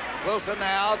 Wilson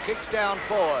now kicks down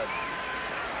forward.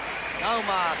 No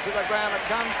mark, to the ground it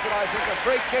comes, but I think a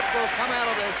free kick will come out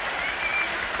of this.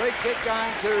 Free kick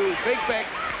going to Big Beck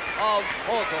of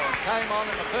Hawthorn. Came on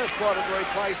in the first quarter to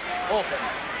replace Hawken.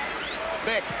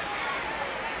 Beck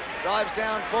Drives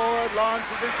down forward.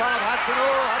 Lawrence is in front of Hudson.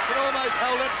 Oh, Hudson almost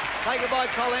held it. Taken by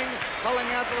Colling. Colling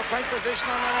out to the flank position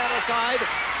on that outer side.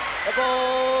 The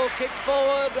ball kicked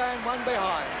forward and one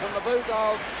behind from the boot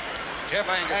of Jeff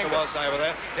Angus was over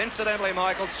there. Incidentally,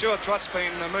 Michael, Stuart Trott's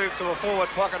been moved to a forward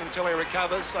pocket until he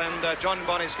recovers, and John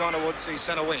Bonney's gone towards the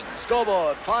centre wing.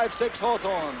 Scoreboard, 5-6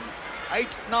 Hawthorn,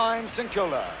 8-9 St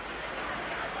Kilda.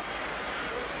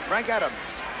 Frank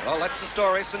Adams. Well, that's the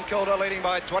story. St Kilda leading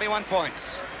by 21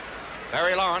 points.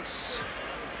 Barry Lawrence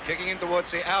kicking in towards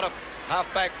the outer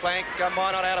half-back flank.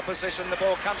 Minot out of position. The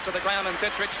ball comes to the ground, and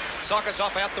Dittrich sockers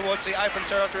off out towards the open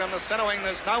territory on the centre wing.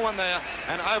 There's no one there,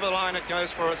 and over the line it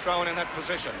goes for a throw-in in that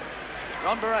position.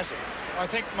 Ron Barassi. I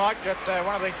think, Mike, that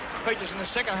one of the features in the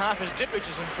second half is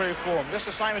Dittrich's improved form, just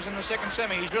the same as in the second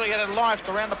semi. He's really added life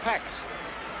around the packs.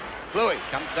 Bluey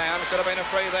comes down. Could have been a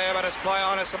free there, but it's play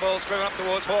on as the ball's driven up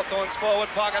towards Hawthorn's forward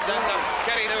pocket. And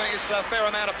Kenny doing his fair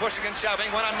amount of pushing and shoving.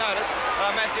 Went unnoticed.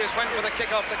 Matthews went for the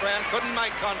kick off the ground. Couldn't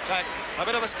make contact. A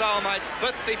bit of a stalemate.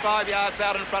 35 yards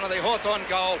out in front of the Hawthorn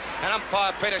goal. And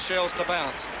umpire Peter Shields to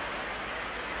bounce.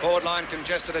 Forward line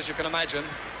congested, as you can imagine.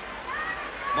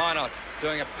 Minot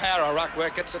doing a power of ruck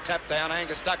work, gets a tap down.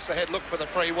 Angus ducks ahead, looked for the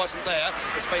free, wasn't there.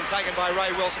 It's been taken by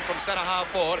Ray Wilson from centre half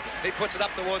forward. He puts it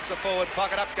up towards the forward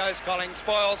pocket. Up goes Collings,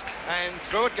 spoils, and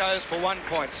through it goes for 1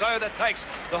 point. So that takes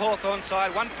the Hawthorn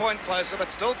side 1 point closer, but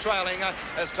still trailing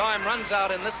as time runs out.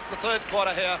 And this is the third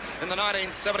quarter here in the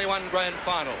 1971 grand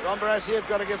final. Ron Barassi, you've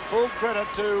got to give full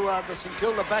credit to the St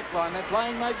Kilda backline. They're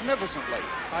playing magnificently.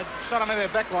 It's not only their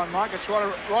backline, Mike, it's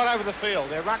right over the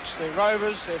field. Their rucks, their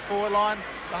rovers, their forward line.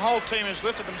 The whole team has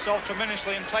lifted themselves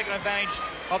tremendously and taken advantage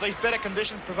of these better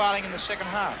conditions prevailing in the second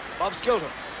half. Bob Skilton.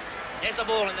 There's the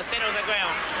ball in the centre of the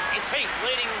ground. It's Heath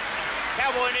leading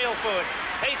Cowboy Neil forward.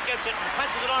 Heath gets it and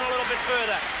punches it on a little bit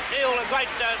further. Neil, a great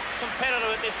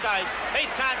competitor at this stage.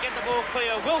 Heath can't get the ball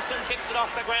clear. Wilson kicks it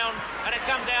off the ground, and it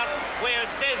comes out where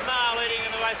it's Des Maher leading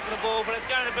in the race for the ball, but it's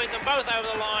going to beat them both over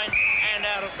the line and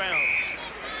out of bounds.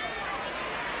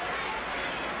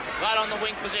 Right on the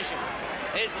wing position.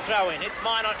 Here's the throw-in. It's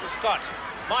Minot and Scott.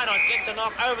 Minot gets a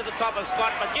knock over the top of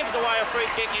Scott, but gives away a free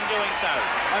kick in doing so.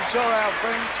 I'm sure our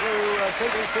friends through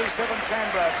CBC 7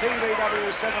 Canberra,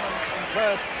 TVW 7 in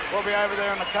Perth will be over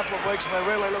there in a couple of weeks, and we're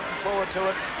really looking forward to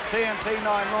it. TNT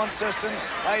 9 Launceston,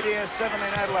 ADS 7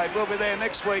 in Adelaide. We'll be there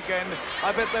next weekend.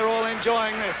 I bet they're all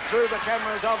enjoying this through the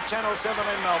cameras of Channel 7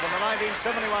 in Melbourne, the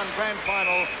 1971 grand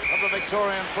final of the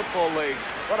Victorian Football League.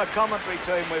 What a commentary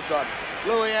team we've got.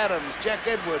 Louis Adams, Jack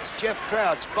Edwards, Jeff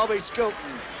Crouch, Bobby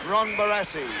Skilton, Ron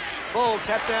Barassi. Ball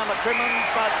tapped down to Crimmins,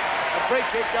 but a free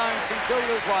kick going St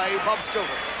Kilda's way, Bob Skilton.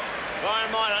 Ryan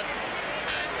Minot,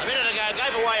 a minute ago,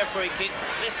 gave away a free kick.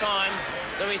 This time,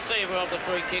 the receiver of the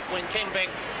free kick, when Ken Beck,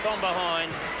 from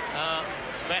behind,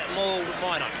 mauled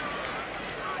Minot.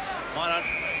 Minot,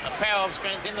 a power of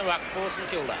strength in the ruck for St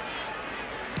Kilda.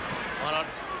 Minot,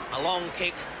 a long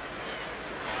kick,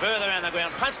 further around the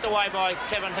ground, punched away by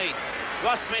Kevin Heath.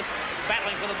 Ross Smith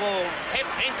battling for the ball.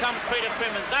 In comes Peter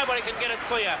Crimmins. Nobody can get it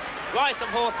clear. Rice of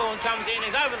Hawthorn comes in.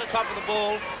 He's over the top of the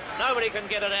ball. Nobody can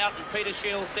get it out, and Peter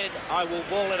Shields said, I will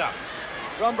ball it up.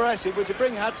 Ron Barassi, would you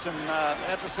bring Hudson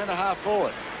out to centre half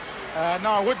forward?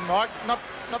 No, I wouldn't, Mike.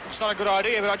 It's not a good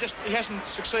idea, but he hasn't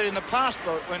succeeded in the past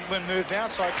when moved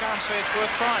out, so I can't see it's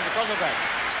worth trying because of that.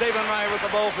 Stephen Ray with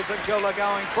the ball for St Kilda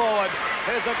going forward.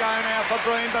 Here's the go now for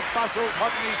Breen, but Bustle's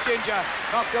hot in his ginger.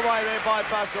 Knocked away there by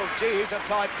Bustle. Gee, he's a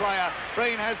tight player.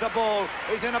 Breen has the ball.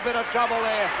 He's in a bit of trouble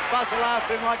there. Bustle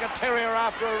after him like a terrier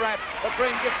after a rat. But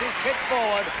Breen gets his kick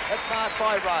forward. It's marked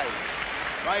by Ray.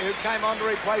 Ray, who came on to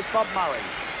replace Bob Murray.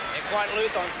 They're quite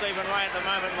loose on Stephen Ray at the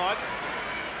moment, Mike.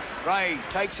 Ray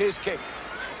takes his kick.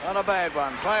 Not a bad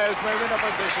one. Players move into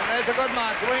position. There's a good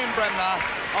mark to Ian Bremner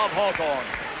of Hawthorn.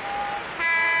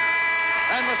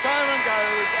 And the siren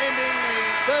goes, ending the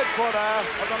third quarter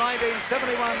of the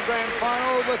 1971 grand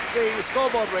final with the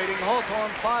scoreboard reading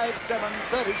Hawthorn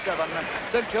 5-7-37,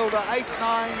 St Kilda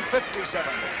 8-9-57.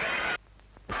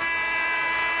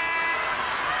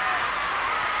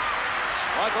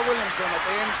 Michael Williamson at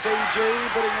the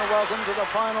MCG bidding a welcome to the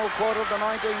final quarter of the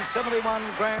 1971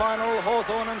 grand final,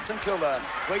 Hawthorn and St Kilda.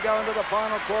 We go into the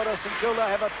final quarter. St Kilda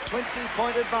have a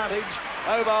 20-point advantage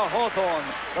over Hawthorn.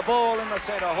 The ball in the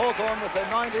centre. Hawthorn with their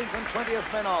 19th and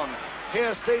 20th men on.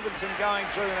 Here's Stevenson going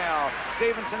through now.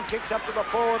 Stevenson kicks up to the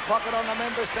forward pocket on the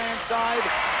member stand side.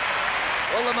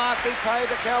 Will the mark be paid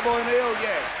to Cowboy Neil?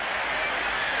 Yes.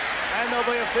 And there'll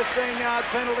be a 15-yard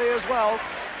penalty as well.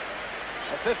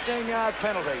 A 15-yard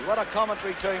penalty. What a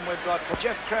commentary team we've got for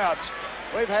Jeff Crouch.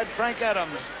 We've had Frank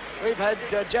Adams. We've had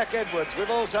Jack Edwards. We've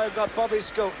also got Bobby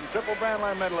Skilton, triple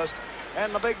Brownlow medalist,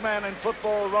 and the big man in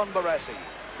football, Ron Barassi.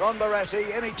 Ron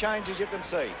Barassi, any changes you can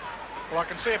see? Well, I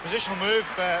can see a positional move,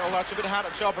 although it's a bit hard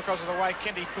to tell because of the way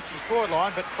Kendy puts his forward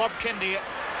line, but Bob Kenny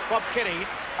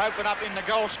open up in the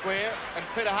goal square and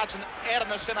Peter Hudson out in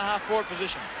the centre-half forward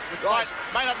position, which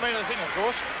may not mean a thing, of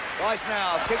course. Rice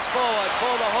now kicks forward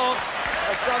for the Hawks.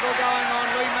 A struggle going on.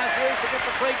 Lee Matthews to get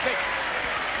the free kick.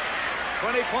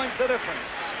 20 points the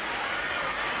difference.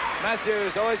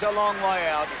 Matthews always a long way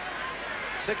out.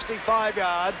 65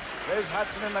 yards. There's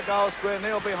Hudson in the goal square.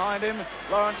 Neil behind him.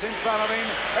 Lawrence in front of him.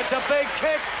 It's a big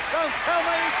kick. Don't tell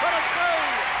me he's put it through.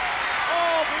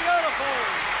 Oh, beautiful.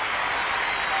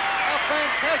 A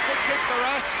fantastic kick for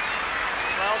us.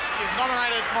 Well, you've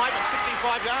nominated Mike at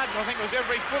 65 yards, and I think it was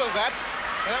every foot of that.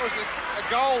 And that was a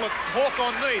goal that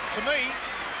Hawthorn need. To me,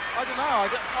 I don't know.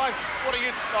 What do you?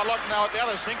 I'd like to know what the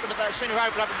others think, but they seem to have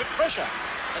opened up a bit fresher.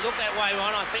 They look that way,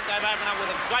 Ron. I think they've opened up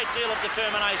with a great deal of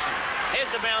determination. Here's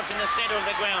the bounce in the centre of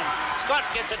the ground. Scott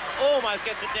gets it, almost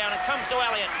gets it down, and comes to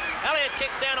Elliott. Elliott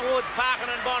kicks down towards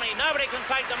Parkin and Bonney. Nobody can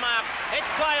take the mark. It's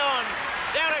play on.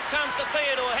 Down it comes to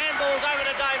Theodore. Handballs over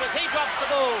to Davis. He drops the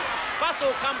ball.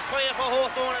 Bustle comes clear for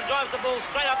Hawthorn and drives the ball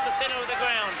straight up the centre of the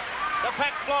ground. The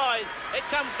pack flies. It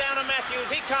comes down to Matthews.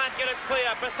 He can't get it clear.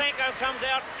 Pasenko comes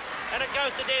out and it goes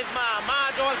to Des Maher.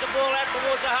 Maher drives the ball out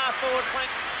towards the half-forward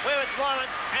flank where it's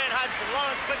Lawrence and Hudson.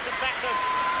 Lawrence flicks it back to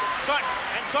Trott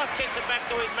and Trott kicks it back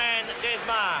to his man Des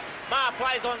Maher. Maher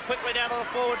plays on quickly down to the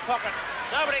forward pocket.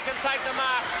 Nobody can take the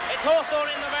mark. It's Hawthorn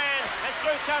in the van as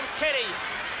through comes Keddy.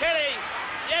 Keddy,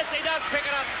 yes, he does pick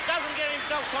it up. Doesn't get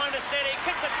himself time to steady.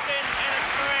 Kicks it spin and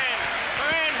it's Moran.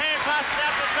 Moran hand passes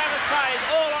out to Travis Payne,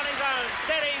 all on his own,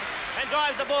 steadies and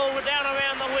drives the ball down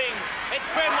around the wing. It's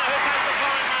Bremner who takes the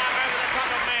fine mark over the top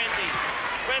of Manzi.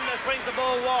 Bremner swings the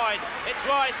ball wide. It's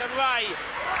Rice and Ray.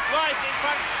 Rice in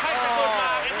front, takes a good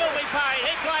mark. It will be paid.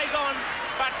 He plays on,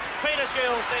 but Peter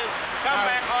Shields says, come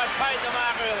back, I paid the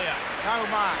mark earlier. No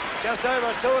mark. Just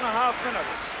over 2.5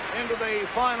 minutes into the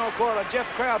final quarter. Jeff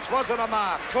Crouch wasn't a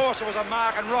mark. Of course it was a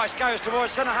mark, and Rice goes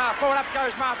towards centre-half. Forward up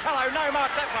goes Martello. No mark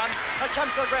that one. It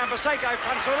comes to the ground. Pasenko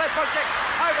comes to a left foot kick.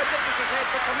 Over Dickus's head,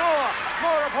 but to Moore.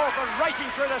 Moore of Hawthorn racing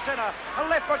through the centre. A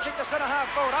left foot kick to centre-half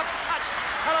forward. Up, touched.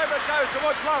 And over it goes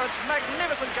towards Lawrence.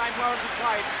 Magnificent game Lawrence has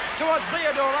played. Towards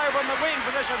Theodore over in the wing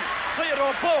position.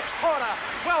 Theodore balks Porter.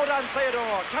 Well done,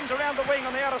 Theodore. Comes around the wing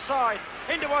on the outer side.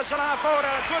 In towards centre-half forward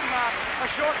and a good mark. A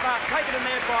short mark taken in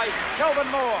there by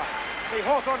Kelvin Moore. The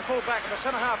Hawthorn full-back in the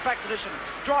centre-half back position.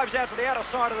 Drives out to the outer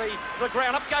side of the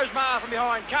ground. Up goes Maher from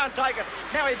behind. Can't take it.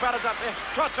 Now he butters up.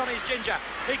 Trots on his ginger.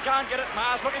 He can't get it.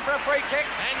 Maher's looking for a free kick.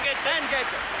 And gets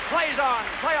it. Plays on.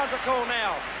 Play on's a call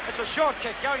now. It's a short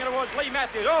kick going towards Lee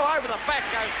Matthews. Oh, over the back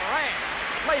goes Moran.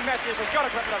 Lee Matthews has got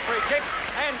to clip it a free kick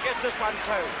and gets this one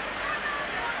too.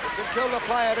 The St Kilda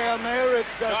player down there,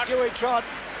 it's Stewie Trott.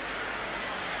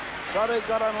 Trott who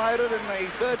got unloaded in the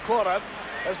third quarter.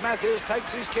 As Matthews takes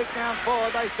his kick down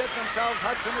forward, they set themselves.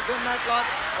 Hudson is in that lot.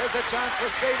 There's a chance for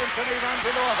Stevenson. He runs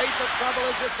into a heap of trouble,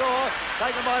 as you saw.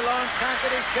 Taken by Lawrence, can't get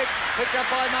his kick. Picked up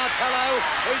by Martello.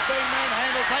 He's being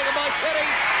manhandled. Taken by Keddy.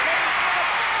 Keddy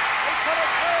snaps. He put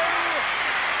it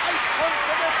through. 8 points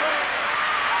of difference.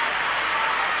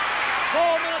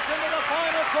 4 minutes into the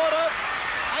final quarter.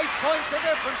 8 points of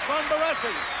difference from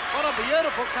Barassi. What a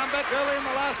beautiful comeback early in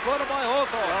the last quarter by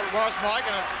Hawthorn. Well, it was, Mike,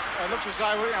 and it looks as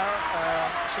though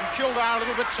St Kilda are a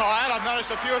little bit tired. I've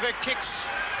noticed a few of their kicks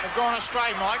have gone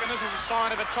astray, Mike, and this is a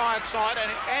sign of a tired side,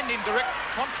 and in direct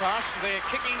contrast, they're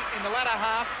kicking in the latter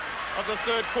half of the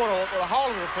third quarter, or the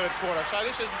whole of the third quarter. So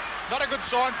this is not a good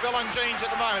sign for Alan Jeans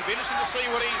at the moment. It'll be interesting to see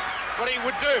what he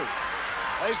would do.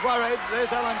 He's worried.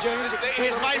 There's Alan Jeans.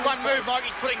 He's made one move, Mike.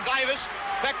 He's putting Davis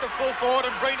back to full forward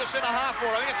and Breen to centre-half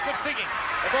forward. I think it's good thinking.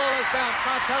 The ball has bounced.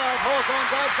 Martello of Hawthorn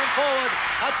drives him forward.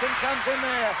 Hudson comes in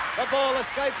there. The ball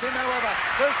escapes him, however.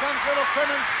 Through comes little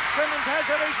Crimmins. Crimmins has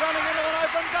it. He's running into an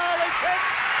open goal. He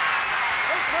kicks.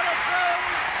 He's put it through.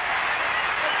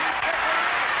 It's his second.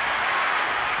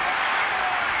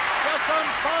 Just on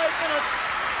 5 minutes.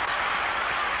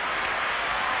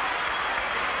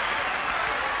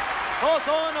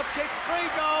 Hawthorn have kicked 3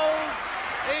 goals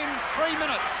in 3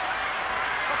 minutes.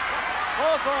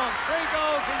 Hawthorn, 3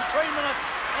 goals in 3 minutes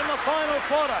in the final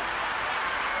quarter.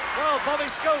 Well, Bobby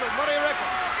Skilden, what do you reckon?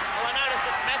 Well, I noticed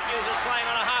that Matthews is playing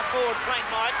on a half-forward flank,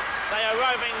 Mike. They are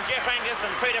roving Jeff Angus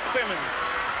and Peter Crimmins.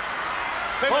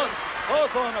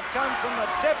 Hawthorn have come from the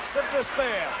depths of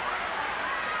despair.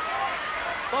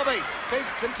 Bobby,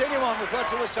 continue on with what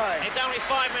you were saying. It's only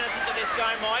 5 minutes into this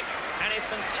game, Mike, and if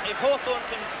Hawthorn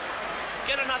can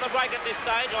get another break at this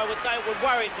stage, I would say it would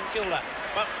worry St Kilda.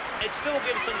 But it still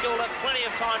gives St Kilda plenty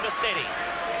of time to steady.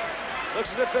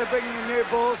 Looks as if they're bringing a new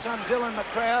ball. Some Dill in the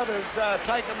crowd has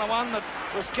taken the one that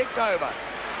was kicked over.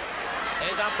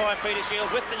 There's umpire Peter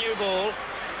Shields with the new ball.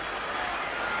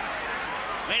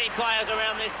 Many players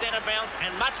around this centre bounce,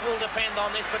 and much will depend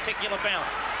on this particular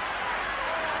bounce.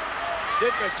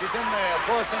 Dittrich is in there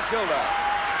for St Kilda.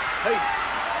 Heath.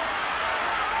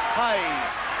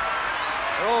 Hayes.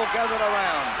 They're all gathered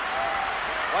around.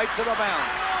 Wait for the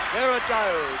bounce. There it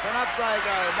goes, and up they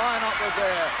go. Minot was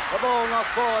there. The ball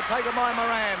knocked forward, taken by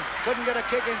Moran. Couldn't get a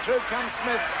kick in. Through comes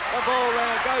Smith. The ball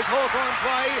there goes Hawthorn's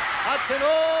way. Hudson,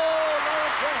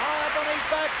 Lawrence went high up on his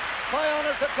back. Play on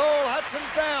is the call.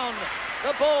 Hudson's down.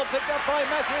 The ball picked up by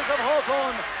Matthews of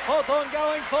Hawthorn. Hawthorn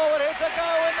going forward. Here's a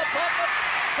go in the pocket.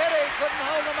 Keddy couldn't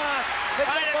hold the mark.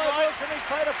 Picked up by Wilson. He's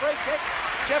played a free kick.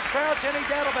 Jeff Crouch, any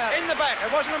doubt about it? In the back.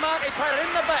 It wasn't a mark. He played it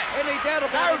in the back. Any doubt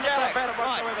about it? No doubt about it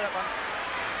whatsoever, that one.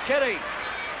 Keddy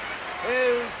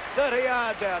is 30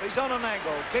 yards out. He's on an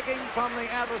angle. Kicking from the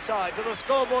outer side to the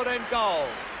scoreboard end goal.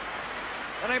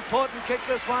 An important kick,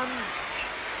 this one.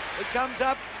 It comes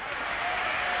up.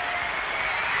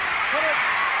 Put it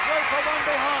through for one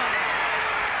behind.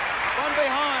 One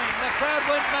behind. The crowd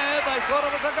went mad. They thought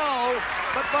it was a goal.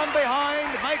 But one behind,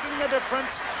 making the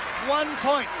difference. 1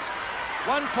 point.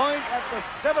 1 point at the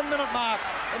 7-minute mark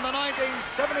in the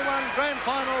 1971 grand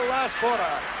final last quarter.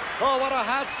 Oh, what a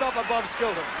hard stopper, Bob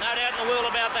Skilton. No doubt in the world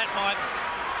about that, Mike.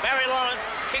 Barry Lawrence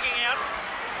kicking out.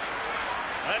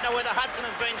 I don't know whether Hudson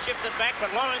has been shifted back, but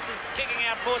Lawrence is kicking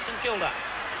out for St Kilda.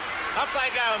 Up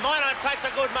they go. Minot takes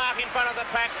a good mark in front of the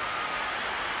pack.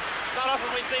 It's not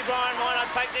often we see Brian Minot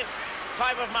take this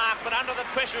type of mark, but under the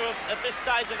pressure at this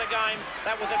stage of the game,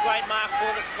 that was a great mark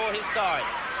for his side.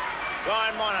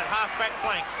 Brian Minot, half-back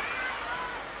flank.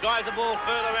 Drives the ball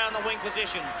further around the wing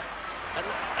position.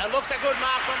 It looks a good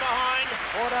mark from behind.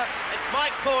 Porter. It's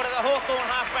Mike Porter, the Hawthorn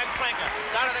half-back flanker.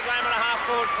 Started the game on a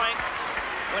half-forward flank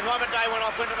when Robert Day went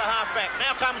off into the half-back.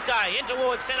 Now comes Day in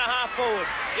towards centre half-forward.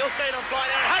 You'll see them fly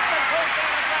there, and Hudson pulls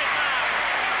down a great mark.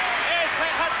 There's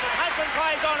Hudson. Hudson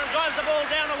plays on and drives the ball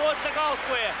down towards the goal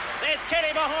square. There's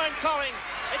Keddy behind Colling.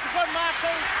 It's a good mark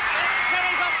too.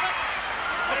 Keddy's off it.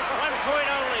 But it's 1 point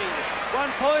only.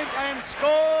 1 point and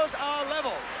scores are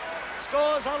level.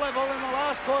 Scores are level in the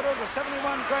last quarter of the 71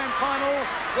 grand final.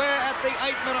 We're at the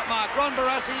 8-minute mark. Ron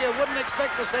Barassi, you wouldn't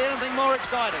expect to see anything more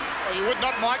exciting. Well, you would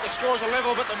not, Mike. The scores are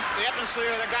level, but the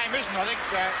atmosphere of the game isn't. I think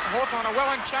Hawthorn are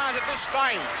well in charge at this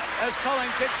stage. As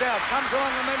Colling kicks out, comes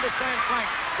along the member stand flank.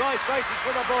 Rice races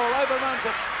for the ball, overruns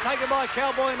it. Taken by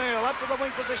Cowboy Neal, up to the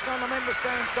wing position on the member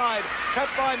stand side.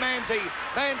 Trapped by Manzi.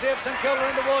 Manzi of St Kilda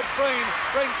in towards Breen.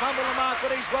 Breen fumbled the mark,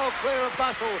 but he's well clear of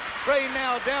Bustle. Breen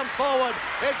now down forward.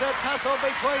 There's a tussle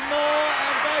between Moore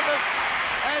and Davis.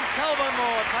 And Calvin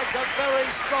Moore takes a very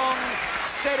strong,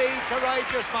 steady,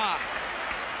 courageous mark.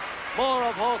 Moore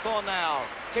of Hawthorn now.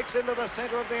 Kicks into the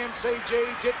centre of the MCG.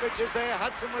 Dittrich is there.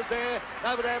 Hudson was there.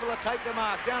 Nobody able to take the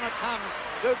mark. Down it comes.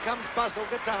 Through comes Bustle.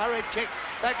 Gets a hurried kick.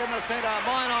 Back in the centre.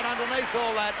 Minot underneath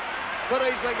all that. Could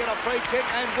easily get a free kick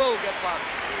and will get one.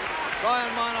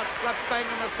 Brian Minot slapped bang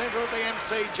in the centre of the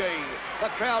MCG. The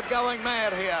crowd going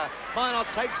mad here.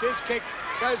 Minot takes his kick.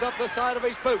 Goes off the side of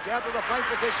his boot. Out to the flank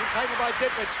position. Taken by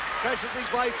Dittrich. Crashes his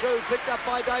way through. Picked up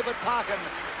by David Parkin.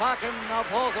 Parkin of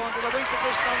Hawthorn to the wing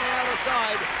position on the outer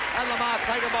side. And the mark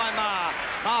taken by Marr.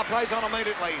 Marr plays on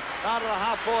immediately. Marr to the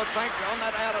half-forward flank on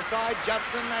that outer side.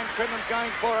 Judson and Crimmins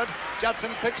going for it.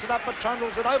 Judson picks it up but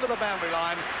trundles it over the boundary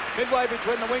line. Midway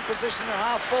between the wing position and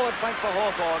half-forward flank for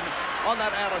Hawthorn on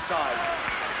that outer side.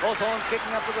 Hawthorn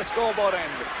kicking up to the scoreboard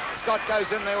end. Scott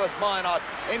goes in there with Minot.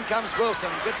 In comes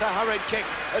Wilson. Gets a hurried kick.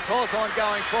 It's Hawthorn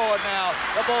going forward now.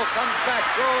 The ball comes back.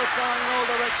 Oh, it's going in all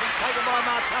directions. Taken by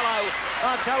Martello.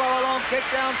 Martello a long kick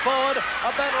down forward. A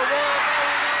battle roar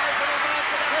going on. Is it a mark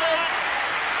to the Keddy?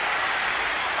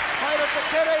 Played it to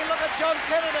Keddy. Look at John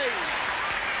Kennedy.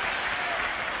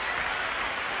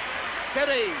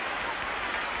 Keddy.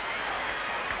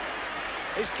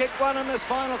 He's kicked one in this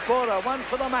final quarter. One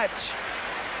for the match.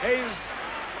 He's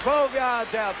 12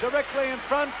 yards out, directly in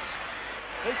front.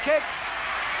 He kicks.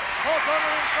 Hawthorn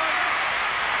are in front.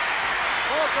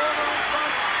 Hawthorn are in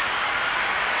front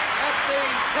at the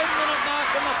 10-minute mark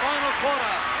in the final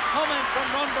quarter. Comment from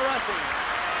Ron Barassi.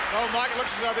 Well, Mike, it looks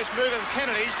as though this move of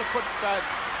Kennedy's to put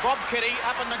Bob Keddy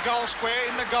up in the goal square,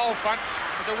 in the goal front,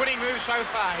 is a winning move so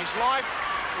far. His life,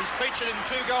 he's featured in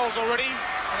 2 goals already,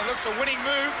 and it looks a winning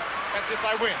move. That's if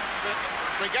they win. But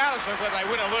regardless of whether they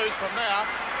win or lose from now,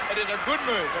 it is a good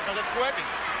move because it's working.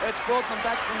 It's brought them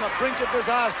back from the brink of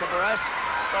disaster, Barras.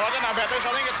 Well, I don't know about this.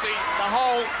 I think it's the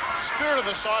whole spirit of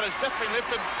the side has definitely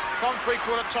lifted from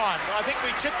 3/4 time. I think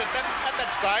we tipped it at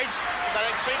that stage that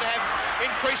it seemed to have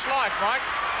increased life, Mike.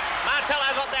 Martello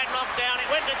got that knocked down. It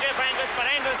went to Jeff Angus, but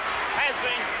Angus has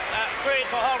been freed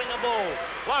for holding the ball.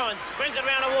 Lawrence brings it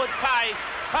round towards Pays.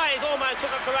 Pays almost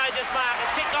took a courageous mark.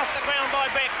 It's kicked off the ground by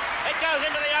Beck. It goes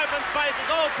into the open spaces.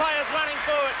 All players running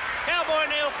forward. Cowboy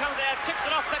Neil comes out, kicks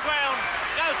it off the ground,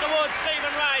 goes towards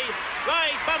Stephen Ray.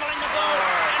 Ray's bumbling the ball,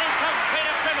 and in comes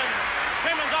Peter Crimmins.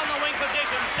 Crimmins on the wing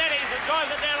position, steadies and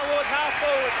drives it down towards half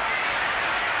forward.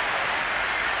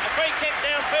 A free kick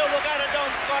downfield will go to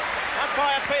Don Scott.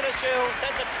 Umpire Peter Shields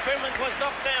said that Crimmins was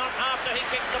knocked down after he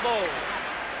kicked the ball.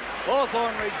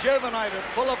 Hawthorn rejuvenated,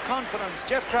 full of confidence.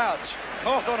 Jeff Crouch.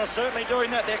 Hawthorn are certainly doing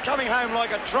that. They're coming home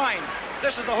like a train.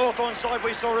 This is the Hawthorn side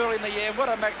we saw early in the year. What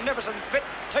a magnificent, fit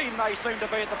team they seem to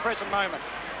be at the present moment.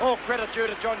 All credit due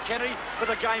to John Kennedy, but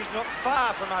the game's not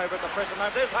far from over at the present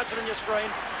moment. There's Hudson on your screen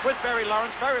with Barry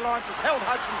Lawrence. Barry Lawrence has held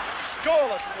Hudson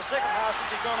scoreless in the second half since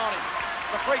he's gone on him.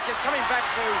 The free kick coming back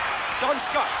to Don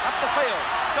Scott up the field.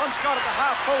 Don Scott at the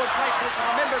half-forward plate position.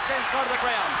 Remember, stands side of the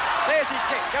ground. There's his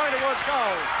kick, going towards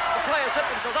goals. The players set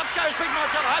themselves. Up goes Big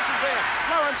Martello. Hudson's there.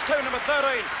 Lawrence 2, number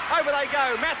 13. Over they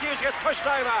go. Matthews gets pushed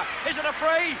over. Is it a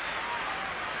free?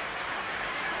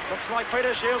 Looks like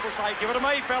Peter Shields will say, give it to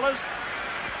me, fellas.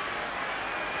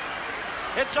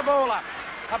 It's a ball up.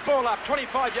 A ball up,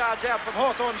 25 yards out from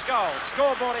Hawthorn's goal.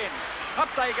 Scoreboard in. Up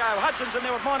they go. Hudson's in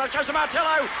there with Minot. Goes to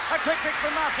Martello. A quick kick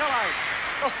from Martello.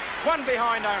 Oh, one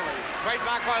behind only. Great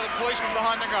mark by the policeman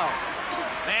behind the goal.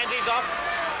 Manzi's off.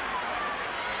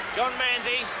 John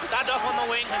Manzi, started off on the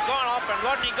wing, has gone off, and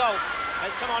Rodney Galt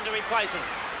has come on to replace him.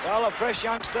 Well, a fresh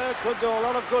youngster could do a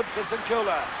lot of good for St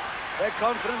Kilda. Their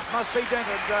confidence must be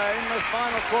dented in this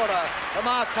final quarter. The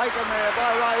mark taken there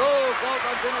by Ray. Oh,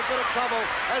 Goldman's in a bit of trouble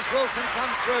as Wilson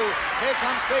comes through. Here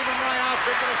comes Stephen Ray after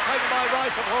it, but it's taken by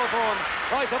Rice of Hawthorn.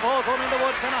 Rice of Hawthorn into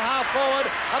wood, centre half forward.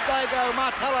 Up they go.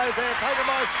 Martello's there, taken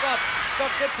by Scott.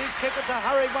 Scott gets his kick. It's a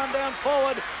hurried one down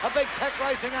forward. A big pack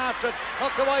racing after it.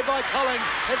 Knocked away by Colling.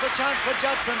 There's a chance for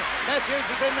Judson. Matthews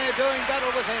is in there doing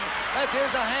battle with him.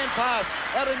 Matthews a hand pass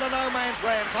out into no man's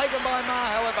land. Taken by Marr,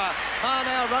 however. Marr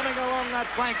now running along that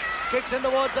flank. Kicks in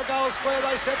towards the goal square.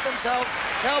 They set themselves.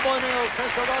 Cowboy Neil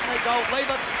says to Rodney Gold,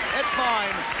 leave it. It's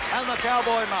mine. And the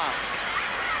Cowboy marks.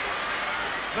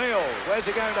 Neil, where's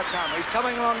he going to come? He's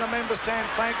coming along the member stand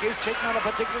flank. His kick not a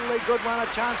particularly good one.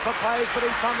 A chance for Pays, but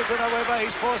he fumbles it, however.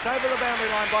 He's forced over the boundary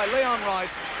line by Leon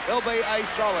Rice. There'll be a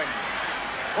throw-in.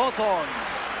 Hawthorn,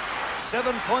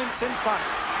 7 points in front.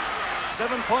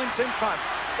 7 points in front.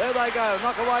 There they go.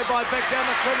 Knock away by Beck down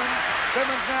to Crimmins.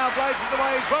 Crimmins now blazes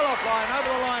away. He's well offline.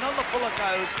 Over the line. On the full it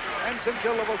goes. And St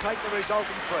Kilda will take the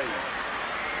resultant free.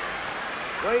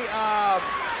 We are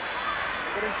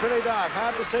getting pretty dark.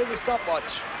 Hard to see the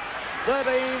stopwatch.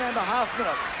 13 and a half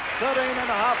minutes. 13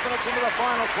 and a half minutes into the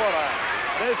final quarter.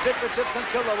 There's Dietrich of St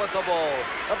Kilda with the ball.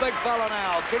 A big fella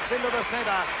now. Kicks into the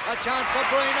centre. A chance for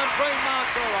Breen, and Breen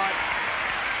marks all right.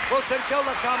 Will St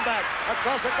Kilda come back?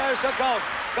 Across it goes to Galt.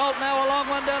 Galt now a long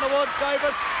one down towards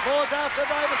Davis. Moore's after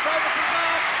Davis. Davis is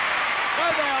marked. No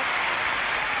doubt.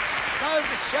 No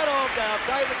shadow of doubt.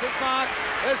 Davis is marked.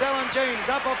 There's Alan Jeans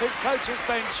up off his coach's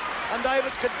bench. And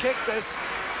Davis could kick this.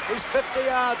 He's 50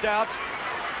 yards out.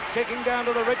 Kicking down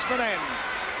to the Richmond end.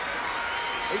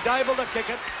 He's able to kick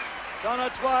it. It's on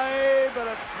its way, but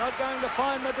it's not going to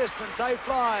find the distance. A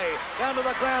fly. Down to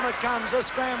the ground it comes. A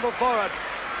scramble for it.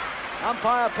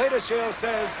 Umpire Peter Shields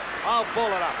says, I'll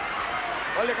ball it up.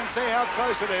 Well, you can see how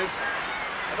close it is.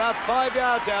 About 5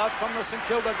 yards out from the St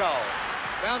Kilda goal.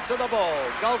 Bounce of the ball.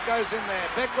 Galt goes in there.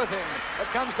 Beck with him. It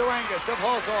comes to Angus of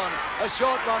Hawthorn. A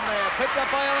short one there. Picked up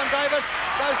by Alan Davis.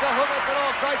 Goes to hook it, but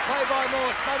oh, great play by Moore.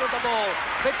 Smothered the ball.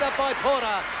 Picked up by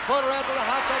Porter. Porter out to the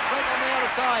halfback flank on the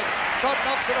outer side. Trott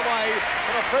knocks it away,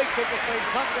 but a free kick has been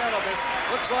plucked out of this.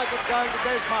 Looks like it's going to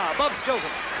Desmar. Bob Skilton.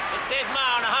 It's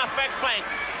Desmar on a halfback flank.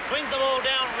 Swings the ball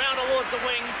down round towards the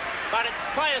wing, but it's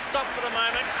players stopped for the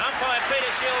moment. Umpire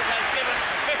Peter Shields has given a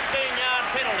 15-yard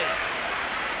penalty.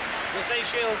 You'll see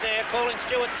Shields there calling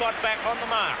Stuart Trott back on the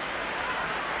mark.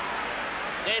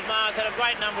 Desmar's had a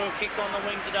great number of kicks on the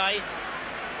wing today.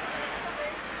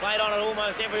 Played on it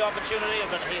almost every opportunity,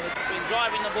 but he has been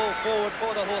driving the ball forward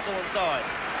for the Hawthorn side.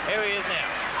 Here he is now.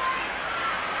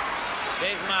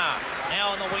 Desmar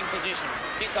now on the wing position.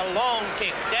 Kicks a long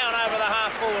kick down over the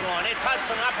half-forward line. It's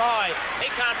Hudson up high. He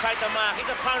can't take the mark. His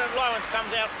opponent, Lawrence,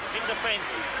 comes out in defence.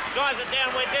 Drives it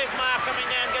down where Desmar coming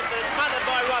down gets it. It's smothered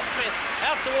by Ross Smith.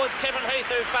 Out towards Kevin Heath,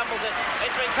 who fumbles it.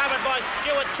 It's recovered by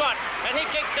Stuart Trott, and he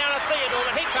kicks down to Theodore,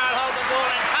 but he can't hold the ball,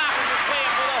 and Harkin is clear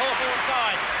for the Hawthorn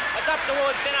side. It's up to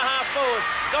towards centre-half forward.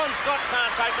 Don Scott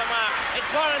can't take the mark.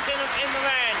 It's Lawrence in the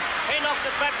van. He knocks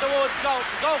it back towards Gold.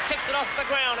 Gold kicks it off the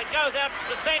ground. It goes out.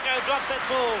 Basenko drops that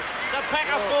ball. The pack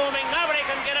are forming. Nobody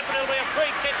can get it, but it'll be a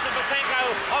free kick to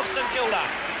Basenko of St Kilda.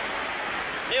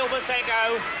 Neil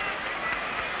Basenko,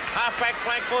 half-back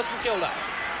flank for St Kilda.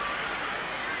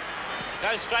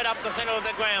 Goes straight up the centre of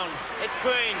the ground. It's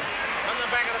Green on the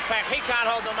back of the pack. He can't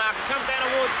hold the mark. It comes down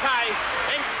towards Pays.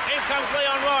 In comes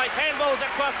Leon Rice. Handballs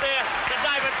across there to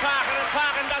David Parkin, and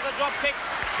Parkin does a drop kick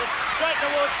straight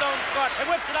towards Don Scott. He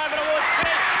whips it over towards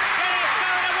Kenny. Kenny's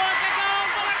going towards the goal.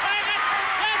 Will it make it?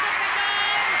 Yes, it's a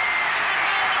goal! It's a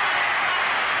goal!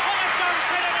 Look at John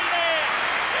Kennedy there.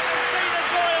 You can see the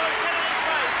joy on Kennedy's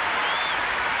face.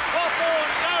 Hawthorn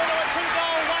go to a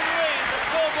 2-goal, 1 lead. The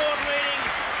scoreboard reading,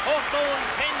 Hawthorn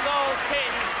 10 goals 10.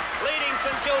 Leading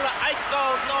St Kilda 8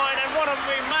 goals 9, and what a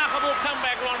remarkable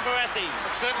comeback, Ron Barassi.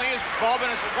 It certainly is, Bob,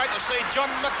 and it's great to see John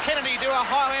McKennedy do a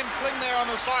Highland fling there on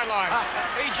the sideline.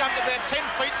 He jumped about 10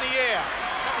 feet in the air.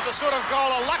 That was a sort of goal,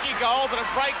 a lucky goal, but a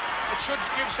break. It should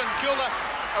give St Kilda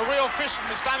a real fist in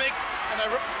the stomach, and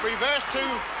a reverse to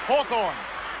Hawthorn.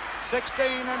 16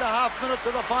 and a half minutes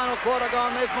of the final quarter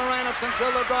gone. There's Moran of St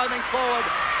Kilda driving forward.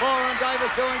 Moore and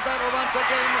Davis doing battle once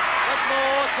again, but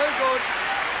Moore too good.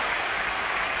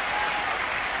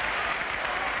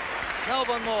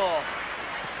 Calvin Moore.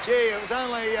 Gee, it was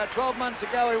only 12 months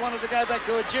ago he wanted to go back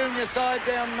to a junior side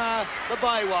down the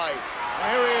Bayway.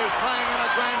 And here he is playing in a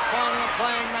grand final and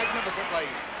playing magnificently.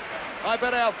 I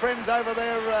bet our friends over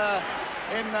there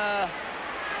in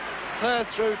Perth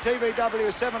through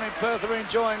TVW7 in Perth are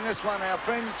enjoying this one. Our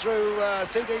friends through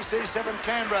CDC7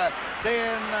 Canberra,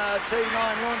 TNT9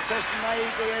 Launceston,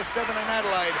 ADS7 in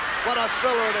Adelaide. What a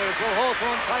thriller it is. Will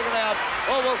Hawthorn take it out,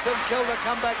 or will St Kilda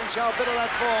come back and show a bit of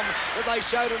that form that they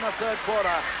showed in the third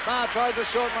quarter? Maher tries a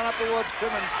short one up towards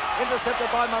Crimmins, intercepted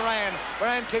by Moran.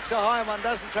 Moran kicks a high one,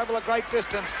 doesn't travel a great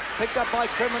distance. Picked up by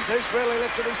Crimmins, who's really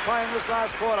lifted his play in this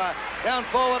last quarter. Down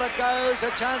forward it goes, a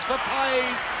chance for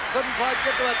Pays. Couldn't quite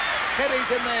get to it.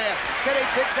 Keddy's in there. Keddy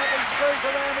picks up, he screws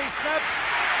around, he snaps.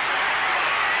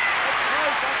 It's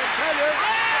close, I can tell you.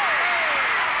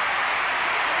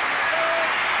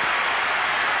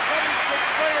 Keddy's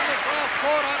kicked free in this last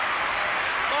quarter.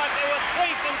 Mike, there were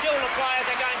 3 St Kilda players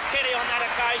against Keddy on that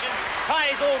occasion.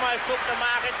 Pays almost took the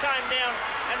mark. It came down,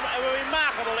 and a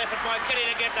remarkable effort by Keddy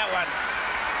to get that one.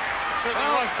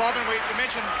 Certainly was, Bob, and you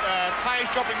mentioned Pays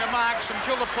dropping the mark. St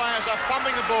Kilda players are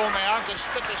fumbling the ball now. That's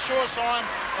a sure sign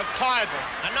of tiredness.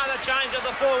 Another change of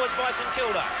the forwards by St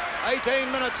Kilda.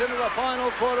 18 minutes into the final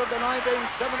quarter of the 1971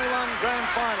 grand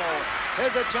final.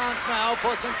 Here's a chance now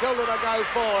for St Kilda to go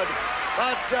forward.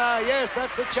 But yes,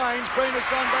 that's a change. Breen has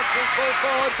gone back to full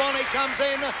forward. Bonney comes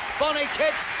in. Bonney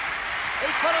kicks.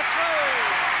 He's put it through.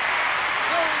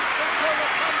 Oh, St Kilda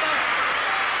come back.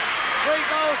 3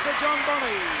 goals to John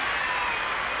Bonney.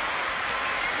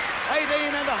 18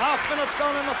 and a half minutes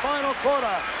gone in the final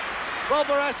quarter. Well,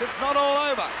 Barras, it's not all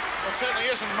over. Well, it certainly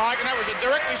isn't, Mike, and that was a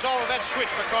direct result of that switch,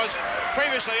 because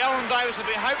previously Alan Davis had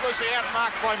been hopelessly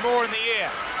outmarked by Moore in the air.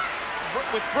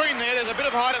 With Breen there's a bit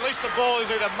of height. At least the ball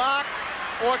is either marked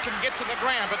or it can get to the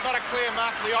ground, but not a clear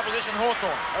mark to the opposition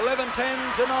Hawthorn. 11-10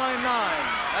 to 9-9.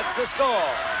 That's the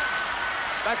score.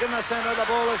 Back in the centre, the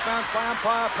ball is bounced by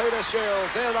umpire Peter Shields.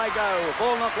 There they go.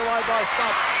 Ball knocked away by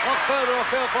Scott. Knocked further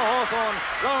afield for Hawthorn.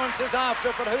 Lawrence is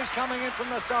after it, but who's coming in from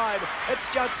the side? It's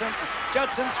Judson.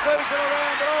 Judson screws it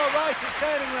around, but Rice is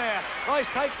standing there. Rice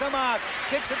takes the mark,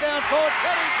 kicks it down forward.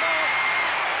 Keddy's marked.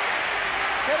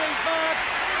 Keddy's marked.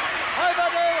 Over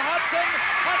to Hudson.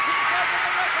 Hudson's broken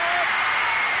the record.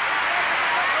 He's broken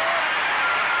the record.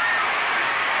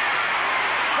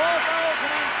 4 goals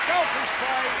and unselfish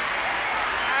play.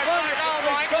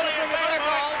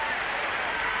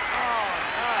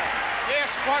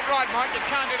 Yes, quite right, Mike. You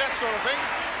can't do that sort of thing.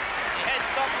 He had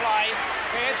stop play.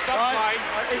 He had stop play.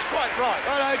 He's quite right.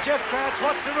 Righto, Jeff Crouch,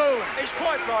 what's the ruling? He's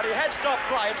quite right. He had stop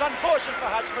play. It's unfortunate for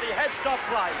Hudson, but he had stop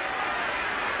play.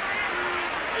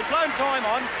 He'd blown time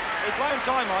on. He'd blown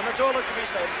time on. That's all that can be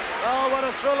said. Oh, what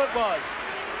a thrill it was.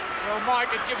 Well,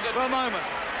 Mike, it gives it for a moment.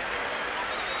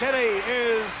 Keddy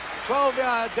is 12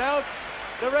 yards out,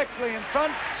 directly in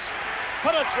front.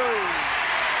 Put it through.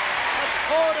 That's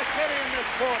 4 to Keddy in this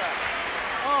quarter.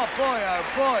 Oh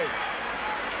boy.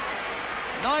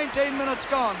 19 minutes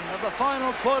gone of the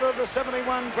final quarter of the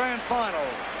 71 grand final.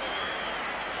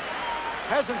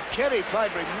 Hasn't Keddy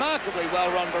played remarkably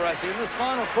well, Ron Barassi, in this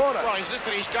final quarter? Well, he's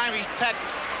lifted his game. He's packed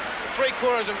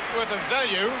 3/4 worth of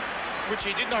value, which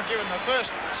he did not give in the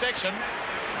first section,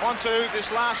 onto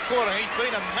this last quarter. He's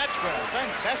been a match winner.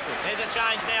 Fantastic. There's a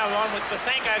change now, Ron, with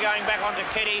Basenko going back onto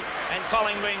Keddy and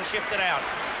Colling being shifted out.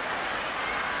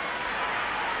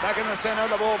 Back in the centre,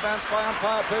 the ball bounced by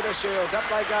umpire Peter Shields. Up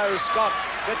they go. Scott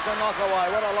gets the knock away.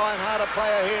 What a line-harder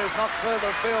player here is knocked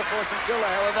further afield for St Kilda,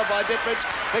 however, by Dittrich.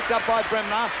 Picked up by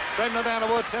Bremner. Bremner down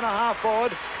towards centre half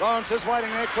forward. Lawrence is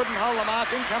waiting there. Couldn't hold the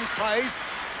mark. In comes Pays.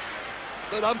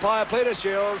 But umpire Peter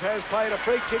Shields has played a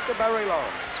free kick to Barry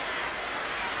Lawrence.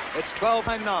 It's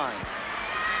 12-9.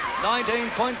 19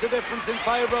 points of difference in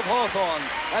favour of Hawthorn.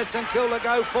 As St Kilda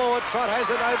go forward, Trott has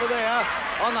it over there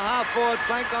on the half-forward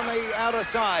flank on the outer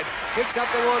side. Kicks up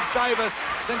towards Davis.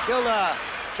 St Kilda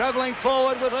travelling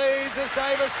forward with ease as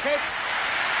Davis kicks.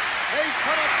 He's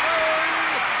put it through.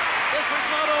 This is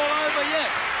not all over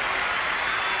yet.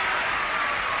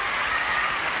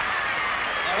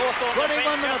 Hawthorn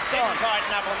 21 minutes gone.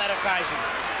 Tighten up on that occasion.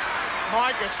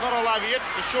 Mike, it's not all over yet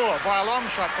for sure, by a long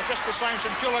shot, but just the same,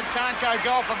 St Kilda can't go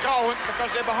goal for goal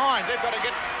because they're behind. They've got to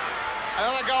get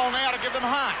another goal now to give them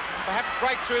heart, and perhaps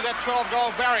break through that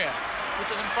 12-goal barrier,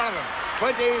 which is in front of them.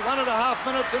 21.5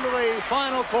 minutes into the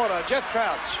final quarter. Jeff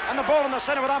Crouch. And the ball in the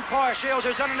centre with umpire Shields,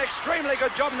 who's done an extremely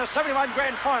good job in the 71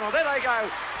 grand final. There they go.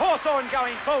 Hawthorn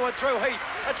going forward through Heath.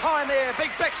 It's high in there.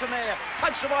 Big Beck's in there.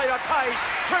 Punched away by Pays.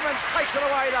 Cribbins takes it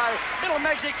away though. Little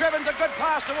Magsy Cribbins, a good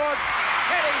pass towards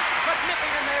Keddy, but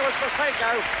nipping in there was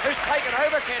Basenko, who's taken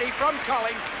over Keddy from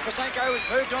Colling. Basenko has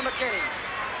moved on to Keddy.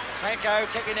 Basenko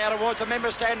kicking out towards the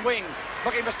member stand wing.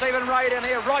 Looking for Stephen Ray down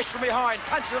here. Rice from behind.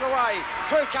 Punches it away.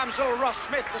 Through comes little Ross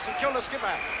Smith, the St Kilda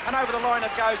skipper. And over the line it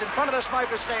goes in front of the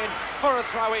smoker stand for a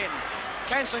throw in.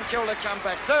 Can St Kilda come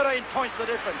back? 13 points the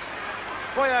difference.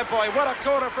 Boy, oh boy, what a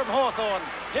quarter from Hawthorn.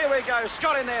 Here we go.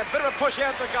 Scott in there. Bit of a push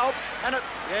out to Gulp. And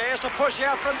yes, a push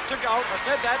out to Gulp. I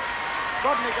said that.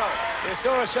 Rodney Gulp. You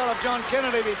saw a shot of John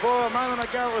Kennedy before. A moment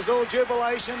ago it was all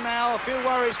jubilation. Now a few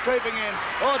worries creeping in.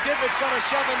 Oh, Dittrich got a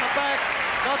shove in the back.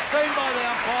 Not seen by the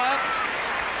umpire.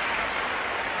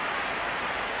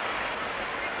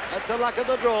 That's the luck of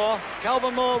the draw.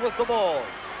 Calvin Moore with the ball.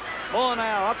 Moore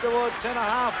now up towards centre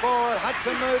half forward.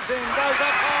 Hudson moves in. Goes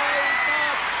up high. He's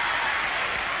marked.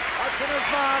 Hudson is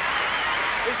marked.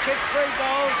 He's kicked 3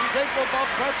 goals. He's equal Bob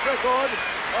Platt's record.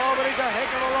 Oh, but he's a heck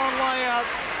of a long way out.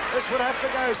 This would have to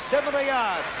go 70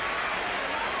 yards.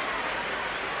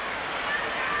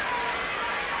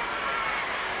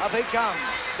 Up he comes.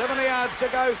 70 yards to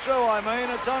go through, I mean.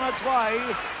 It's on its way.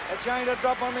 It's going to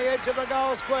drop on the edge of the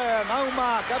goal square. No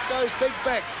mark. Up goes Big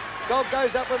Beck. Gob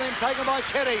goes up with him, taken by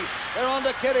Keddy. They're on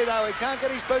to Keddy, though. He can't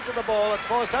get his boot to the ball. It's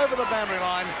forced over the boundary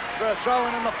line for a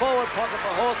throw-in in the forward pocket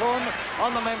for Hawthorn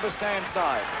on the member stand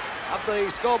side. Up the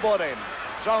scoreboard end.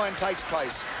 Throw-in takes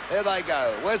place. There they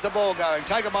go. Where's the ball going?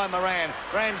 Taken by Moran.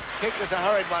 Moran's kick is a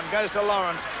hurried one. Goes to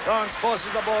Lawrence. Lawrence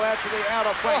forces the ball out to the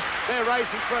outer flank. They're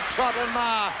racing for a Trott and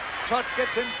Marr. Trott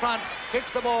gets in front,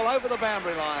 kicks the ball over the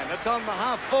boundary line. It's on the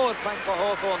half-forward flank for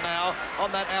Hawthorn now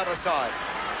on that outer side.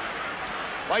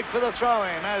 Wait for the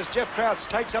throw-in as Jeff Crouch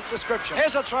takes up description.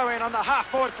 Here's a throw-in on the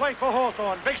half-forward flank for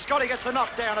Hawthorn. Big Scotty gets the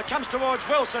knockdown. It comes towards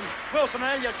Wilson. Wilson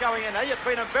and Elliott going in. Elliott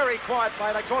been a very quiet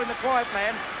player. They call him the quiet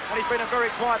man, and he's been a very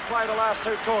quiet player the last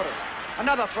 2 quarters.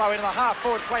 Another throw in the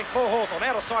half-forward flank for Hawthorn,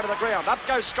 outer side of the ground. Up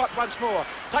goes Scott once more.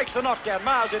 Takes the knockdown.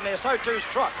 Marr's in there, so too's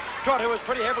Trott. Trott, who was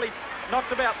pretty heavily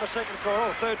knocked about in the second quarter,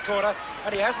 or third quarter,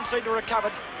 and he hasn't seemed to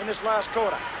recover in this last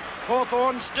quarter.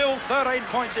 Hawthorn still 13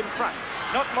 points in front.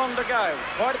 Not long to go.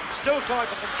 Still time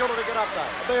for St Kilda to get up though.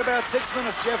 It'll be about 6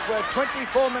 minutes, Jeff. We're 24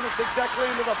 minutes exactly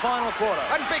into the final quarter.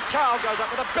 And Big Carl goes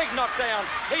up with a big knockdown.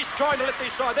 He's trying to lift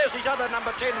his side. There's his other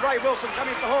number 10, Ray Wilson,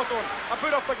 coming for Hawthorn. A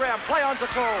boot off the ground. Play on's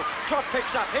a call. Trott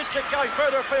picks up. His kick going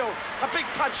further afield. A big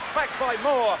punch back by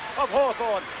Moore of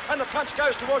Hawthorn. And the punch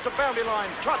goes towards the boundary line.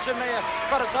 Trott's in there,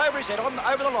 but it's over his head,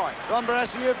 over the line. Ron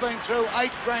Barassi, you've been through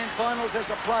 8 grand finals as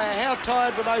a player. How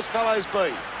tired would those fellows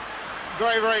be?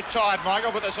 Very, very tired,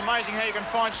 Michael, but it's amazing how you can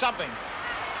find something.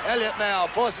 Elliott now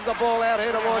forces the ball out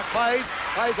here towards Pays.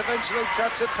 Pays eventually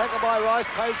traps it, tackled by Rice.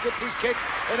 Pays gets his kick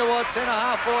in towards centre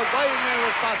half forward. Waiting there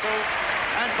was Bussell,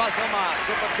 and Bussell marks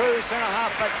at the true centre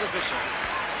half back position.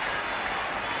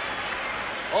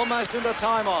 Almost into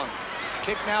time on.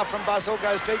 Kick now from Bussell,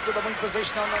 goes deep to the wing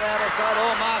position on the outer side.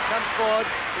 Marr comes forward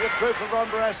to give proof of Ron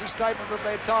Barassi's statement that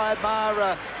they're tired. Marr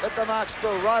let the mark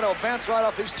spill right off, bounce right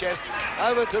off his chest.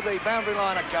 Over to the boundary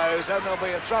line it goes, and there'll be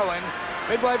a throw-in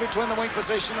midway between the wing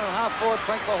position and half-forward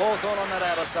flank for Hawthorn on that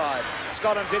outer side.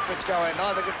 Scott and Dittrich go in,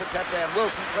 neither gets a tap down.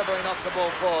 Wilson cleverly knocks the ball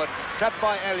forward. Tapped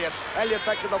by Elliott. Elliott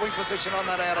back to the wing position on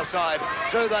that outer side.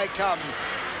 Through they come.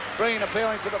 Breen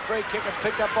appealing for the free kick. It's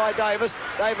picked up by Davis.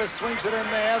 Davis swings it in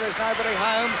there. There's nobody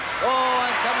home. Oh,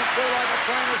 and coming through like a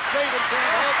train is Stevenson.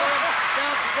 Hawthorn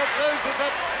bounces it, loses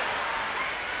it.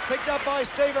 Picked up by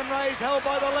Stephen Rays, held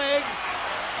by the legs.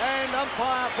 And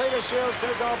umpire Peter Shields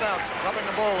says, I'll bounce it. Dropping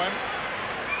the ball in.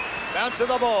 Bounce of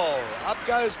the ball. Up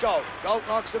goes Galt. Galt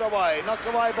knocks it away. Knocked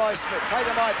away by Smith.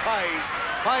 Taken by Pays.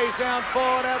 Pays down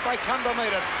forward. Out they come to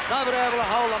meet it. Nobody able to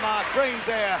hold the mark. Green's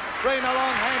there. Green a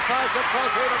long hand pass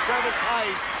across here to Travis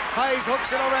Pays. Pays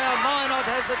hooks it around. Minot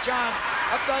has a chance.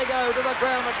 Up they go to the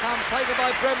ground it comes. Taken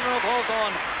by Bremner of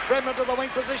Hawthorn. Bremner to the wing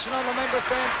position on the member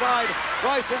stand side.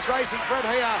 Rice is racing for it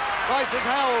here. Rice is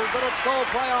held, but it's called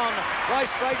play on.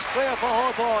 Rice breaks clear for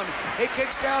Hawthorn. He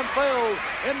kicks downfield.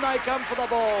 In they come for the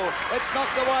ball. It's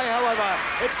knocked away, however.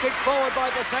 It's kicked forward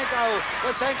by Basenko.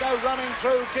 Basenko running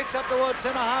through, kicks up towards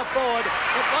centre half forward.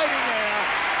 But waiting there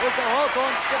is the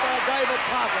Hawthorn skipper, David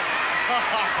Parkin.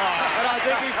 And I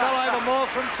think he fell over more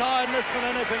from tiredness than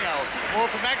anything else. More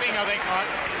from acting, I think, Mike.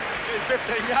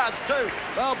 15 yards too.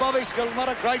 Well, Bobby Skilton, what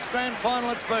a great grand final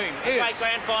it's been. A great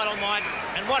grand final, Mike.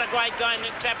 And what a great game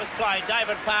this chap has played.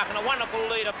 David Parkin, a wonderful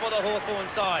leader for the Hawthorn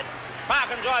side.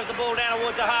 Parkin drives the ball down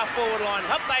towards the half-forward line.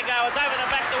 Up they go. It's over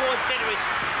the back towards Dedridge.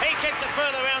 He kicks it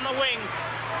further around the wing.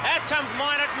 Out comes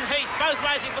Minot and Heath, both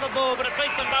racing for the ball, but it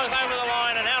beats them both over the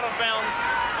line and out of bounds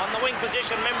on the wing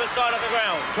position, member side of the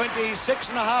ground. 26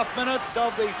 and a half minutes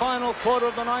of the final quarter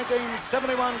of the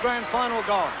 1971 grand final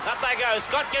gone. Up they go.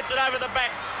 Scott gets it over the back.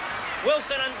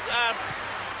 Wilson and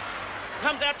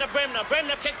comes out to Bremner.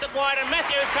 Bremner kicks it wide and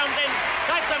Matthews comes in,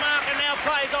 takes the mark and now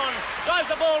plays on. Drives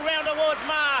the ball round towards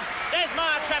Marr. Des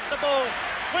Marr traps the ball.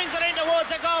 Swings it in towards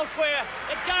the goal square.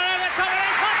 It's going over the top of it.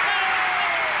 Hawthorn!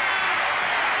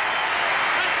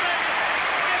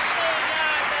 15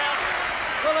 yards out.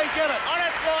 Will he get it? On a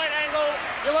slight angle.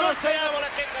 You want to Should see be able to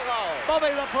kick the goal.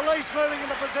 Bobby, the police moving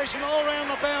into position all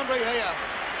round the boundary here.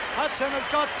 Hudson has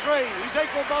got 3. He's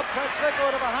equal Bob Pratt's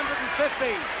record of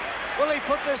 150. Will he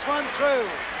put this one through?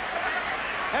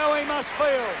 How he must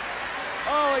feel.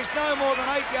 Oh, he's no more than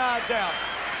 8 yards out.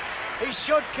 He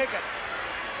should kick it.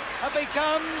 Up he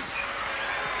comes.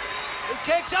 He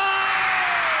kicks. Oh!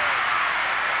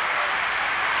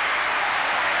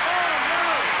 Oh, no!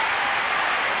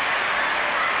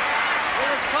 He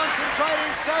was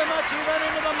concentrating so much he ran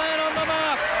into the man on the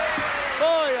mark.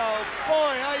 Boy, oh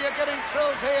boy, are you getting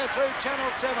thrills here through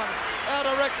Channel 7. Our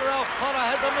director, Alf Potter,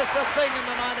 hasn't missed a thing in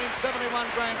the 1971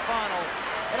 grand final.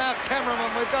 And our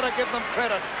cameraman, we've got to give them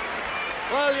credit.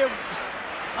 Well,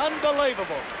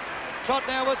 unbelievable. Trott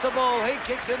now with the ball. He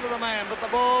kicks into the man, but the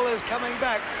ball is coming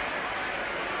back.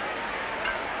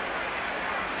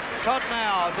 Trott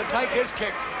now to take his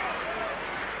kick.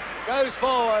 Goes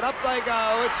forward, up they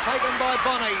go. It's taken by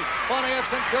Bonnie. Bonnie of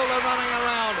St Kilda running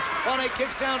around. Bonnie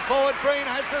kicks down forward. Breen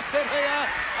has the sit here.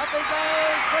 Up he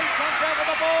goes. Breen comes out with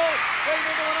the ball. Breen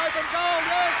into an open goal.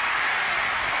 Yes!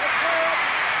 It's third.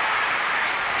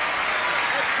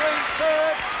 It's Breen's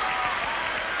third.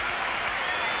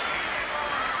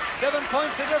 7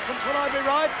 points of difference, will I be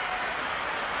right?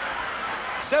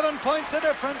 7 points of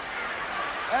difference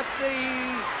at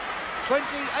the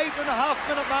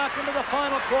 28.5-minute mark into the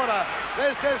final quarter.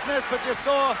 There's Des Nesbitt. You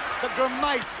saw the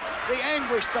grimace, the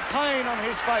anguish, the pain on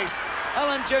his face.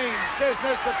 Alan Jeans, Des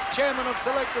Nesbitt's chairman of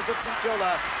selectors at St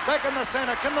Kilda. Back in the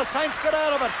centre. Can the Saints get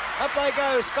out of it? Up they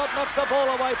go. Scott knocks the ball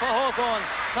away for Hawthorn.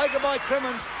 Taken by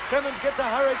Crimmins. Crimmins gets a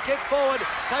hurried kick forward.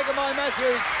 Taken by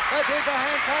Matthews. Matthews a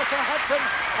hand pass to Hudson.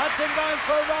 Hudson going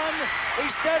for a run. He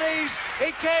steadies.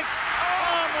 He kicks.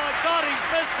 Oh my God, he's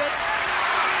missed it.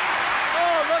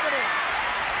 Oh, look at him.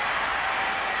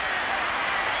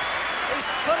 He's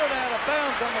put it out of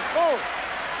bounds on the full.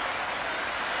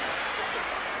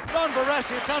 Ron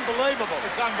Barassi, it's unbelievable.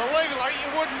 It's unbelievable.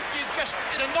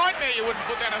 In a nightmare, you wouldn't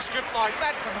put down a script like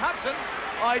that from Hudson.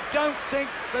 I don't think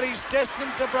that he's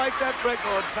destined to break that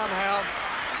record somehow.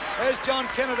 There's John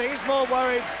Kennedy. He's more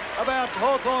worried about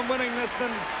Hawthorn winning this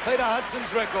than Peter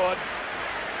Hudson's record.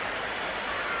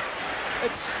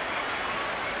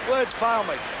 Words fail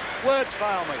me. Words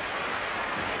fail me.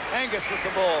 Angus with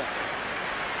the ball.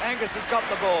 Angus has got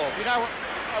the ball. You know what?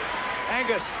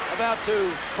 Angus about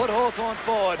to put Hawthorn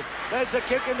forward. There's the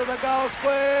kick into the goal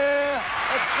square.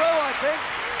 It's through, I think.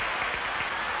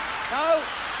 No,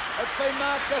 it's been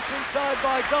marked just inside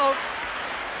by Galt.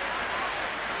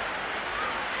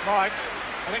 Mike,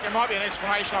 I think there might be an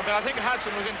explanation of it. I think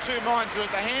Hudson was in 2 minds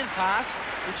with the hand pass,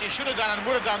 which he should have done and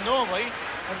would have done normally,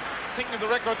 and thinking of the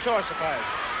record too, I suppose.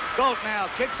 Galt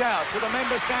now kicks out to the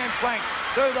member stand flank.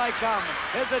 Through they come.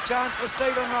 There's a chance for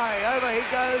Stephen Ray. Over he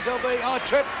goes. There'll be a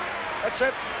trip.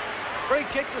 Free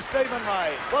kick to Stephen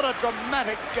Ray. What a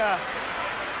dramatic,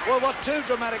 what 2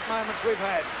 dramatic moments we've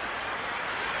had.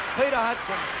 Peter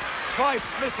Hudson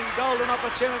twice missing golden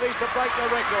opportunities to break the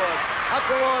record. Up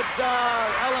towards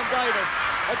Alan Davis.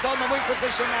 It's on the wing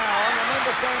position now on the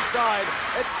member stand side.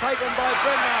 It's taken by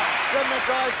Bremner. Bremner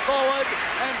drives forward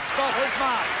and Scott has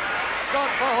marked. Scott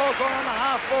for Hawthorn on the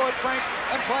half-forward flank,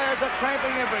 and players are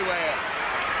cramping everywhere.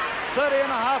 30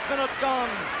 and a half minutes gone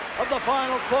of the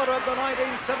final quarter of the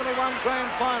 1971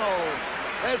 Grand Final.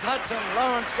 There's Hudson,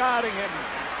 Lawrence guarding him.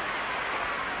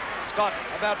 Scott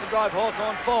about to drive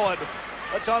Hawthorn forward.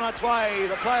 It's on its way.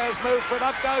 The players move for it.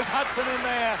 Up goes Hudson in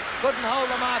there. Couldn't hold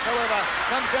the mark, however.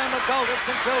 Comes down to Galt of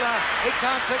St Kilda. He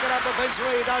can't pick it up.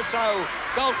 Eventually he does so.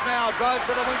 Galt now drives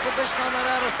to the wing position on that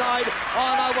outer side.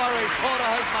 Oh, no worries. Porter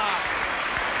has marked.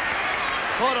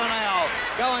 Porter now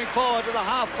going forward to the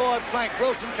half-forward flank.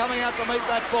 Wilson coming out to meet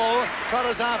that ball.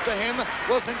 Trotters after him.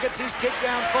 Wilson gets his kick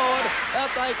down forward.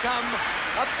 Out they come.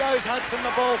 Up goes Hudson.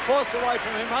 The ball forced away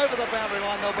from him over the boundary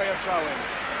line. There'll be a throw-in.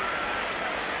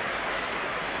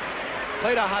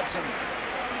 Peter Hudson,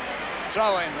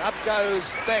 throw-in, up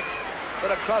goes Beck, but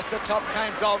across the top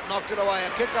came Galt, knocked it away.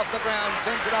 A kick off the ground,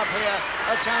 sends it up here.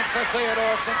 A chance for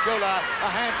Theodore of St Kilda. A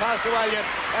hand pass to Elliott.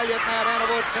 Elliott now down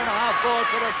towards centre half forward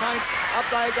for the Saints. Up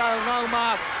they go, no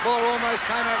mark. Ball almost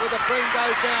came out with the green,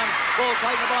 goes down. Ball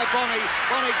taken by Bonnie.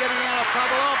 Bonnie getting out of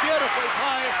trouble. Oh, beautifully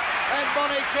played. And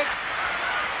Bonnie kicks,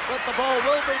 but the ball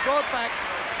will be brought back.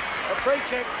 A free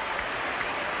kick.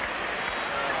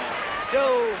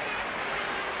 Still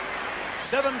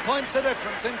 7 points the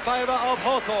difference in favour of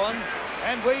Hawthorn,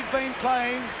 and we've been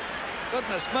playing,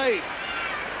 goodness me,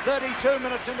 32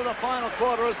 minutes into the final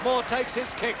quarter as Moore takes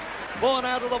his kick. Moore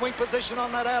out of the wing position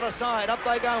on that outer side. Up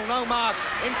they go, no mark.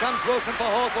 In comes Wilson for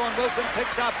Hawthorn. Wilson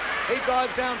picks up. He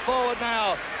drives down forward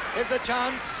now. Here's a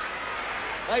chance.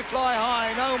 They fly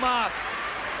high, no mark.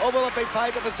 Or will it be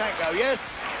paid to Vasanko?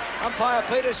 Yes, umpire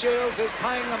Peter Shields is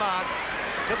paying the mark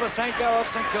to Vasanko of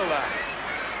St Kilda.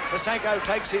 Vasanko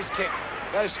takes his kick.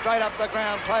 Goes straight up the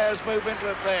ground. Players move into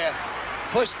it there.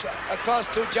 Pushed across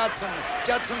to Judson.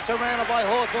 Judson surrounded by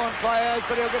Hawthorn players,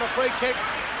 but he'll get a free kick.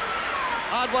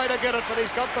 Hard way to get it, but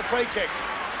he's got the free kick.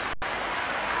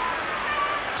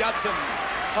 Judson,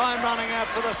 time running out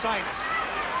for the Saints.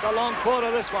 It's a long quarter,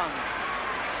 this one.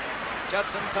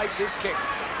 Judson takes his kick.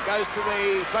 Goes to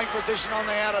the flank position on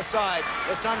the outer side.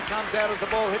 The sun comes out as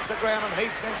the ball hits the ground, and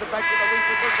Heath sends it back to the wing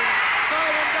position.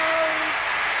 Siren goes!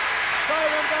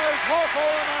 Siren goes.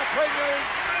 Hawthorn are premiers,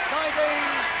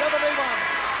 1971.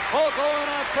 Hawthorn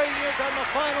are premiers, and the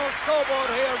final scoreboard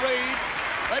here reads,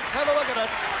 let's have a look at it,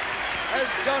 as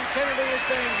John Kennedy is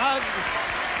being hugged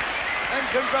and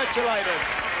congratulated.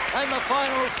 And the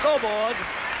final scoreboard,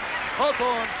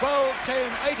 Hawthorn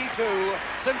 12-10-82,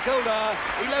 St Kilda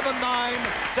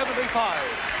 11-9-75.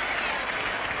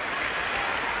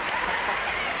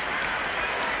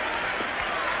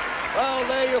 Well,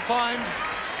 there you find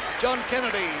John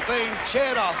Kennedy being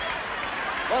cheered off.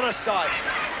 What a sight.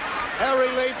 How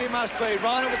relieved he must be.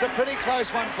 Ryan, it was a pretty close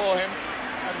one for him.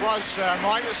 It was,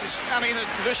 Mike. This is only in the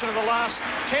tradition of the last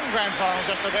 10 grand finals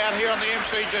just about here on the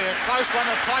MCG. A close one,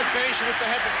 a tight finish in which they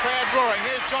had the crowd roaring.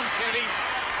 There's John Kennedy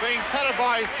being patted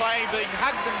by his plane, being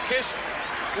hugged and kissed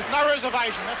with no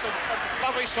reservation. That's a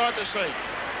lovely sight to see.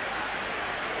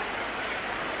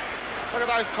 Look at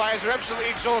those players. They're absolutely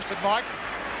exhausted, Mike.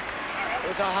 It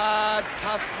was a hard,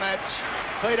 tough match.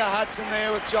 Peter Hudson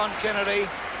there with John Kennedy.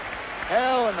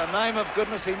 How in the name of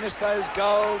goodness he missed those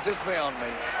goals is beyond me.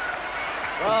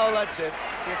 Well, that's it.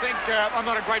 You think, I'm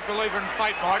not a great believer in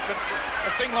fate, Mike, but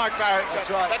a thing like that, that's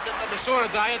right. The sort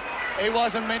of day, he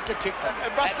wasn't meant to kick them.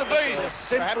 It must have been. As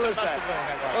simple as that.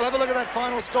 We'll have a look at that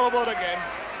final scoreboard again.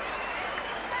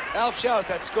 Alf, show us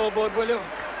that scoreboard, will you?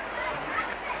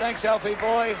 Thanks, Alfie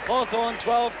boy. Hawthorn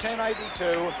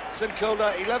 12-10-82. St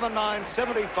Kilda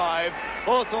 11-9-75.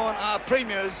 Hawthorn are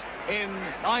premiers in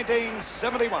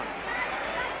 1971.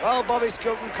 Well, Bobby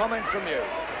Skilton, comment from you.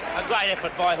 A great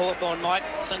effort by Hawthorn, Mike.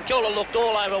 St Kilda looked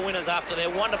all over winners after their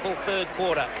wonderful third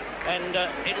quarter. And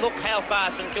it looked how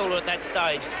far St Kilda at that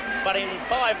stage. But in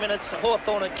 5 minutes,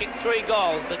 Hawthorn had kicked 3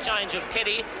 goals. The change of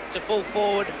Keddy to full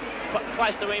forward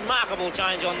placed a remarkable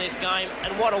change on this game.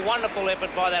 And what a wonderful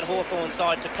effort by that Hawthorn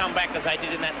side to come back as they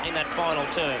did in that final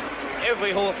term.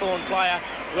 Every Hawthorn player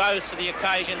rose to the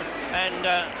occasion, and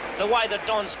the way that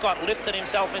Don Scott lifted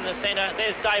himself in the centre.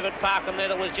 There's David Parkin there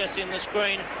that was just in the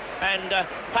screen. And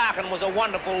Parkin was a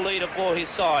wonderful leader for his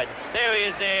side. There he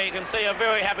is there. You can see a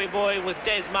very happy boy with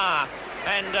Des Marr.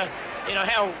 And, you know,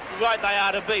 how right they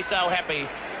are to be so happy.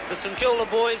 The St Kilda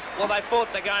boys, well, they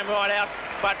fought the game right out,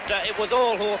 but it was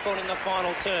all Hawthorn in the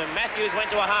final term. Matthews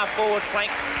went to a half-forward flank,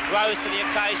 rose to the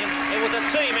occasion. It was a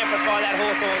team effort by that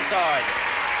Hawthorn side.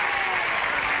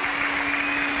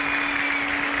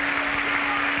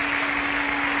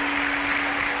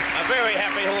 A very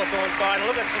happy Hawthorn side. And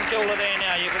look at St Kilda there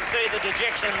now. You can see the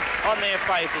dejection on their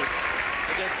faces.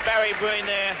 Look at Barry Breen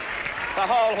there. The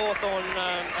whole Hawthorn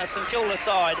St Kilda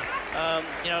side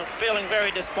feeling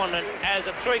very despondent, as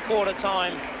at three-quarter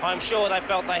time, I'm sure they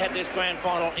felt they had this grand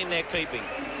final in their keeping.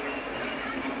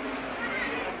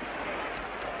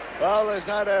 Well, there's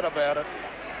no doubt about it.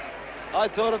 I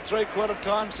thought at three-quarter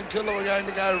time St Kilda were going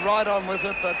to go right on with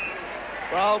it, but,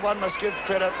 well, one must give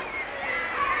credit.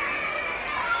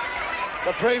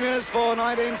 The premiers for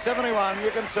 1971, you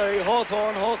can see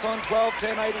Hawthorn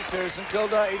 12-10-82, St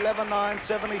Kilda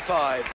 11-9-75.